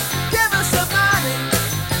Christmas, give us some money.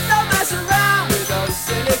 Don't mess around with those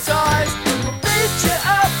silly toys. We'll beat you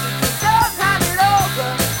up if you don't hand it over.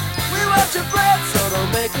 We want your bread, so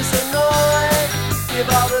don't make us annoyed. Give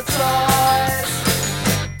all the toys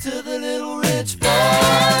to the little rich boys.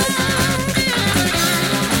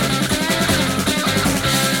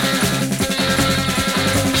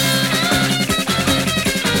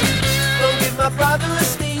 Don't give my brother a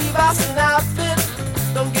Steve Austin outfit.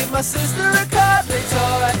 Don't give my sister a cuddly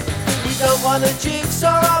toy. We don't want a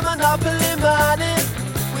jigsaw or Monopoly money.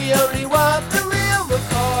 We only want the real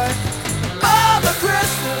McCoy. Father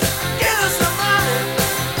Christmas, give us some money.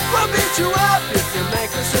 We'll beat you up if you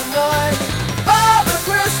make us annoyed. Father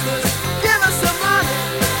Christmas, give us some money.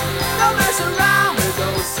 Don't mess around with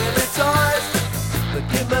those silly toys. But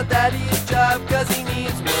give my daddy a job cause he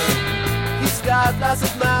needs one. He's got lots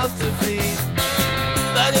of mouths to feed.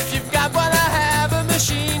 But if you've got one, I have a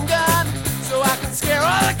machine gun, so I can scare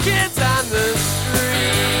all the kids on the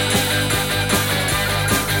street.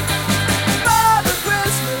 Father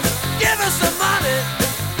Christmas, give us some money.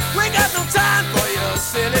 We got no time for your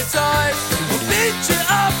silly toys. We'll beat you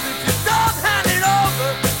up if you don't hand it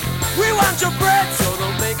over. We want your bread, so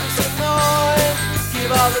don't make us annoyed.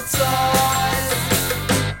 Give all the toys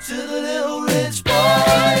to the little rich boys.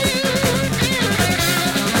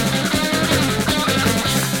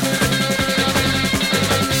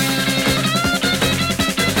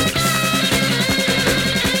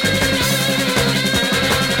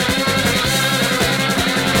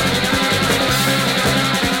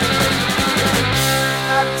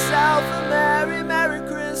 Have yourself a merry, merry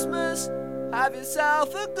Christmas. Have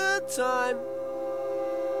yourself a good time.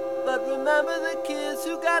 But remember the kids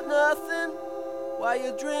who got nothing while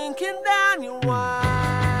you're drinking down your wine.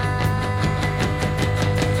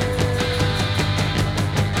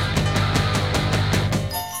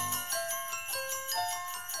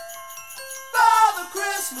 Father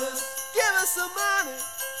Christmas, give us some money.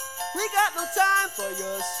 We got no time for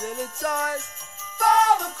your silly toys.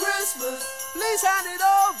 Father Christmas, please hand it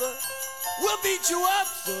over. We'll beat you up,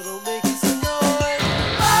 so don't make us annoyed.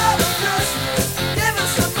 Father Christmas, give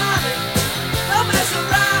us some money. Don't mess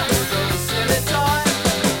around with those silly toys.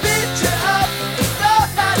 Beat you up, don't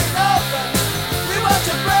hand it over. We want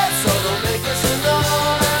your bread, so don't make us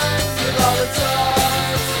annoyed. Give all the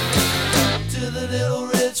toys to the little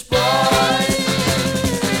rich boys.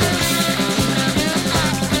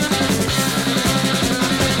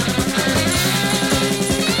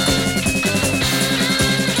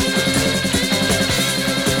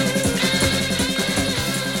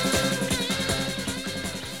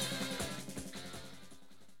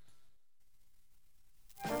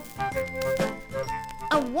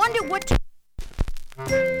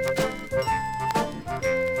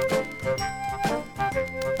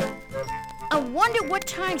 I wonder what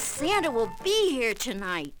time Santa will be here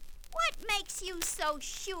tonight. What makes you so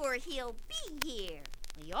sure he'll be here?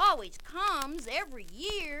 He always comes every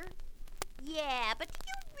year. Yeah, but do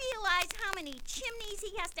you realize how many chimneys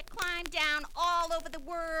he has to climb down all over the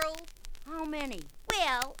world? How many?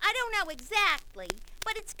 Well, I don't know exactly,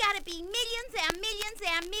 but it's got to be millions and millions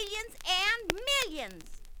and millions and millions.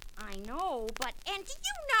 I know, but... And do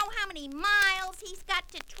you know how many miles he's got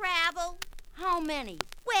to travel? How many?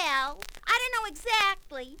 Well, I don't know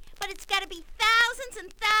exactly, but it's got to be thousands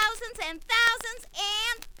and thousands and thousands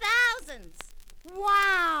and thousands.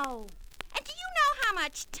 Wow! And do you know how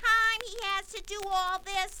much time he has to do all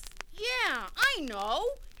this? Yeah, I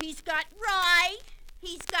know. He's got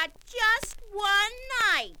just one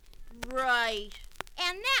night. Right.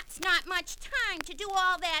 And that's not much time to do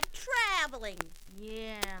all that traveling.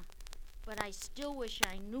 Yeah, but I still wish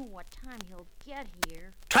I knew what time he'll get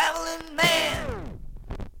here. Traveling man!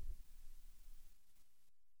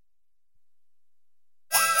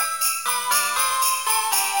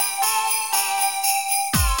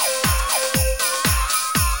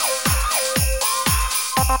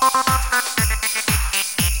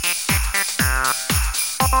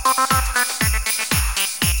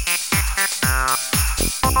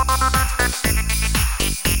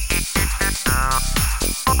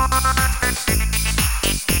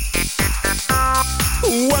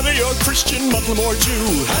 Whether you're Christian, Muslim, or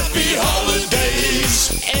Jew, happy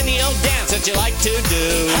holidays. Any old dance that you like to do,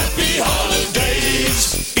 happy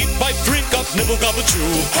holidays. Eat, bite, drink up, nibble, gobble, chew,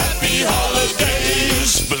 happy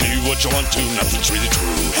holidays. Believe what you want to, nothing's really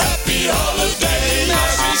true. Happy holidays.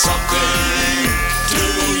 Marry something to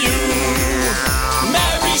you.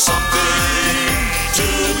 Marry something to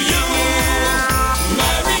you.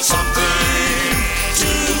 Marry something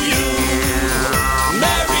to you.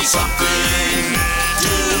 Marry something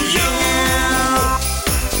to you.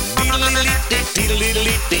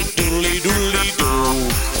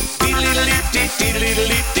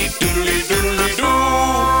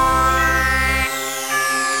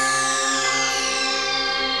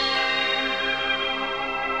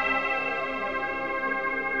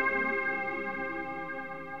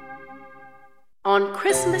 On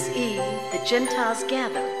Christmas Eve, the Gentiles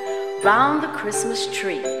gather round the Christmas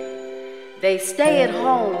tree. They stay at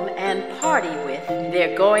home and party with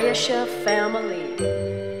their Goyisha family.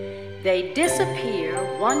 They disappear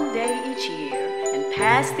one day each year and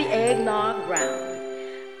pass the eggnog round.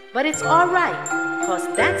 But it's all right, 'cause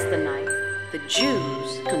that's the night the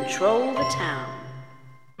Jews control the town.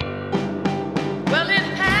 Well, it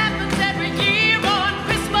happens every year on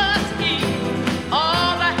Christmas Eve.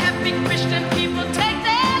 All the happy Christian people take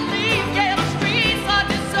their leave. Yeah, the streets are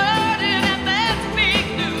deserted and that's big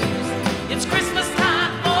news. It's Christmas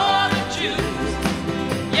time for the Jews.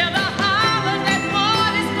 Yeah, the holiday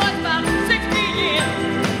party starts about 60 years.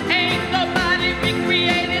 Ain't nobody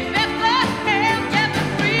recreated Bethlehem. Yeah, the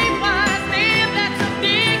three wise men, that's a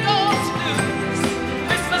big old snooze.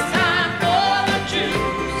 Christmas time for the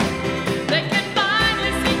Jews. They can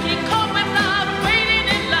finally see King Kong without waiting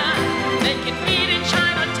in line. They can meet in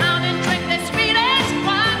Chinatown and drink their sweetest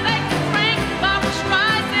wine. They can drink Barbra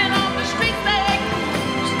Streisand on the streets they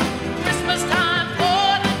cruise. Christmas time for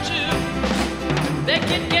the Jews. They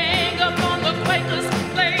can gang up on the Quakers,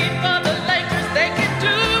 play for the Lakers. They can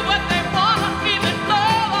do what they want, even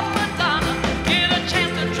blow up Madonna. Get a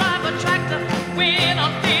chance to drive a tractor, win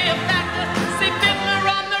on Fear Factor. See Fiddler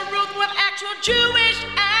on the Roof with actual Jewish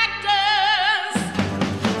actors.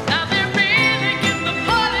 Now they really get the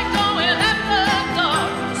party going after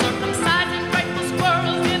dark. Circumcising grateful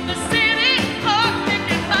squirrels in the city park.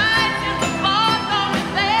 Picking fights in the bar, knowing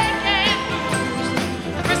they can't lose.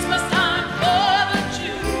 Christmas time for the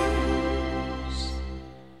Jews.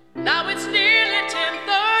 Now it's nearly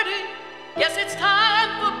 10:30. Yes, it's time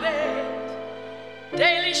for bed.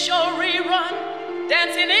 Daily Show rerun,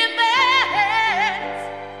 dancing in their heads.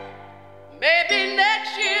 Maybe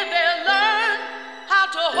next year they'll learn how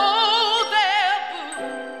to hold their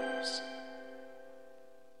booze.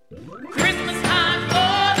 Christmas time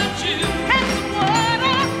for the Jews. Have some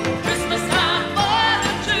water. Christmas time for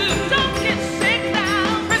the Jews. Don't get sick now.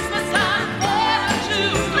 Christmas time for the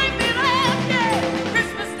Jews. Sleep it off, yeah.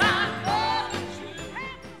 Christmas time for the Jews.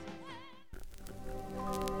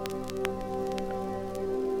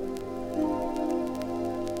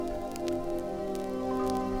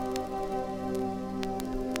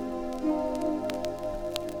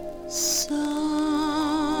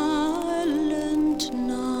 Silent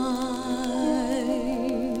night,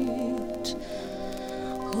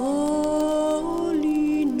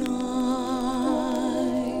 holy night,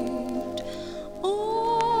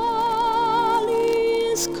 all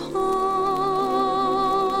is calm,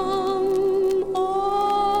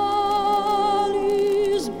 all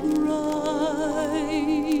is bright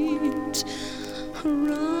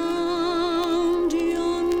around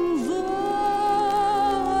yon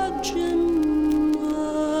virgin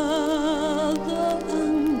mother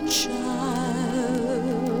and child.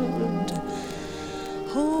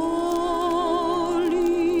 Holy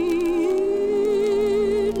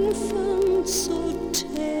infant, so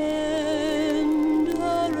tender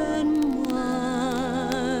and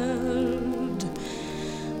mild,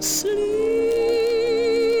 sleep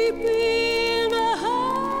in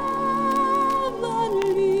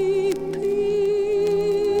heavenly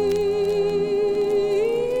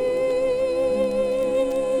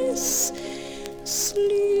peace. Sleep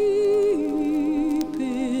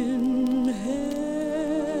in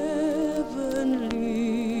heavenly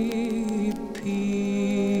peace.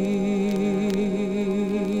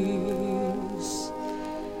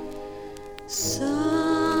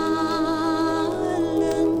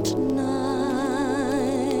 Silent night,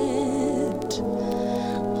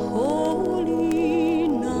 holy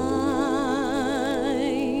night,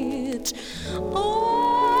 all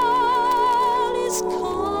is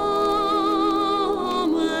calm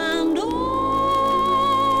and all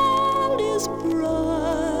is bright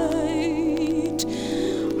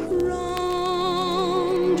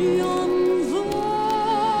round yon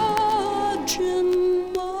virgin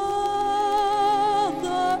mother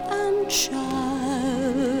and child.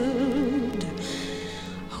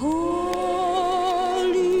 Holy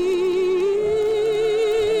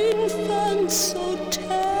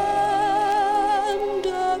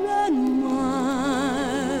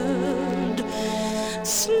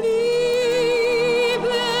sleep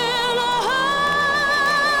in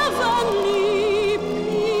heavenly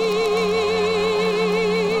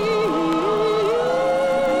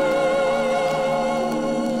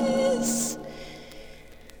peace.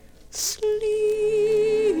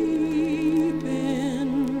 Sleep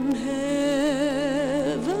in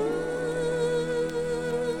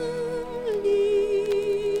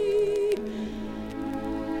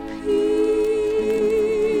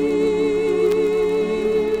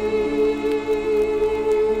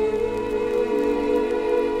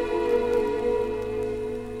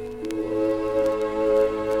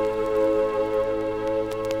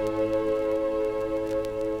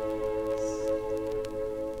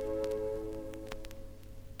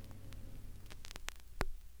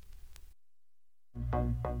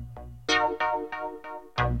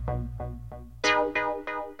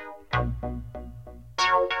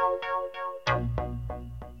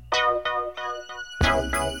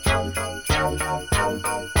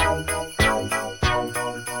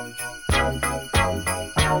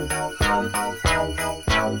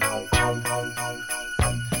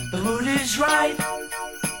The mood is right,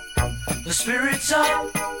 the spirit's up.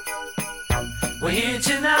 We're here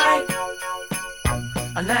tonight,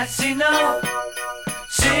 and that's enough.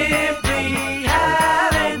 Simply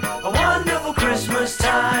having a wonderful Christmas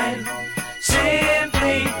time.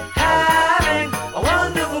 Simply having a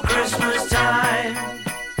wonderful Christmas time.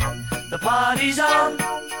 The party's on,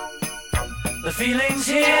 the feeling's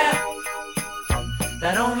here.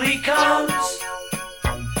 That only comes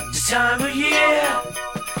this time of year.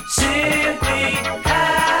 Simply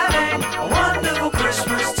having a wonderful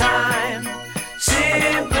Christmas time.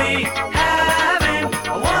 Simply having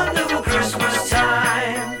a wonderful Christmas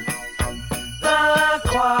time. The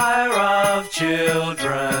choir of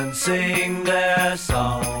children sing their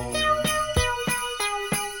song.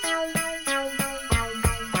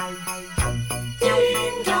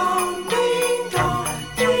 Ding dong, ding dong,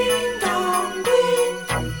 ding dong, ding.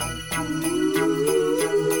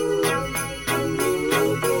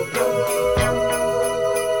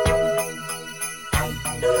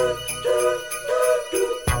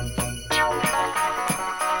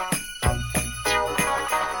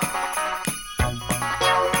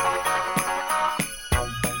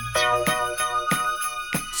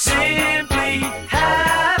 Simply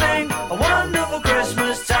having a wonderful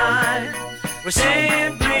Christmas time. We're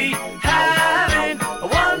simply having a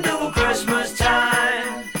wonderful Christmas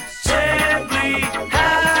time. Simply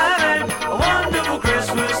having a wonderful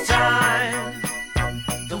Christmas time.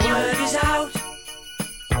 The word is out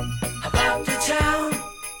about the town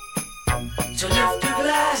to lift a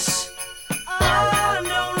glass. Oh,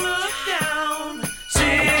 don't look down.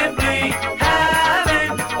 Simply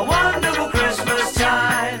having a wonderful Christmas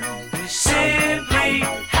time. We're simply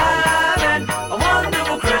having a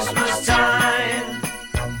wonderful Christmas time.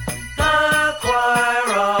 The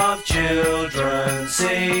choir of children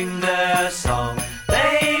sing their song.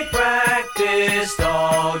 They practiced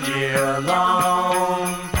all year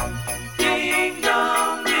long. Ding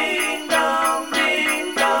dong, ding dong,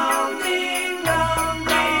 ding dong, ding dong,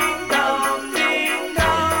 ding dong, ding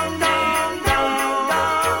dong, ding dong,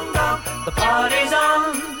 dong, dong. The party's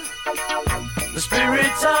on, the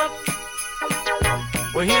spirit's up.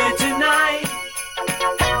 We're here tonight,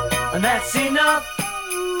 and that's enough.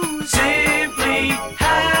 Simply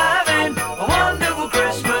having a wonderful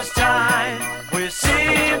Christmas time. We're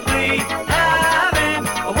simply having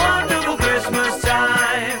a wonderful Christmas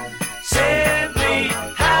time. Simply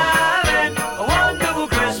having a wonderful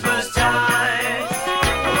Christmas time.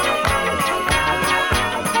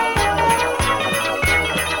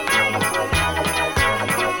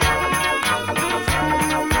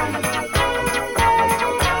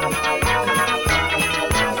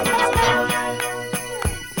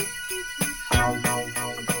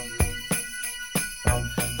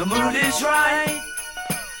 The mood is right,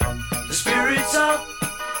 the spirit's up.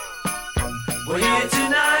 We're here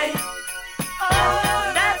tonight.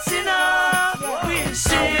 Oh, that's enough. We're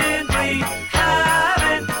simply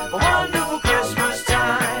having a wonderful Christmas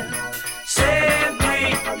time.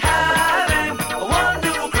 Simply having a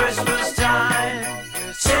wonderful Christmas time.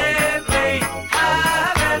 Simply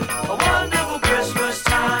having a wonderful Christmas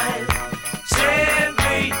time.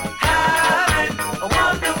 Simply having a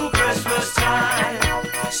wonderful Christmas time.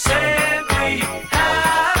 Simply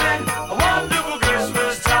having a wonderful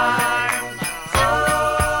Christmas time.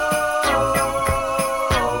 Oh.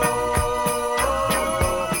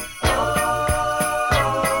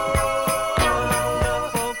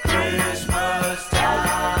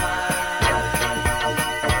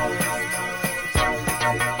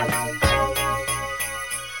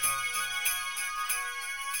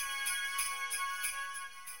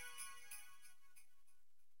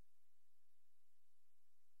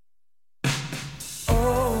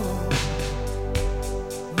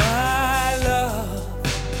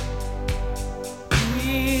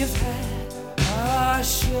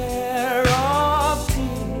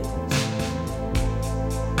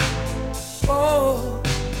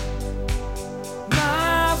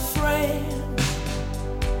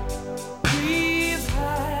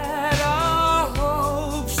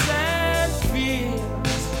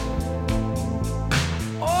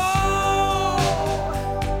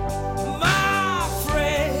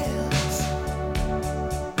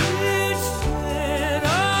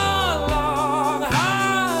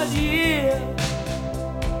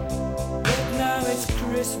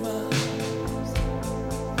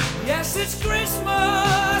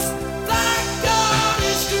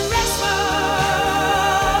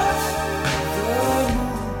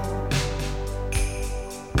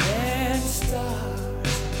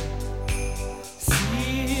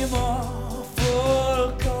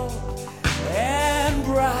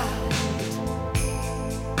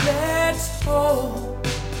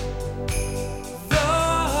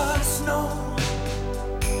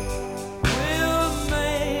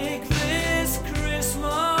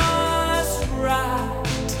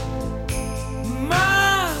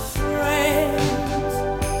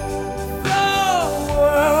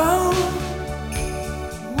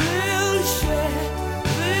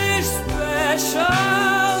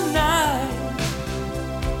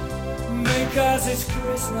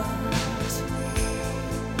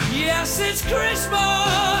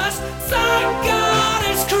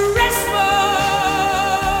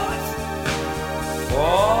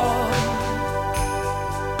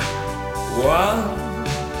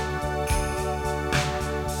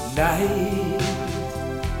 night.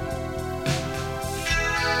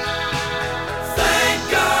 Thank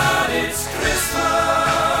God it's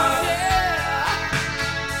Christmas.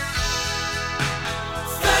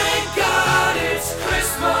 Thank God it's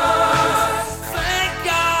Christmas. Thank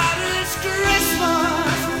God it's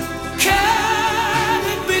Christmas. Can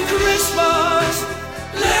it be Christmas?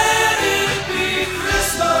 Let it be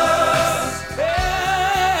Christmas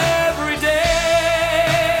every day.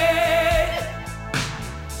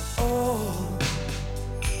 Oh,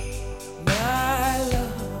 my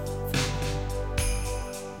love,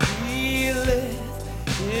 we live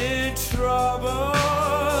in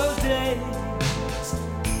troubled days.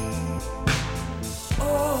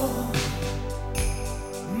 Oh,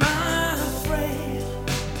 my friend,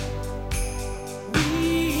 we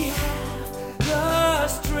have the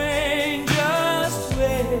strangest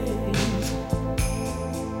ways.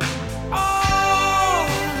 Oh,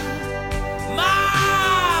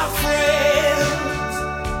 my friends,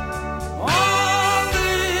 on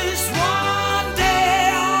this one day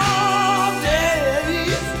of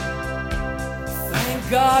days, thank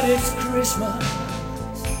God it's Christmas.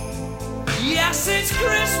 Yes, it's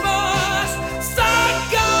Christmas.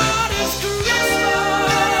 Thank God it's Christmas.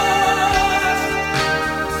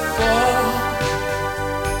 For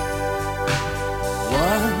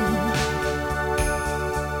one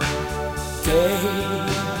day.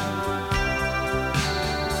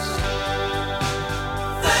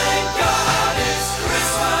 Thank God it's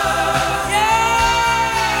Christmas.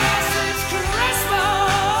 Yes, it's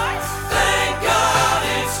Christmas. Thank God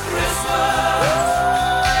it's Christmas.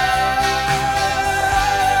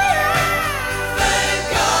 Thank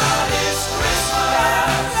God it's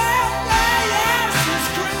Christmas. Yes, it's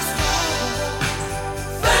Christmas.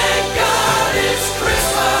 Thank God it's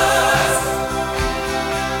Christmas.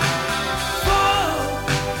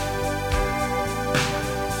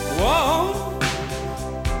 Whoa.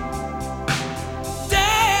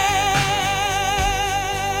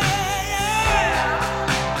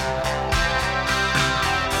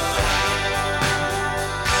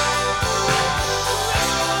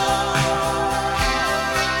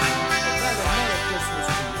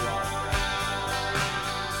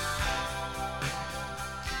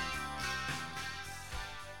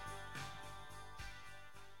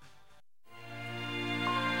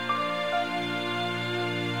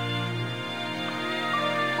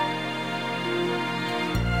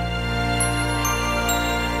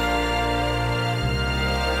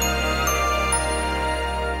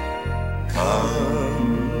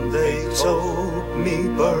 Come, they told me,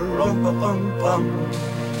 ba-rum-pa-pum-pum,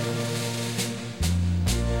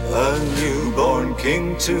 a newborn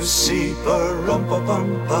king to see,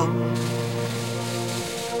 ba-rum-pa-pum-pum.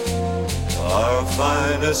 Our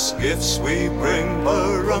finest gifts we bring,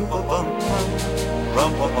 ba-rum-pa-pum-pum,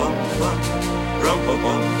 rum-pa-pum-pum,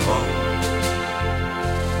 rum-pa-pum-pum.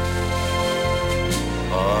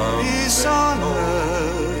 Peace on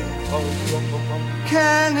earth,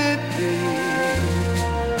 can it be?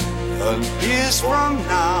 And years from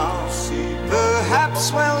now,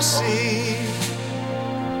 perhaps we'll see.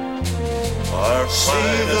 Or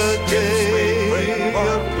see the day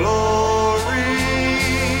of glory.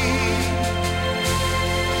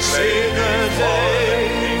 See the day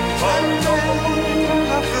when men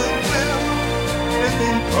of goodwill live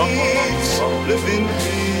in peace, live in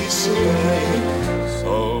peace again.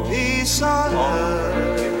 So peace on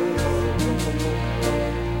earth.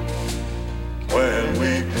 When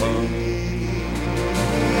we please,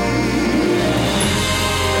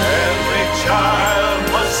 every child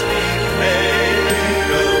must be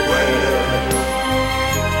made aware.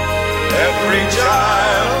 Every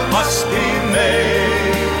child must be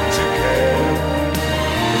made to care.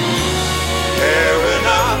 Care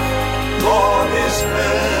enough for his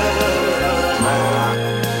fellow man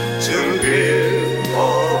to give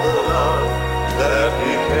all the love that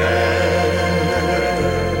he can.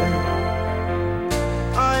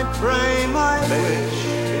 I pray my wish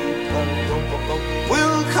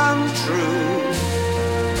will come true.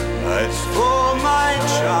 It's for my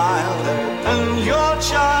child and your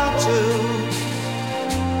child too.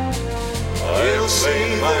 He'll see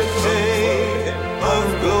the day of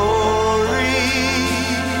glory.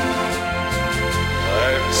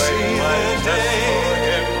 I'll see the day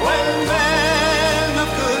when men of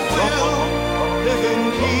goodwill live in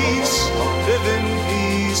peace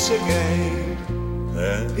again.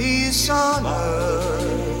 And peace on earth.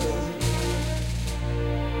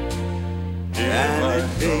 Can it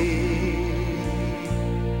be?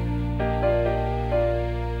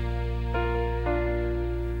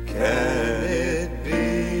 Can it be?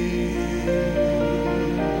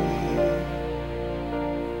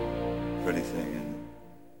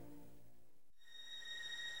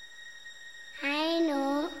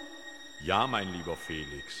 Ja, mein lieber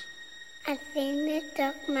Felix. Erzähl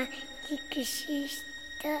doch mal die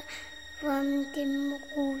Geschichte von dem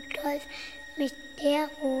Rudolf mit der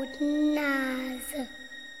roten Nase.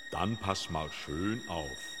 Dann pass mal schön auf.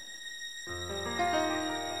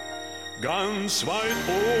 Ganz weit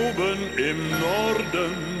oben im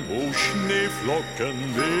Norden, wo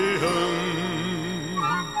Schneeflocken wehen,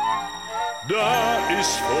 da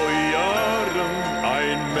ist vor Jahren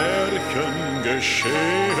ein Märchen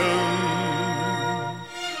geschehen.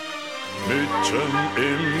 Mitten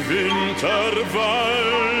im Winterwald,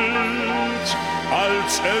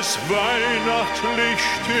 als es weihnachtlich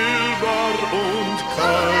still war und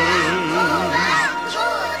kalt.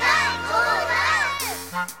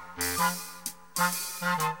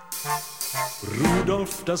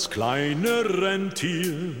 Rudolf, das kleine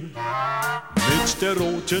Rentier, mit der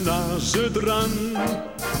roten Nase dran,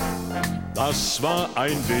 das war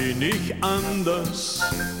ein wenig anders,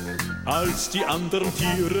 als die anderen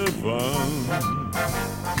Tiere waren.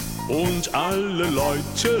 Und alle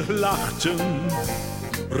Leute lachten.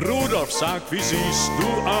 Rudolf, sag, wie siehst du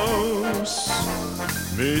aus?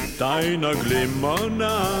 Mit deiner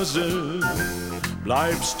Glimmernase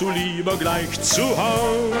bleibst du lieber gleich zu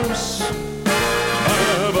Haus.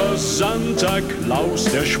 Aber Santa Claus,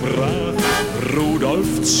 der sprach,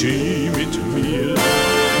 Rudolf, zieh mit mir.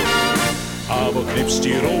 Aber knipst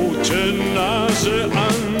die rote Nase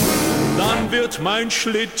an, dann wird mein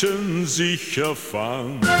Schlitten sicher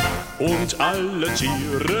fahren. Und alle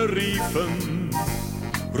Tiere riefen,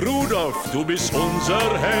 Rudolf, du bist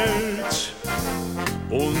unser Held.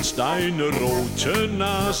 Und deine rote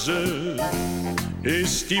Nase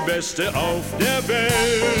ist die beste auf der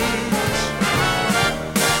Welt.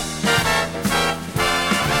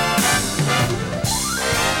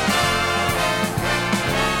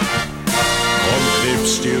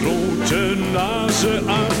 Knipst die rote Nase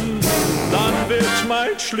an, dann wird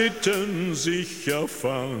mein Schlitten sicher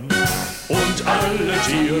fahren. Und alle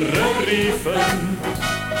Tiere riefen,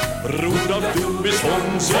 Rudolf, du bist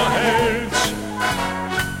unser Held.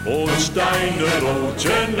 Und deine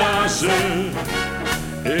rote Nase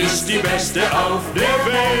ist die beste auf der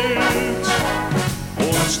Welt.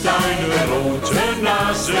 Und deine rote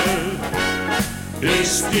Nase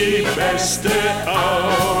ist die beste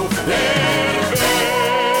auf der Welt.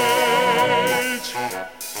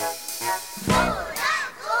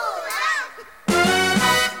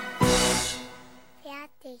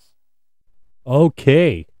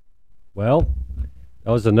 Okay. Well,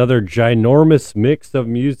 that was another ginormous mix of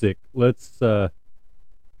music. Let's get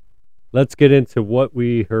into what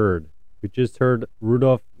we heard. We just heard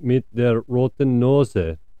Rudolf mit der roten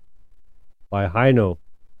Nase by Heino.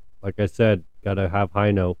 Like I said, gotta have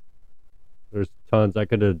Heino. There's tons. I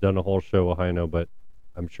could have done a whole show of Heino, but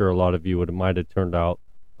I'm sure a lot of you might have tuned out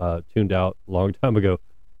a long time ago.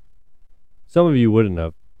 Some of you wouldn't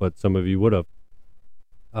have, but some of you would have.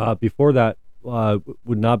 Before that,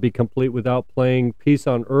 would not be complete without playing Peace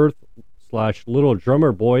on Earth / Little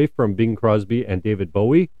Drummer Boy from Bing Crosby and David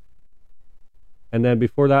Bowie. And then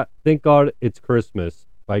before that, Thank God It's Christmas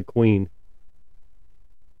by Queen.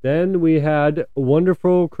 Then we had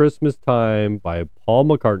Wonderful Christmas Time by Paul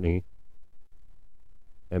McCartney.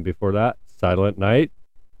 And before that, Silent Night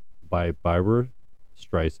by Barbra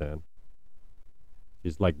Streisand.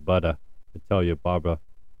 She's like butter, I tell you, Barbara.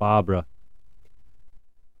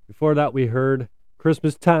 Before that, we heard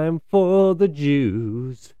Christmas Time for the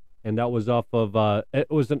Jews. And that was off of, it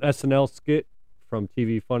was an SNL skit from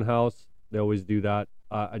TV Funhouse. They always do that.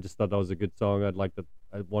 I just thought that was a good song. I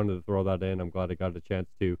wanted to throw that in. I'm glad I got a chance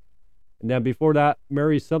to. And then before that,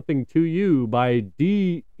 Marry Something to You by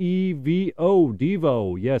D-E-V-O,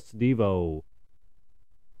 Devo. Yes, Devo.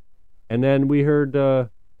 And then we heard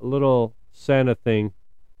a little Santa thing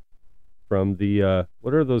from the,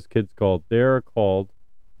 what are those kids called? They're called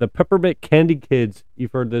the Peppermint Candy Kids.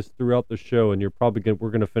 You've heard this throughout the show, and we're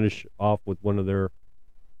going to finish off with one of their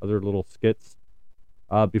other little skits.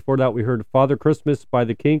 Before that, we heard Father Christmas by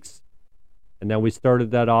the Kinks. And then we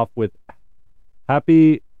started that off with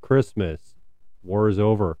Happy Christmas, War is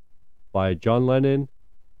Over by John Lennon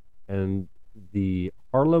and the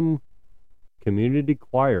Harlem Community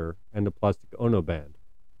Choir and the Plastic Ono Band.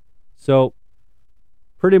 So,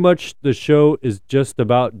 pretty much the show is just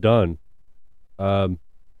about done.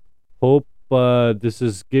 Hope this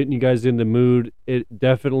is getting you guys in the mood. It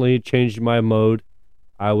definitely changed my mode.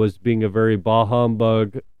 I was being a very bah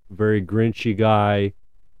humbug, very grinchy guy.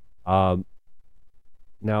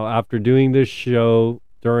 Now, after doing this show,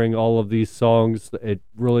 during all of these songs, it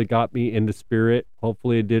really got me in the spirit.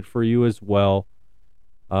 Hopefully it did for you as well.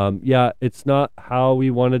 Yeah, it's not how we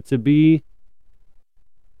want it to be,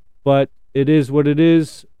 but it is what it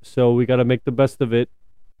is. So we got to make the best of it.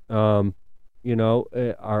 You know,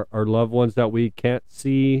 our loved ones that we can't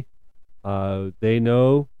see, they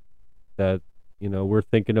know that, you know, we're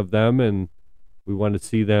thinking of them and we want to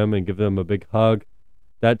see them and give them a big hug.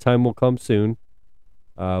 That time will come soon.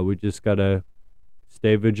 We just got to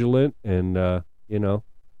stay vigilant and, you know,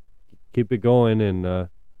 keep it going. And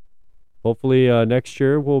hopefully next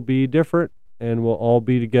year will be different and we'll all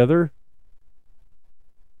be together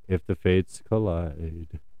if the fates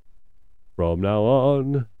collide. From now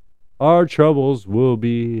on, our troubles will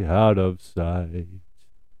be out of sight.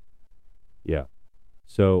 Yeah.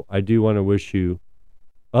 So I do want to wish you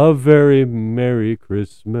a very Merry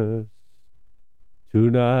Christmas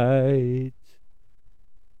tonight.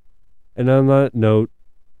 And on that note,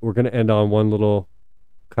 we're going to end on one little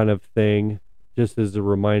kind of thing, just as a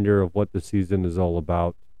reminder of what the season is all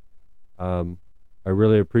about. I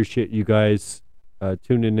really appreciate you guys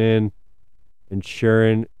tuning in and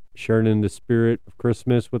sharing in the spirit of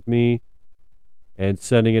Christmas with me and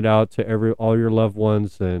sending it out to all your loved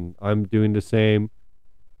ones. And I'm doing the same.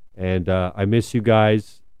 And I miss you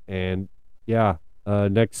guys. And yeah,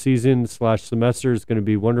 next season / semester is going to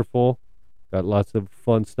be wonderful. Got lots of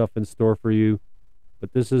fun stuff in store for you.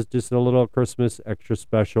 But this is just a little Christmas extra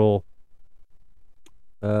special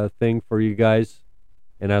thing for you guys.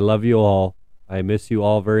 And I love you all. I miss you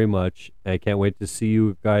all very much. I can't wait to see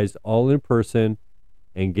you guys all in person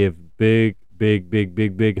and give big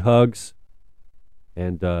hugs.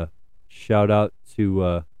 And shout out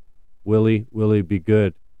to Willie. Willie, be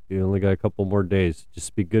good. You only got a couple more days.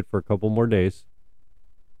 Just be good for a couple more days.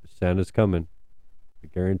 Santa's coming. I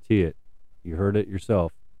guarantee it. You heard it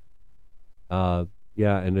yourself. Yeah,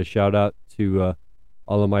 and a shout out to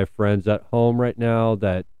all of my friends at home right now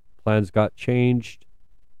that plans got changed.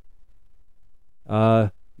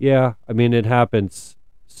 Yeah, I mean, it happens.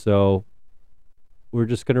 So we're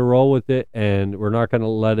just going to roll with it, and we're not going to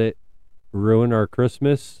let it ruin our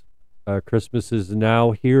Christmas. Christmas is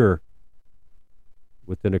now here.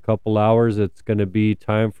 Within a couple hours, it's going to be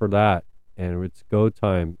time for that, and it's go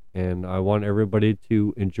time. And I want everybody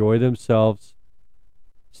to enjoy themselves,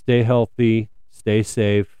 stay healthy, stay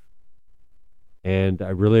safe, and I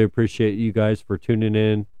really appreciate you guys for tuning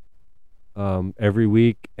in every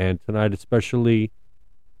week, and tonight especially.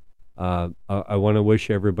 I want to wish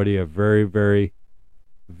everybody a very, very,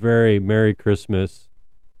 very Merry Christmas,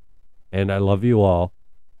 and I love you all.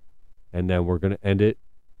 And then we're going to end it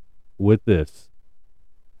with this.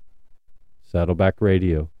 Saddleback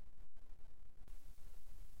Radio.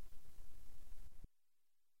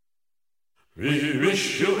 We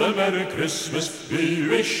wish you a Merry Christmas, we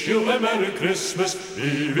wish you a Merry Christmas,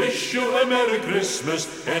 we wish you a Merry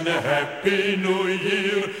Christmas and a Happy New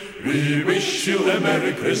Year. We wish you a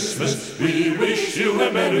Merry Christmas, we wish you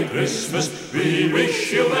a Merry Christmas, we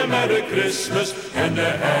wish you a Merry Christmas and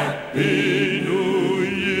a Happy New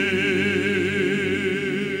Year.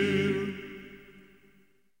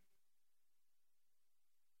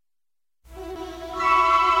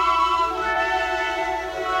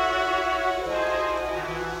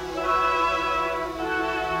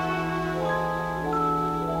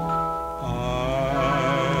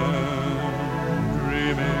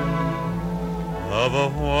 Of a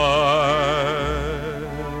white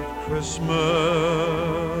Christmas,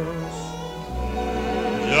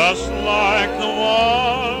 just like the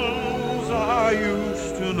ones I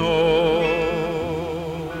used to know,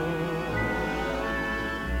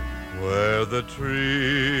 where the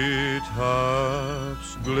treetops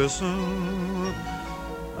glisten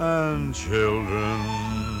and children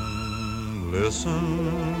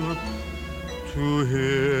listen to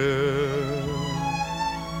hear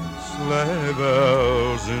sleigh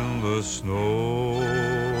bells in the snow.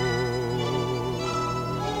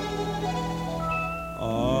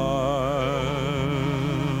 I'm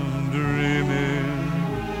dreaming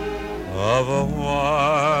of a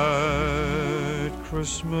white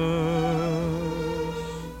Christmas,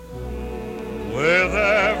 with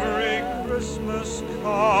every Christmas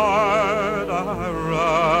card I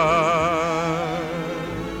write.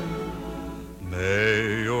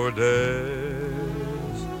 May your day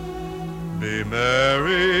be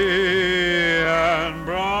merry and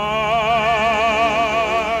bright,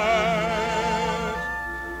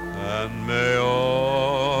 and may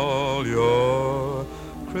all your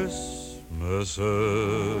Christmases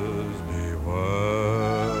be white.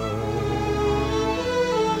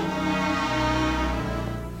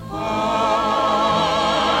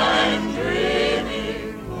 I'm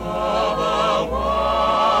dreaming of a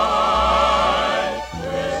white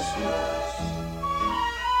Christmas,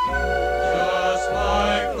 just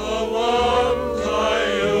like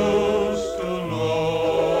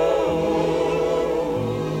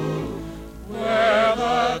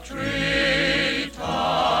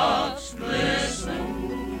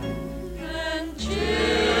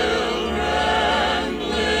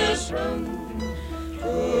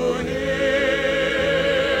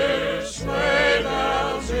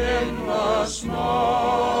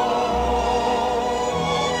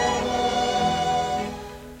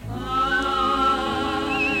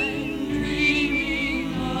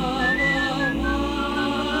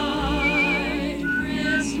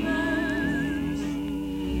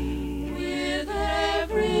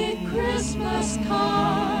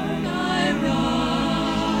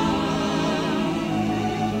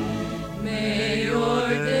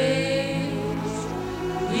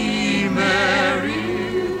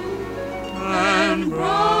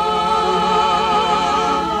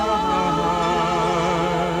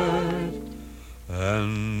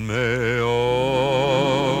and may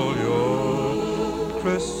all your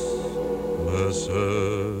Christmases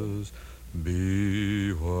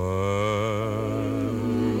be white.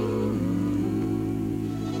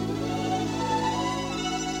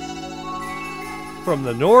 From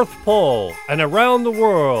the North Pole and around the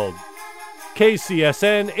world,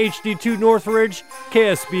 KCSN HD2 Northridge,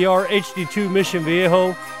 KSBR HD2 Mission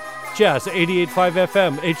Viejo, Jazz 88.5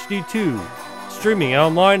 FM HD2, streaming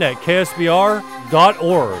online at ksbr.org.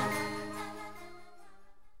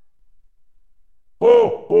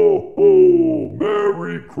 Ho, ho, ho!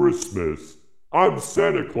 Merry Christmas! I'm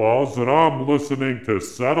Santa Claus and I'm listening to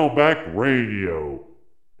Saddleback Radio.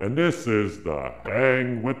 And this is the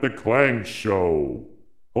Hang with the Klang show.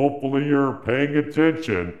 Hopefully you're paying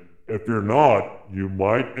attention. If you're not, you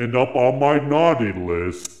might end up on my naughty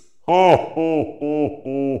list. Ho, ho, ho,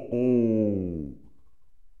 ho, ho!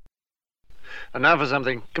 And now for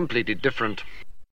something completely different.